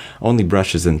explain it. Only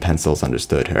brushes and pencils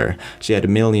understood her. She had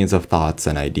millions of thoughts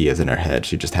and ideas in her head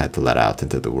she just had to let out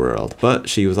into the world. But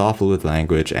she was awful with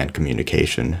language and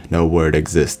communication. No word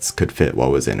exists could fit what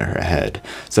was in her head.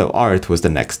 So art was the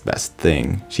next best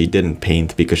thing. She didn't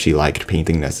paint because she liked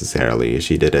painting necessarily.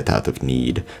 She did it out of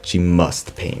need. She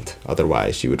must paint.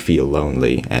 Otherwise, she would feel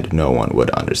lonely and no one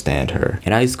would understand her.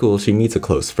 In high school, she meets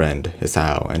a close friend,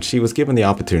 Hisao, and she was given the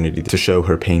opportunity to show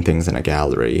her paintings in a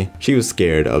gallery. She was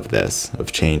scared of this,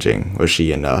 of changing. Was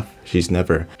she enough? She's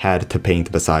never had to paint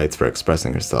besides for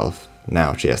expressing herself.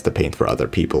 Now she has to paint for other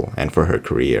people and for her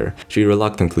career. She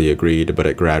reluctantly agreed, but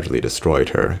it gradually destroyed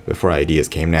her. Before, ideas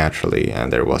came naturally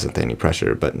and there wasn't any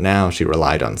pressure, but now she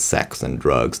relied on sex and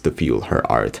drugs to fuel her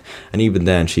art. And even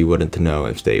then she wouldn't know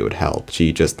if they would help.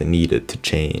 She just needed to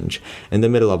change. In the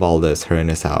middle of all this, her and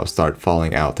Isao start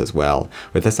falling out as well,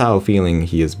 with Isao feeling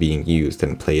he is being used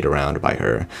and played around by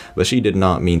her. But she did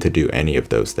not mean to do any of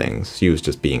those things. She was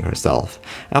just being herself.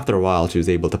 After a while, she was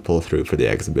able to pull through for the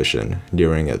exhibition.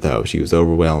 During it though, she was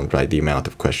overwhelmed by the amount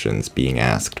of questions being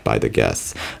asked by the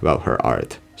guests about her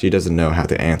art. She doesn't know how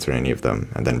to answer any of them,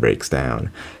 and then breaks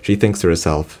down. She thinks to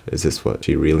herself, is this what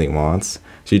she really wants?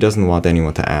 She doesn't want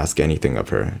anyone to ask anything of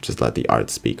her, just let the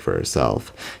art speak for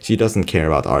herself. She doesn't care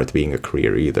about art being a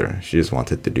career either, she just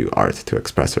wanted to do art to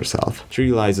express herself. She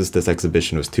realizes this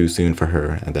exhibition was too soon for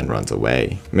her, and then runs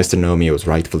away. Mr. Nomiya was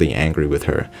rightfully angry with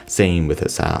her, same with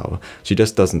Isao. She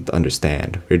just doesn't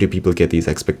understand. Where do people get these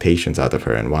expectations out of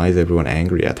her, and why is everyone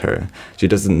angry at her? She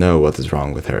doesn't know what is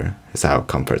wrong with her. Isao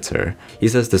comforts her. He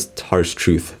says this harsh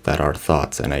truth that our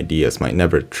thoughts and ideas might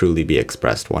never truly be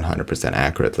expressed 100%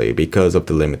 accurately because of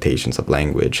the limitations of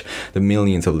language, the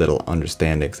millions of little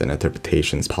understandings and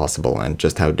interpretations possible, and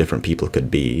just how different people could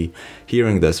be.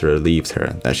 Hearing this relieves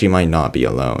her that she might not be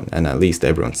alone, and at least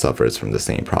everyone suffers from the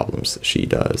same problems she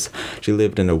does. She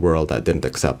lived in a world that didn't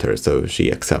accept her, so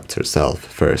she accepts herself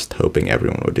first, hoping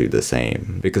everyone would do the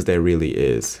same, because there really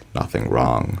is nothing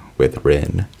wrong with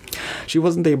Rin. She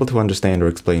wasn't able to understand or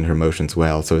explain her emotions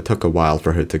well, so it took a while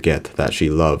for her to get that she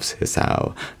loves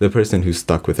Isao, the person who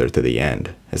stuck with her to the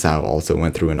end. Isao also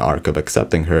went through an arc of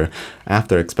accepting her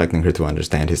after expecting her to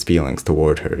understand his feelings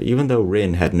toward her, even though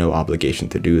Rin had no obligation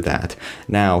to do that.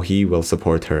 Now he will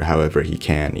support her however he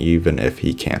can, even if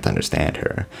he can't understand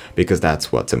her, because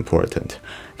that's what's important.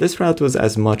 This route was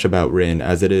as much about Rin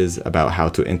as it is about how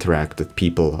to interact with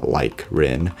people like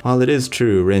Rin. While it is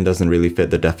true, Rin doesn't really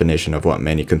fit the definition of what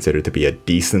many consider to be a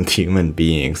decent human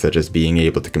being, such as being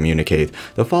able to communicate,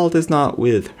 the fault is not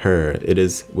with her, it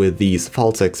is with these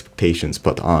false expectations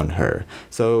put on her.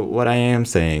 So what I am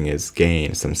saying is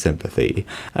gain some sympathy.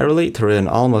 I relate to Rin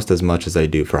almost as much as I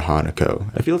do for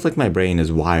Hanako. It feels like my brain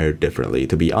is wired differently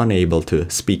to be unable to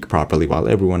speak properly while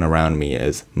everyone around me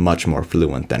is much more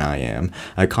fluent than I am.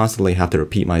 I constantly have to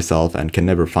repeat myself and can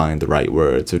never find the right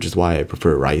words, which is why I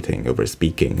prefer writing over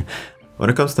speaking. When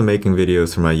it comes to making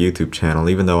videos for my YouTube channel,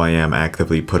 even though I am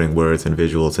actively putting words and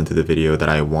visuals into the video that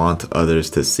I want others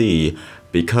to see,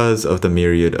 because of the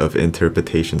myriad of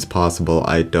interpretations possible,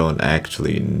 I don't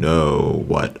actually know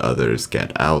what others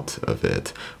get out of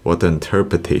it. What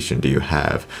interpretation do you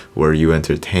have? Were you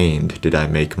entertained? Did I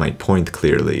make my point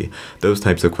clearly? Those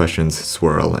types of questions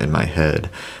swirl in my head.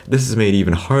 This is made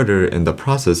even harder in the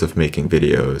process of making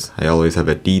videos. I always have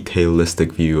a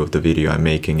detailistic view of the video I'm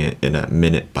making it in a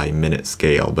minute-by-minute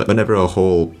scale, but never a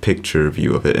whole picture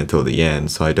view of it until the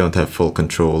end, so I don't have full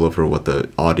control over what the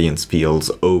audience feels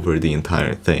over the entire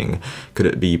thing. Could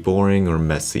it be boring or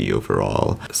messy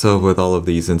overall? So with all of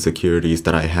these insecurities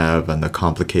that I have and the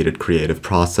complicated creative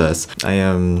process, I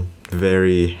am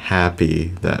very happy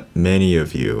that many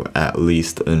of you at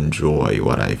least enjoy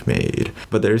what I've made.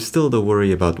 But there's still the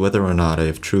worry about whether or not I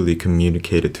have truly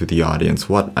communicated to the audience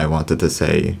what I wanted to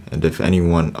say, and if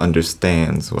anyone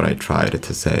understands what I tried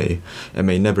to say. It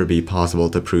may never be possible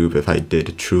to prove if I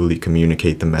did truly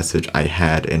communicate the message I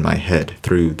had in my head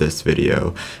through this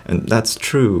video, and that's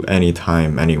true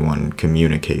anytime anyone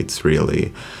communicates,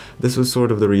 really. This was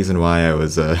sort of the reason why I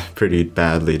was pretty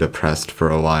badly depressed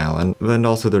for a while, and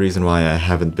also the reason why I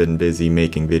haven't been busy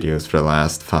making videos for the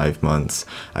last 5 months.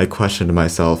 I questioned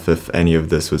myself if any of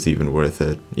this was even worth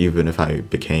it, even if I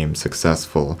became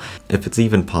successful, if it's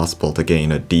even possible to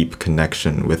gain a deep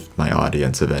connection with my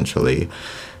audience eventually.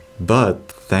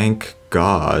 But thank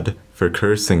God for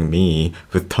cursing me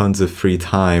with tons of free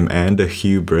time and a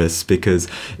hubris, because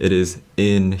it is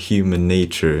in human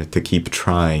nature to keep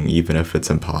trying even if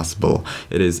it's impossible.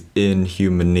 It is in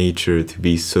human nature to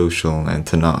be social and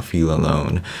to not feel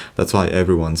alone. That's why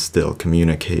everyone still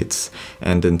communicates,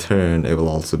 and in turn it will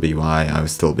also be why I will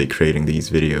still be creating these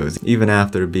videos even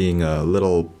after being a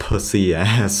little pussy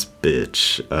ass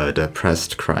bitch, a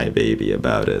depressed crybaby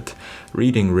about it.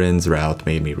 Reading Rin's route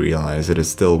made me realize it is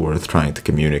still worth trying to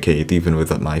communicate even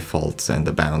with my faults and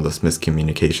the boundless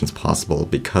miscommunications possible,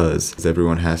 because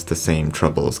everyone has the same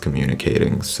troubles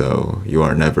communicating, so you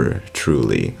are never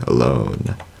truly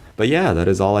alone. But yeah, that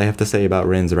is all I have to say about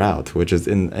Rin's route, which is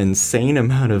an insane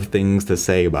amount of things to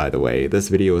say, by the way. This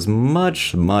video is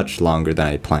much longer than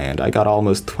I planned. I got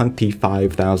almost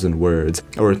 25,000 words,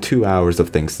 or 2 hours of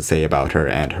things to say about her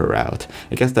and her route.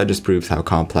 I guess that just proves how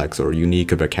complex or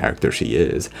unique of a character she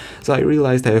is. So I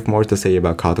realized I have more to say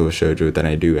about Katawa Shoujo than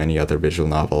I do any other visual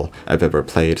novel I've ever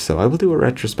played, so I will do a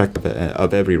retrospective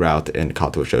of every route in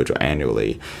Katawa Shoujo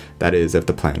annually. That is, if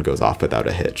the plan goes off without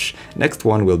a hitch. Next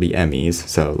one will be Emmys,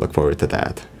 so look forward to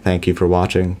that. Thank you for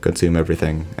watching, consume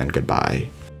everything, and goodbye.